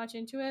jam that much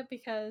into it,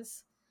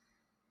 because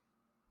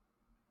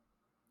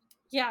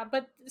yeah.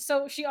 But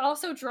so she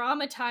also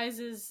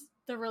dramatizes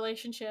the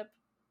relationship,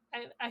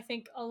 I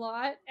think, a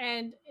lot,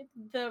 and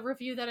the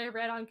review that I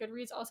read on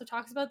Goodreads also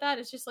talks about that.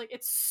 It's just like,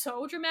 it's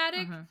so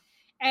dramatic, Mm-hmm.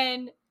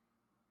 and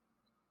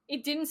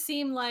it didn't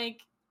seem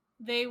like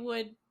they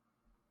would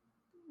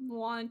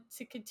want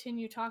to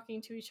continue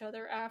talking to each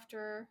other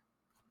after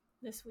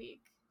this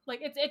week.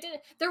 Like it did,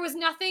 there was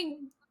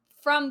nothing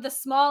from the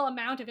small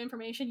amount of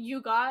information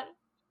you got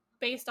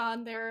based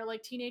on their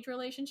like teenage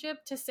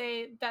relationship to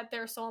say that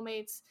they're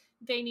soulmates,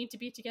 they need to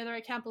be together.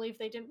 I can't believe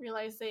they didn't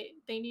realize they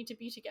need to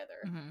be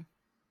together. Mm-hmm.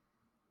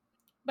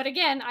 But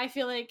again, I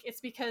feel like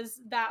it's because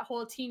that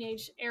whole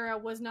teenage era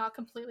was not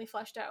completely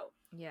fleshed out.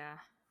 Yeah.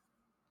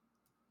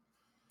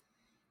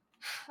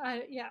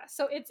 Yeah,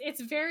 so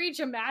it's very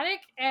dramatic,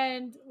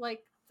 and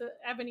like the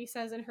Ebony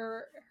says in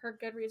her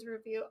Goodreads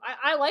review,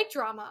 I like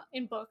drama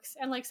in books,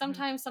 and like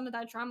sometimes some of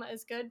that drama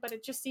is good, but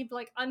it just seemed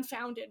like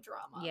unfounded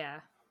drama. Yeah.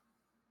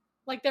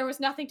 Like there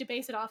was nothing to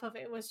base it off of.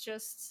 It was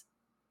just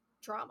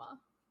drama.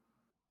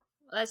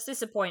 That's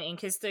disappointing,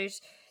 because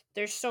there's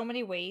so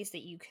many ways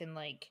that you can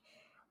like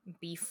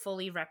be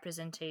fully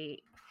representing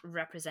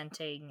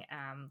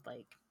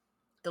like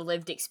the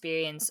lived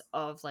experience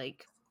of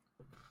like,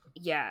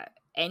 yeah,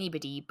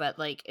 anybody, but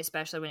like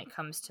especially when it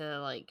comes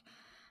to like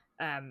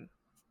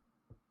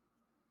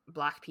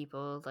Black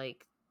people,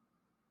 like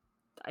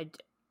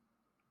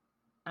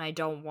I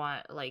don't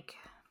want like,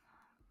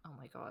 oh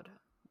my god,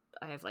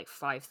 I have like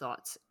 5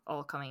 thoughts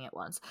all coming at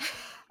once.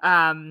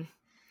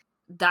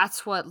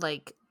 That's what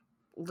like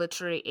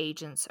literary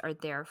agents are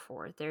there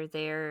for. They're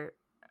there,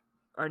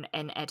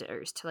 and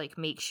editors, to like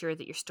make sure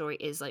that your story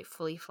is like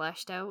fully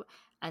fleshed out.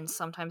 And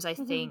sometimes I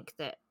think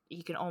that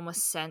you can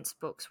almost sense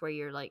books where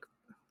you're like,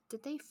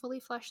 did they fully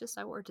flesh this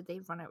out, or did they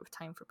run out of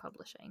time for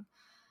publishing?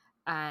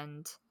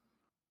 And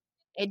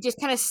it just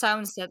kind of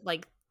sounds that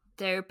like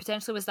there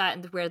potentially was that,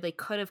 and where they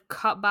could have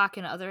cut back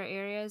in other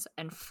areas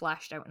and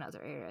flashed out in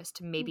other areas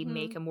to maybe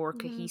make a more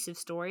cohesive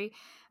story.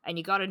 And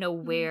you got to know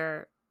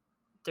where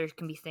there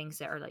can be things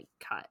that are like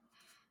cut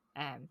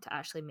to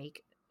actually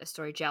make a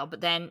story gel.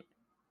 But then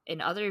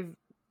in other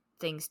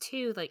things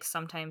too, like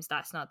sometimes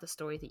that's not the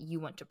story that you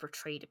want to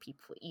portray to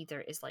people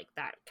either, is like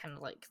that kind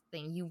of like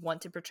thing you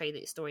want to portray,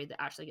 the story that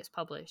actually gets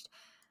published,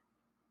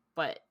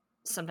 but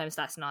sometimes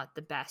that's not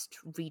the best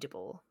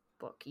readable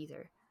book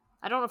either.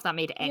 I don't know if that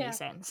made any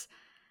sense.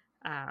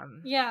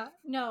 Yeah,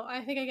 no,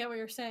 I think I get what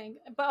you're saying,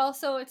 but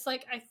also it's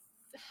like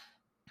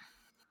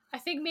I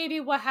think maybe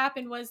what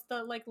happened was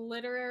the like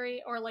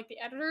literary, or like the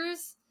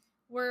editors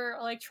were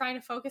like trying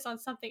to focus on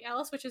something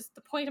else, which is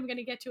the point I'm going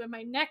to get to in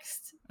my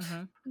next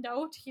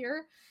note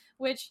here,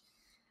 which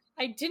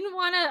I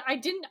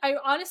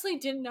honestly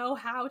didn't know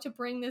how to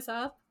bring this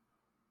up,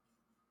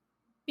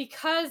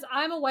 because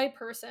I'm a white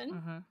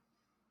person.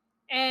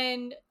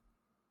 And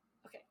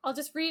okay, I'll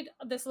just read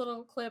this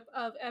little clip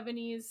of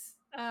Ebony's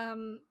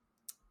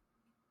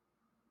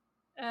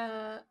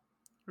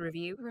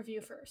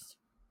review first.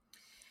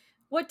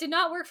 What did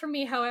not work for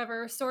me,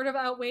 however, sort of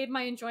outweighed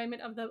my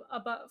enjoyment of the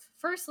above.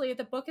 Firstly,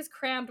 the book is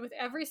crammed with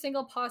every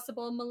single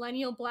possible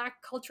millennial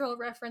Black cultural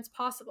reference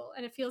possible,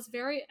 and it feels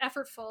very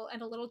effortful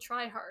and a little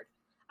try-hard.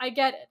 I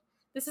get it.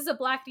 This is a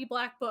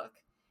blackety-black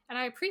book, and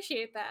I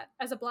appreciate that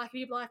as a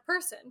blackety-black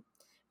person.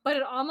 But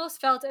it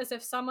almost felt as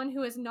if someone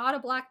who is not a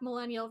Black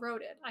millennial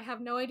wrote it. I have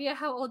no idea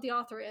how old the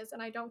author is,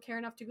 and I don't care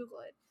enough to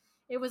Google it.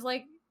 It was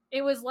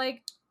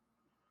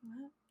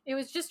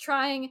just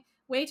trying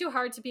way too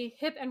hard to be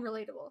hip and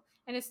relatable,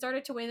 and it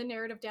started to weigh the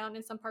narrative down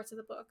in some parts of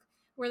the book,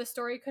 where the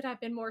story could have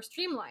been more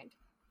streamlined.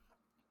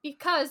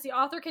 Because the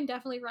author can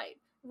definitely write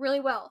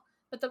really well,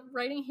 but the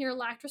writing here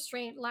lacked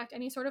restraint, lacked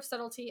any sort of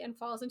subtlety, and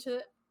falls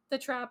into the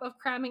trap of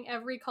cramming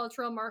every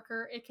cultural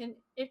marker it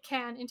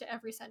can into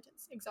every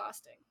sentence.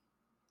 Exhausting.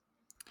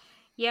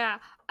 Yeah,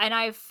 and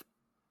I've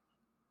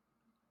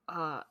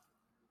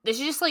this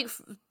is just like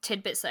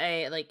tidbits that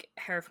I like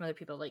heard from other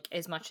people, like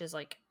as much as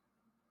like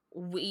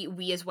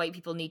we as white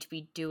people need to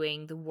be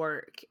doing the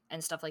work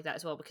and stuff like that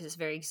as well, because it's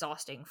very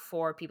exhausting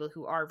for people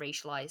who are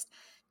racialized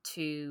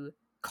to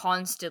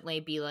constantly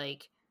be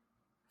like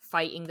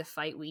fighting the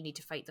fight. We need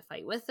to fight the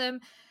fight with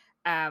them.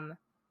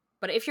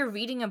 But if you're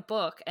reading a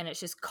book and it's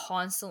just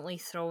constantly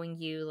throwing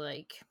you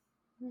like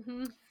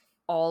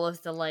all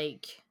of the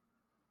like,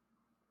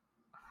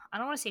 I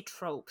don't want to say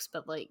tropes,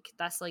 but like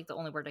that's like the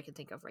only word I can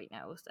think of right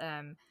now.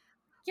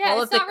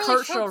 All of the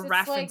cultural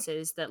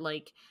references that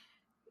like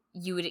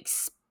you would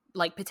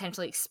like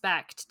potentially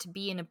expect to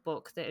be in a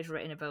book that is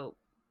written about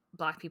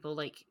Black people,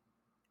 like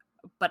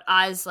But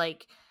as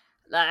like,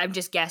 I'm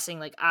just guessing,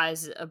 like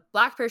as a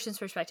Black person's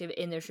perspective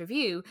in this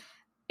review,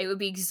 it would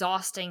be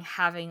exhausting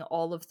having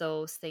all of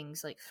those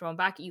things like thrown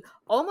back at you,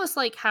 almost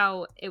like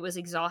how it was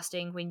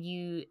exhausting when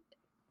you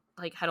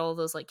like had all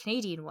those like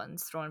Canadian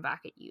ones thrown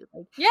back at you.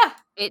 Like, Yeah.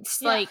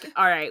 it's Yeah. like,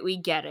 all right, we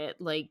get it.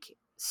 Like,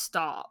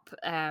 stop.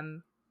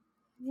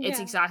 It's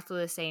Yeah. exactly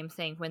the same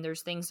thing when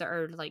there's things that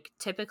are like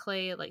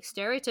typically, like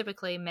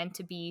stereotypically meant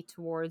to be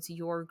towards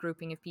your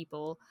grouping of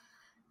people,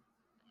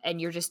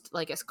 and you're just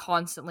like it's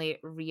constantly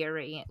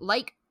reiterating it.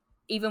 Like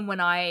even when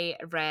I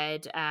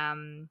read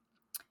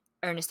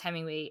Ernest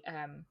Hemingway,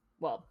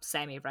 well,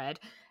 semi-read,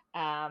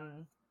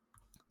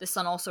 The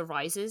Sun Also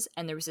Rises,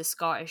 and there was a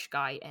Scottish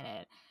guy in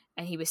it,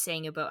 and he was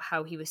saying about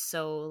how he was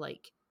so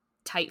like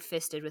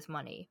tight-fisted with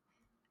money.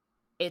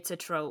 It's a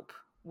trope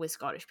with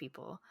Scottish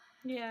people.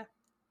 Yeah.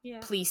 Yeah.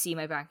 Please see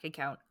my bank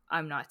account.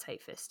 I'm not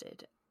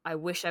tight-fisted. I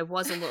wish I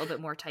was a little bit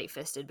more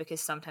tight-fisted,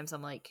 because sometimes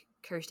I'm like,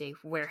 Kirsty,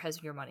 where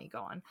has your money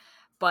gone?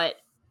 But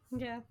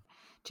yeah,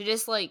 to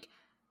just like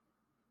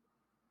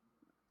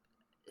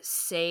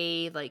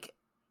say like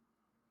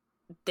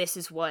this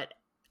is what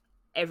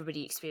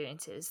everybody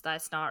experiences,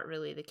 that's not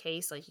really the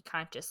case. Like you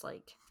can't just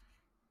like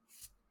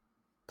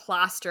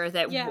plaster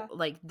that yeah,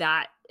 like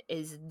that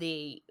is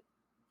the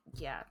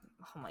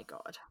oh my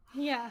god.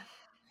 yeah.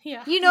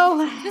 You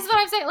know, This is what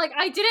I'm saying. Like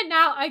I didn't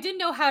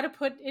know how to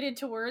put it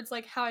into words,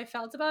 like how I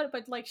felt about it,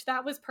 but like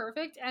that was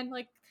perfect, and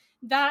like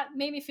that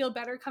made me feel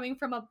better coming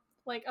from a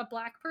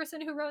Black person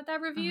who wrote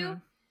that review. mm-hmm.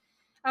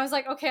 I was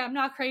like, okay, I'm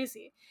not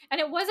crazy. And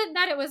it wasn't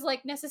that it was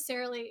like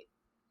necessarily,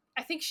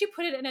 I think she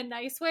put it in a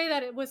nice way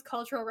that it was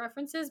cultural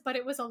references, but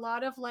it was a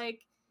lot of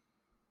like,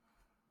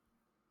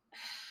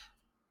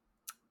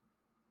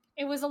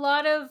 it was a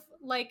lot of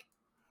like,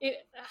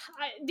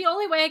 the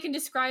only way I can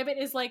describe it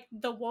is like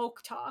the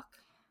woke talk.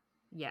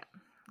 Yeah.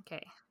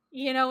 Okay.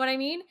 You know what I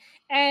mean?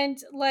 And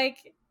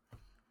like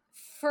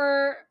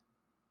for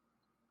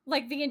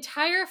like the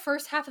entire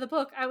first half of the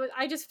book,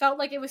 I just felt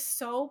like it was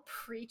so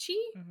preachy,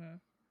 mm-hmm.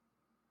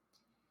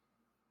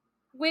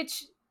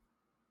 which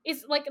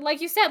is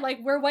like you said, like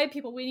we're white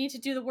people, we need to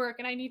do the work,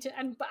 and I need to,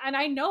 and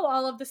I know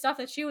all of the stuff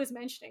that she was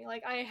mentioning.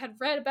 Like I had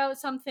read about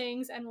some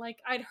things, and like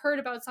I'd heard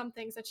about some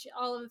things that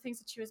all of the things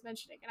that she was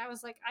mentioning, and I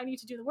was like, I need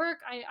to do the work.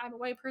 I'm a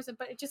white person,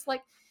 but it just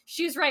like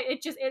she's right.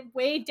 It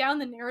weighed down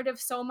the narrative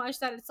so much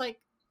that it's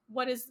like,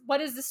 what is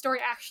the story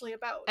actually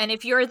about? And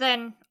if you're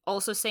then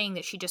also saying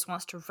that she just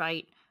wants to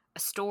write a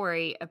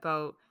story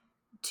about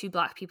two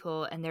Black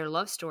people and their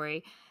love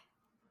story,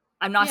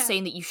 I'm not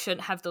saying that you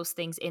shouldn't have those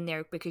things in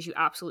there, because you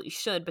absolutely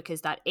should,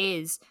 because that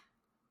is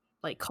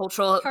like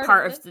cultural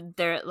part of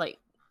their like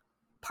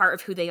part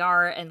of who they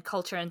are and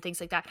culture and things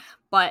like that.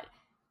 But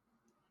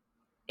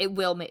it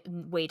will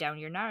weigh down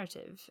your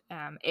narrative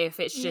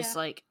if it's just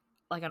like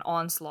an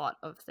onslaught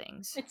of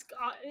things.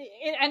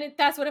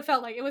 That's what it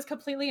felt like. It was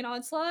completely an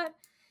onslaught.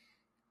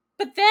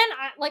 But then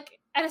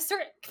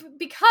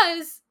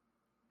because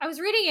I was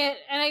reading it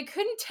and I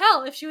couldn't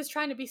tell if she was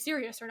trying to be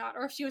serious or not,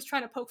 or if she was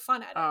trying to poke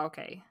fun at it. Oh,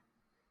 okay.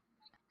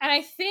 And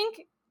I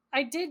think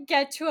I did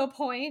get to a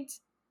point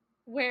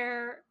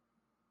where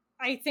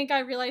I think I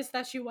realized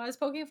that she was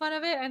poking fun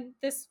of it, and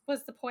this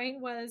was the point,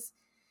 was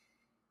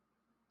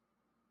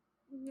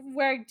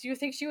where do you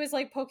think she was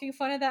like poking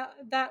fun of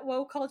that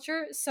woke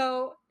culture?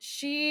 So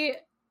she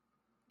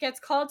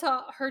gets called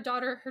to her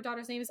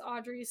daughter's name is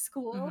Audrey's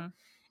school, mm-hmm.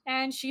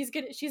 and she's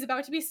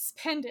about to be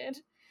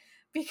suspended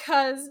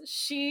because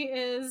she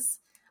is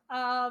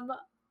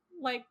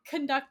like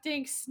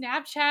conducting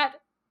Snapchat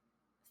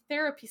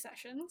therapy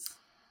sessions.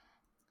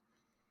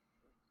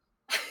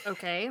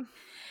 Okay.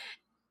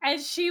 And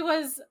she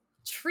was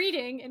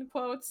treating, in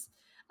quotes,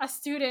 a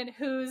student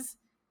whose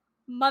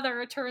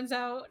mother, it turns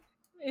out,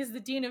 is the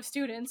dean of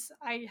students.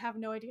 I have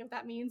no idea what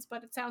that means,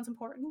 but it sounds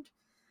important.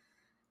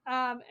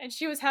 And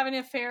she was having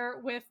an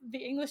affair with the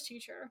English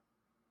teacher.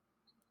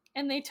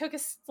 And they took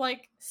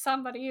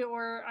somebody,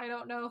 or I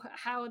don't know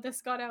how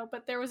this got out,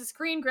 but there was a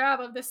screen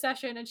grab of this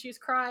session, and she was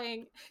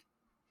crying.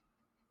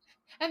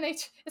 And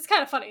it's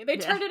kind of funny. They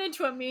turned it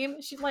into a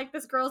meme. She's like,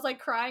 this girl's like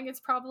crying.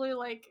 It's probably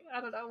like, I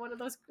don't know, one of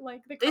those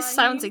like the This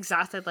sounds memes.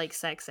 exactly like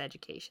sex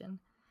education.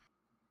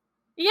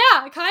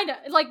 Yeah, kind of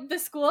like the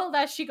school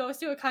that she goes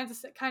to. It kind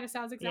of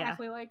sounds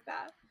exactly like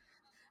that.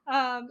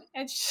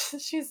 And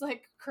she's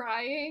like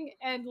crying,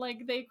 and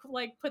like they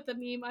like put the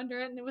meme under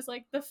it, and it was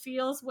like the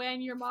feels when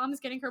your mom's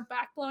getting her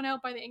back blown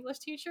out by the English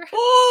teacher.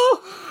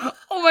 Oh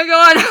my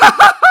god.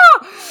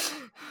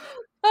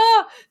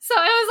 Oh, so it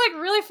was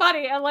like really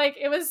funny, and like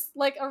it was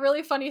like a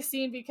really funny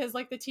scene because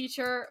like the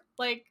teacher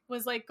like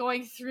was like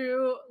going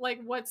through like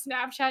what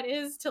Snapchat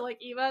is to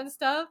like Eva and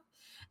stuff,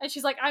 and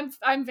she's like,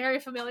 I'm very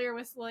familiar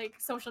with like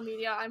social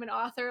media. I'm an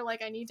author.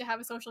 Like I need to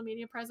have a social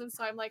media presence,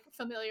 so I'm like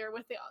familiar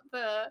with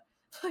the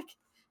like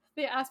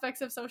the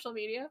aspects of social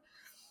media.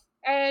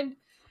 And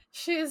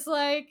she's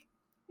like,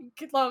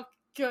 look,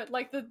 good,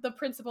 like the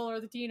principal or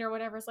the dean or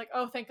whatever is like,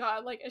 oh thank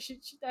god, like she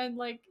and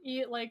like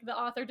the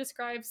author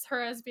describes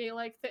her as being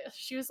like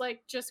she was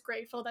like just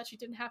grateful that she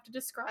didn't have to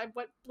describe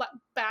what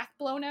back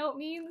blown out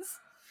means.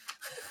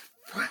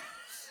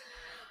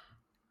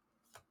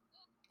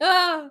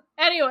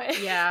 Anyway.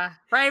 Yeah.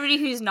 For everybody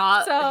who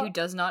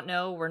does not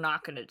know, we're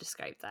not going to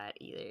describe that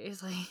either.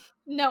 It's like,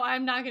 no,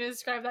 I'm not going to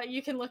describe that.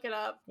 You can look it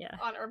up yeah.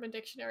 on Urban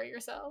Dictionary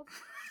yourself.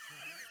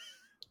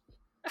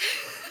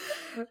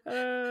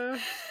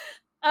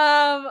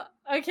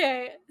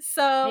 Okay,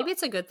 so maybe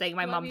it's a good thing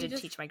my mom did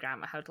teach my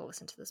grandma how to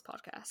listen to this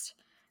podcast.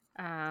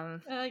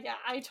 Yeah,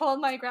 I told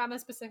my grandma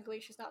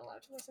specifically she's not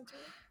allowed to listen to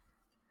it.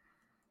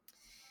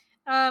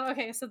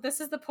 Okay, so this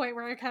is the point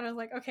where I kind of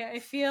like, okay, I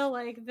feel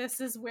like this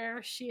is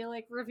where she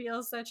like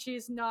reveals that she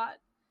is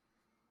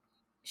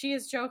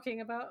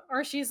joking about,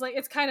 or she's like,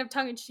 it's kind of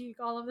tongue-in-cheek,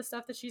 all of the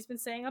stuff that she's been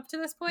saying up to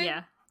this point.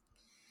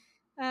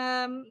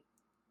 Yeah.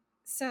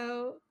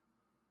 So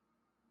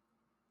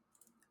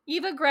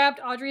Eva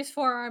grabbed Audrey's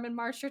forearm and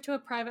marched her to a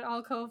private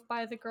alcove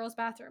by the girls'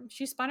 bathroom.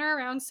 She spun her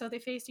around so they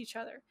faced each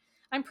other.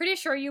 I'm pretty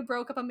sure you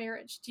broke up a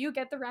marriage. Do you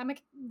get the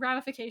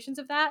ramifications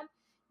of that?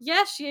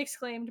 Yes, she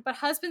exclaimed, but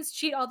husbands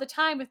cheat all the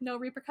time with no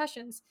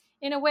repercussions.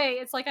 In a way,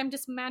 it's like I'm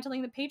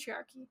dismantling the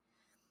patriarchy.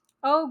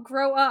 Oh,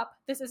 grow up.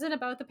 This isn't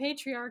about the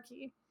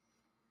patriarchy.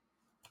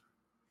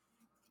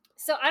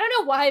 So I don't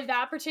know why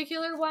that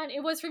particular one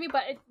it was for me,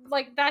 but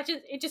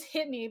it just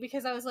hit me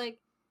because I was like,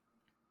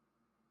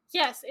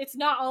 yes, it's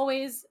not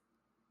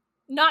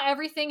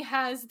everything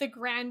has the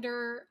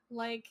grander,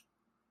 like,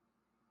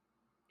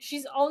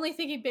 she's only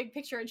thinking big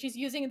picture and she's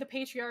using the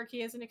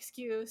patriarchy as an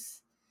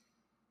excuse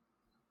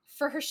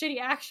for her shitty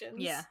actions.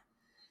 Yeah.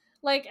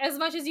 Like, as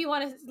much as you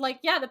want to, like,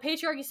 yeah, the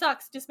patriarchy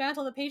sucks,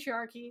 dismantle the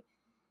patriarchy,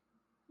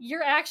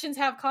 your actions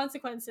have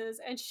consequences,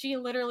 and she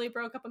literally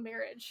broke up a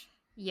marriage.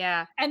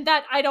 Yeah. And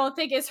that I don't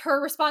think is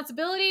her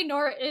responsibility,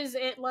 nor is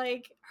it,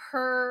 like,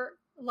 her,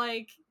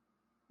 like,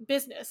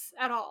 business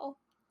at all.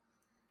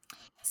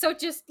 So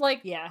just,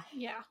 like, yeah.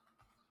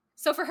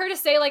 So for her to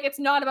say, like, it's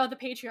not about the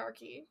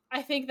patriarchy,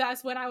 I think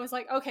that's when I was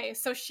like, okay,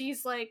 so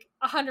she's, like,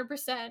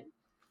 100%,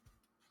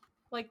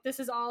 like, this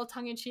is all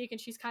tongue-in-cheek, and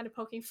she's kind of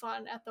poking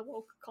fun at the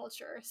woke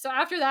culture. So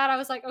after that, I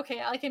was like,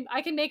 okay, I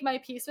can make my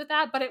peace with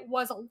that, but it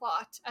was a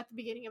lot at the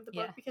beginning of the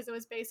book, because it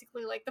was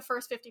basically, like, the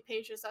first 50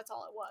 pages, that's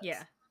all it was.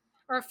 Yeah.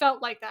 Or it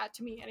felt like that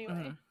to me,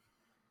 anyway.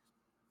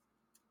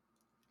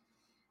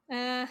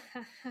 Yeah,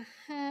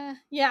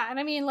 and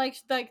I mean, like,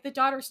 the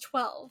daughter's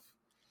 12.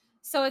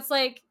 So it's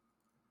like,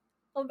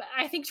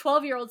 I think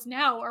 12-year-olds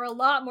now are a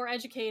lot more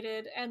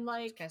educated, and, like...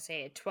 I was gonna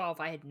say, at 12,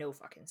 I had no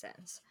fucking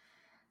sense.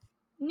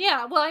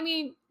 Yeah, well, I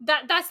mean,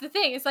 that's the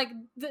thing. It's like,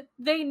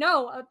 they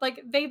know,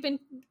 like, they've been...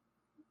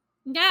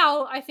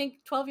 Now, I think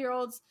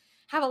 12-year-olds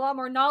have a lot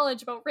more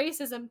knowledge about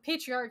racism,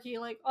 patriarchy,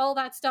 like, all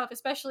that stuff,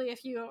 especially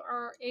if you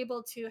are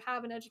able to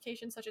have an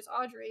education such as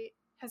Audrey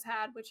has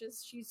had, which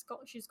is she's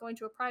going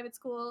to a private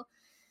school.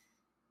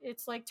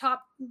 It's, like,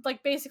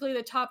 basically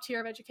the top tier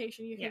of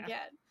education you can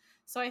get.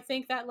 So I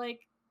think that,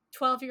 like,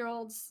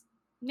 12-year-olds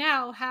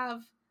now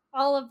have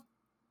all of,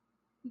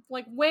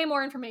 like, way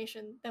more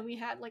information than we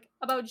had, like,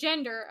 about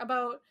gender,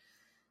 about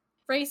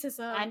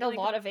racism, and a like,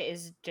 lot of it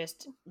is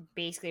just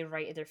basically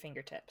right at their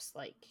fingertips.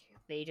 Like,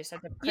 they just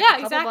have to press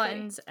a couple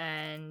buttons,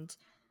 and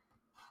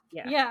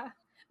yeah.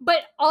 But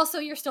also,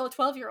 you're still a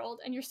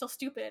 12-year-old, and you're still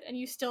stupid, and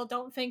you still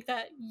don't think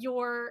that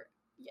your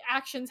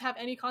actions have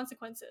any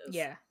consequences.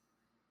 Yeah.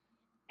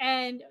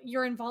 And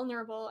you're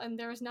invulnerable, and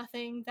there's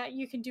nothing that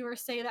you can do or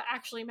say that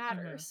actually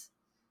matters.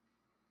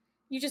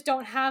 You just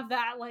don't have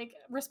that, like,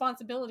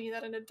 responsibility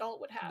that an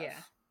adult would have. Yeah.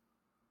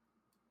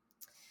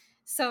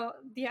 So,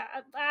 yeah,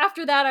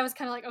 after that, I was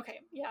kind of like, okay,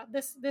 yeah,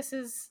 this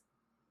is...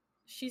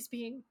 She's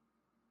being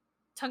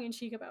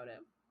tongue-in-cheek about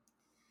it.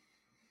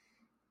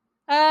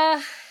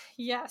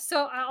 Yeah,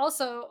 so I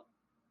also...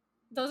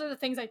 Those are the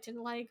things I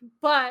didn't like,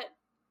 but,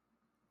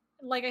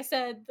 like I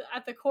said,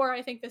 at the core,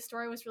 I think this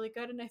story was really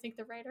good, and I think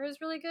the writer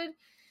is really good.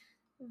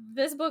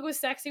 This book was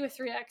sexy with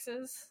 3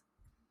 X's.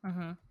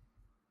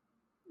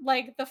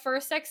 Like, the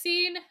first sex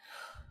scene, oh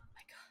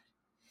my god.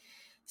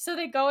 So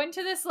they go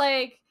into this,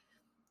 like,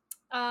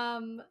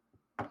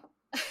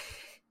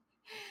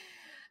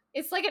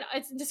 it's like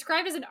it's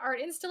described as an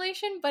art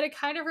installation, but it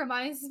kind of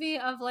reminds me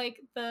of,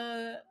 like,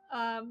 the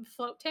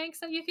float tanks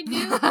that you can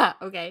do.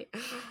 Okay.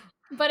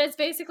 But it's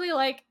basically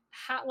like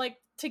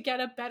to get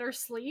a better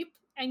sleep,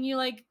 and you,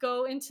 like,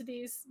 go into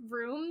these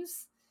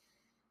rooms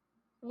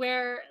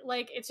where,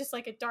 like, it's just,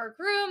 like, a dark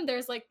room.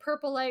 There's, like,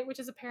 purple light, which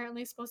is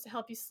apparently supposed to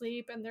help you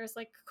sleep, and there's,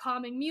 like,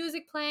 calming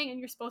music playing, and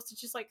you're supposed to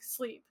just, like,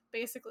 sleep,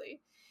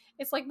 basically.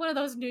 It's like one of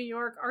those New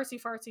York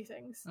artsy-fartsy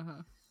things.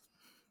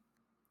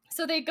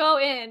 So they go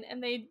in,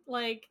 and they,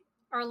 like,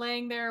 are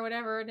laying there or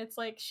whatever, and it's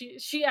like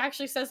she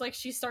actually says, like,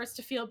 she starts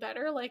to feel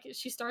better, like,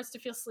 she starts to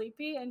feel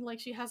sleepy, and, like,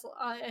 she has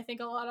I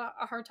think a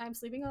hard time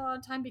sleeping a lot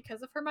of time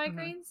because of her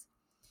migraines.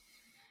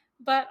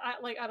 But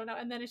I don't know,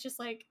 and then it's just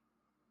like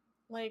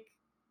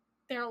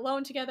they're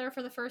alone together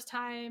for the first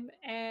time,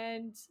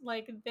 and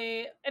like and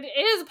it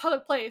is a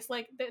public place,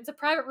 like it's a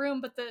private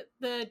room, but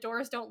the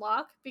doors don't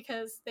lock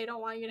because they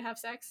don't want you to have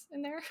sex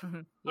in there.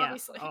 Yeah,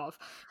 obviously.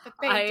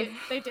 But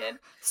they did.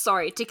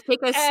 Sorry, to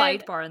take a And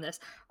sidebar on this,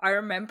 I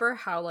remember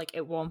how like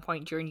at one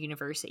point during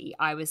university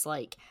I was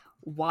like,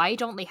 why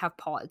don't they have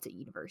pods at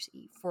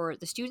university for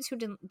the students who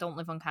don't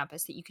live on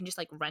campus, that you can just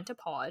like rent a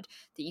pod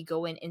that you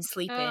go in and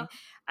sleep in,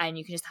 and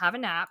you can just have a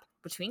nap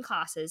between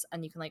classes,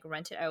 and you can like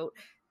rent it out.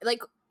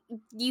 Like,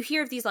 you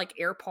hear of these like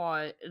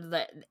airport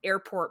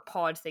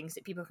pod things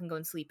that people can go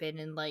and sleep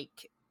in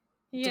like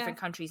different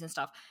countries and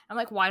stuff. I'm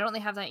like, why don't they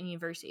have that in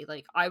university?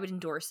 Like, I would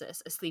endorse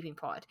this, a sleeping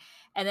pod.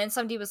 And then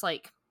somebody was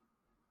like,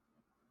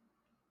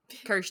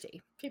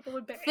 Kirsty, people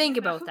would think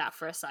about that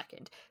for a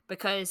second,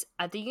 because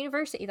at the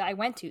university that I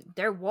went to,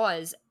 there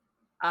was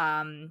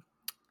a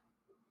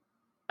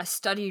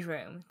study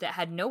room that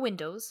had no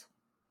windows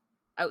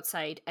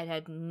outside and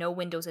had no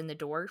windows in the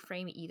door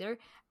frame either,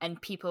 and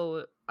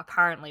people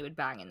apparently would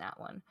bang in that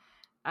one.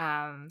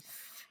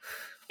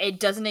 It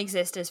doesn't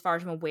exist as far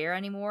as I'm aware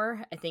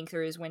anymore. I think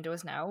there is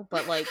windows now,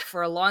 but like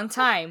for a long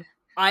time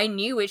I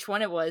knew which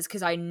one it was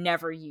because I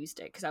never used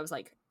it because I was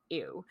like,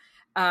 ew.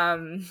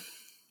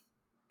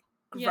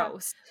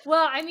 Gross.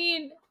 Well, I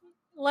mean,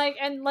 like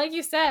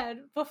you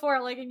said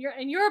before, like in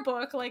your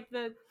book, like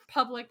the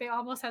public, they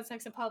almost had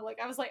sex in public.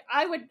 I was like,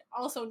 I would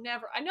also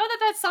never. I know that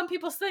that's some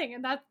people's thing,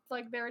 and that's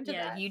like they're into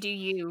that. You do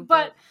you,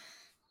 but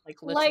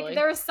like literally. Like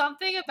there was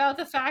something about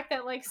the fact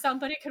that like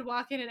somebody could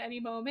walk in at any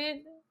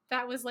moment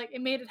that was like,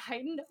 it made it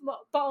heightened, but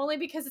only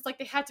because it's like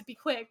they had to be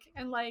quick,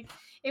 and like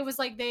it was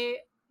like they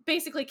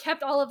basically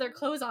kept all of their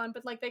clothes on,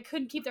 but like they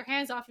couldn't keep their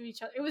hands off of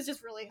each other. It was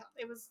just really,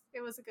 it was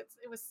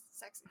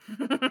sexy.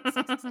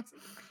 Sexy.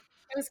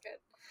 It was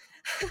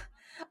good.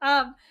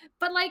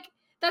 But like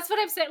that's what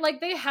I'm saying. Like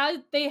they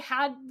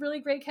had really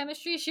great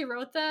chemistry. She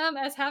wrote them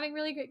as having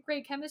really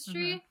great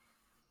chemistry.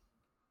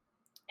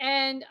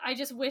 And I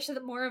just wish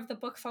that more of the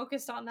book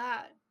focused on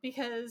that,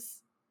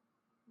 because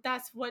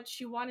that's what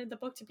she wanted the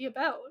book to be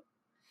about.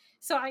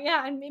 So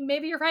yeah, and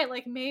maybe you're right.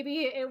 Like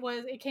maybe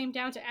it came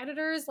down to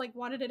editors like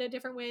wanted it a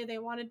different way. They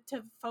wanted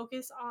to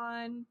focus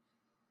on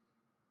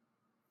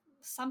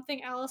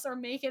something else or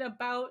make it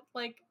about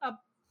like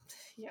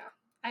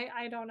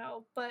I don't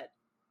know, but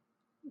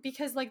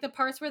because like the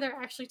parts where they're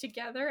actually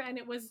together and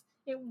it was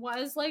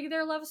like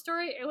their love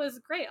story, it was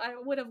great. I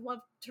would have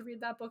loved to read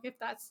that book if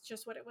that's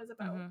just what it was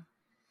about.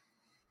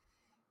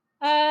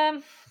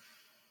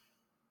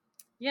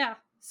 Yeah,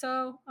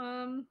 so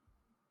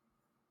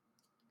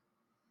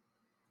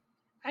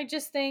I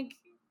just think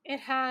it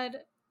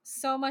had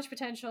so much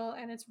potential,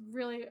 and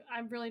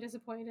I'm really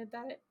disappointed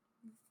that it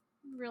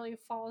really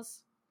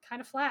falls kind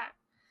of flat.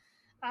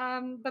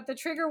 But the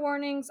trigger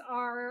warnings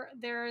are,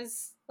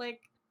 there's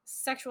like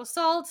sexual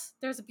assault,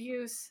 there's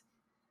abuse,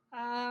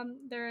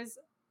 there's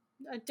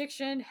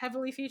addiction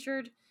heavily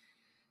featured.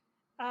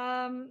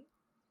 I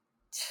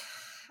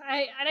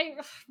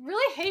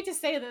really hate to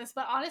say this,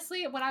 but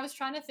honestly, when I was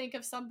trying to think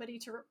of somebody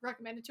to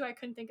recommend it to, I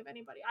couldn't think of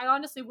anybody. I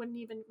honestly wouldn't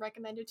even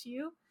recommend it to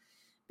you,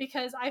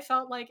 because I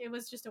felt like it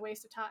was just a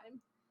waste of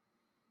time.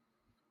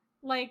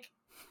 Like,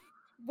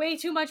 way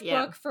too much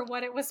book for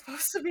what it was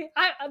supposed to be.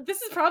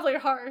 This is probably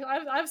hard.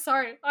 I'm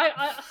sorry.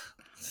 I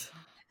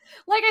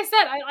like I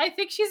said, I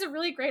think she's a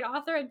really great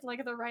author, and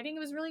like the writing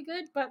was really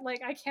good, but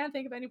like I can't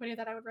think of anybody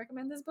that I would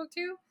recommend this book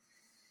to,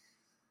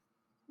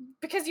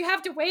 because you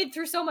have to wade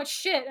through so much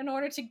shit in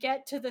order to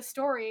get to the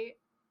story,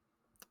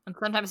 and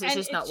sometimes it's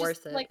just not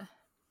worth it. Like,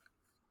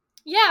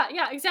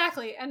 yeah,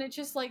 exactly. And it's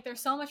just like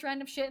there's so much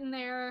random shit in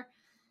there.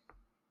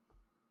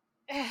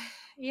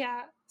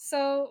 Yeah,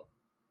 so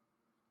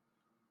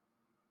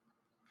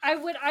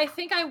I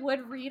think I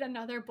would read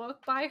another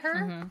book by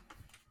her.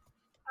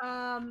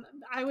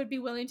 I would be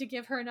willing to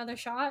give her another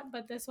shot,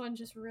 but this one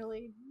just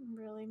really,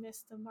 really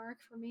missed the mark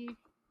for me,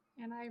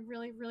 and I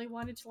really, really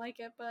wanted to like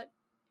it, but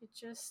it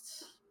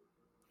just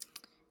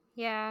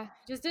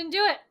just didn't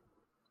do it.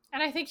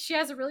 And I think she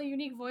has a really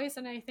unique voice,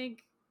 and I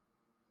think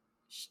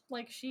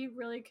she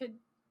really could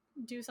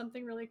do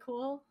something really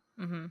cool.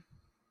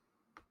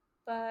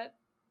 But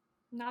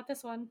not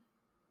this one.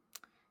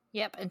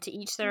 Yep, and to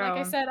each their own.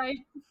 Like I said,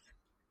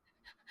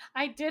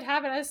 I did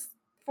have it as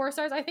 4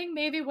 stars. I think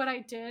maybe what I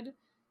did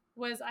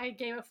was I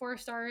gave it 4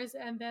 stars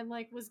and then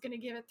like was gonna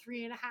give it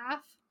 3.5,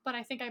 but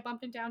I think I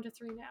bumped it down to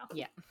 3 now.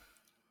 Yeah.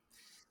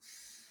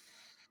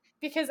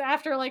 Because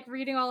after like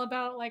reading all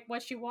about like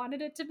what she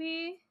wanted it to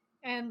be,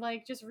 and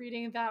like just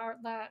reading that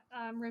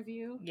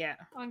review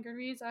on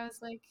Goodreads, I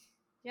was like,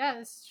 yeah,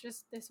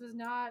 this was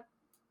not.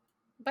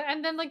 But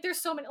and then like there's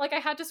so many, like I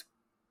had to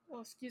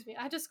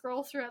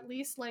scroll through at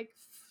least like,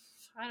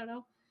 I don't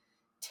know,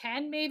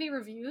 10 maybe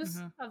reviews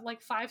of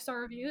like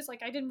 5-star reviews.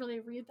 Like I didn't really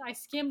read, I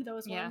skimmed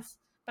those ones,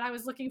 but I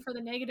was looking for the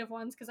negative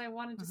ones because I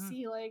wanted to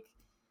see like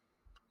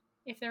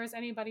if there was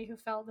anybody who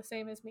felt the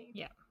same as me.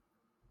 Yeah.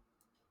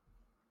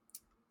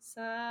 So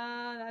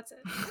that's it.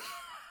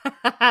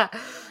 1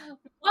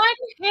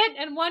 hit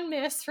and 1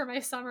 miss for my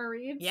summer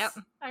reads. Yep.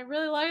 I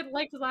really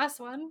liked the last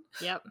one.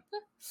 Yep.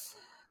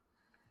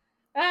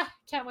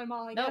 Can't win them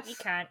all, I Nope, guess. you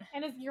can't.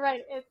 And you're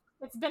right.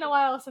 It's been a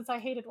while since I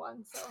hated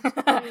one, so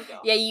there you go.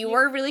 Yeah, you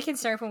were really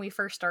concerned when we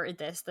first started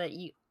this that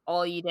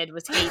all you did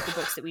was hate the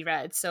books that we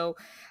read. So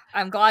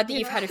I'm glad that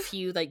you've had a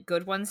few like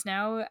good ones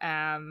now.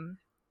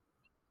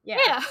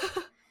 Yeah.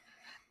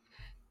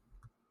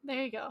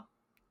 There you go.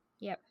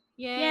 Yep.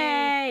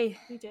 Yay!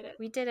 We did it.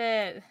 We did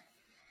it.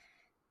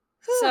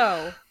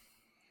 So,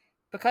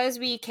 because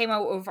we came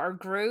out of our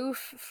groove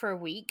for a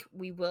week,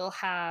 we will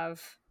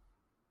have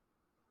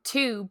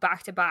 2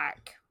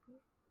 back-to-back.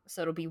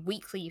 So it'll be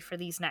weekly for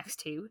these next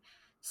 2.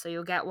 So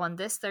you'll get one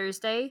this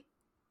Thursday,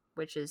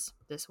 which is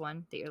this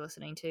one that you're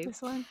listening to.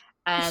 This one.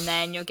 And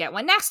then you'll get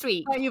one next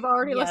week. Oh, you've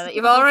already listened.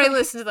 You've already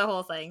listened to the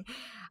whole thing.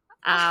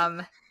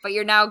 But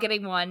you're now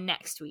getting one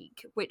next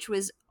week, which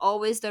was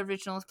always the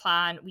original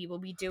plan. We will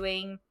be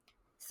doing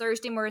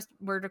Thursday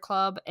Murder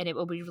Club, and it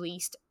will be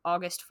released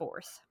August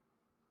 4th.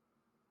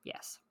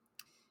 Yes.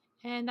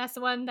 And that's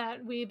the one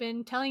that we've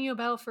been telling you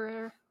about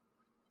for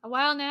a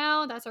while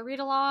now. That's a read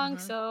along.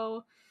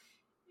 So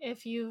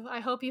I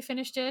hope you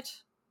finished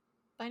it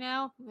by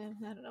now.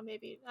 I don't know,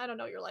 maybe. I don't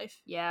know your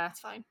life. Yeah. It's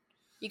fine.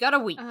 You got a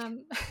week.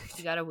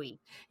 You got a week.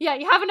 Yeah,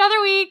 you have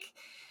another week.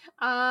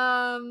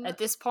 At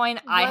this point,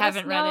 I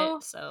haven't read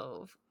it,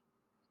 so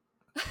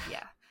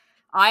yeah.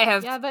 I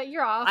have. Yeah, but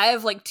you're off. I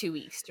have like 2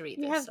 weeks to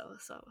read this,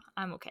 so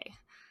I'm okay.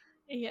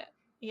 Yeah.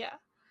 Yeah,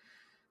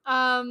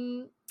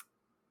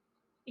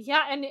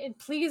 and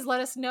please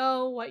let us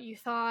know what you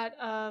thought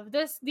of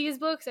these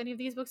books, any of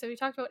these books that we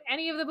talked about,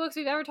 any of the books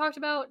we've ever talked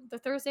about, the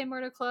Thursday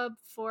Murder Club,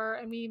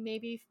 and we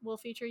maybe will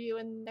feature you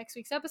in next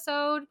week's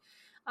episode.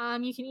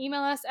 You can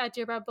email us at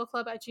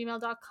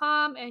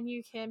dearbradbookclub@gmail.com, and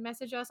you can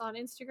message us on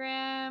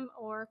Instagram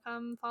or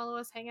come follow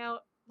us, hang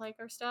out, like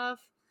our stuff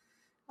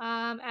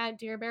at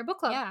Dear Bear Book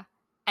Club. Yeah.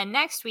 And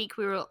next week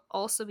we will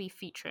also be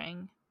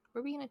featuring...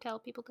 Were we going to tell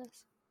people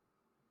this?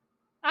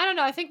 I don't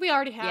know. I think we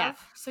already have,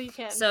 so you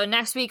can. So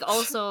next week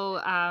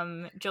also,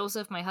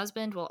 Joseph, my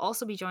husband, will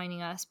also be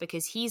joining us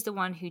because he's the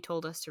one who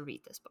told us to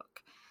read this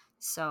book.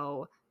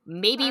 So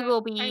maybe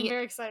we'll be I'm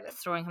very excited.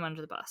 Throwing him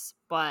under the bus,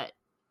 but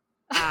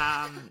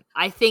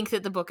I think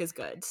that the book is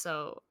good.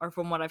 So, or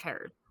from what I've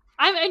heard,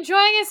 I'm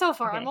enjoying it so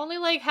far. Okay. I'm only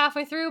like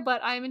halfway through,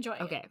 but I'm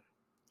enjoying it. Okay,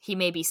 he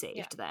may be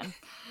saved then.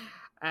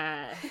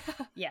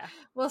 Yeah,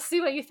 we'll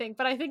see what you think,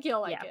 but I think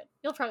you'll like it.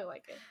 You'll probably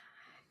like it.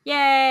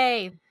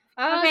 Yay!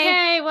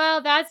 Okay,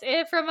 well, that's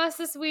it from us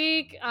this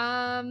week.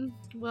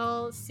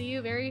 We'll see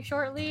you very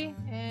shortly,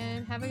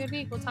 and have a good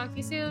week. We'll talk to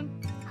you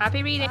soon.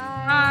 Happy reading.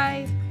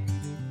 Bye. Bye.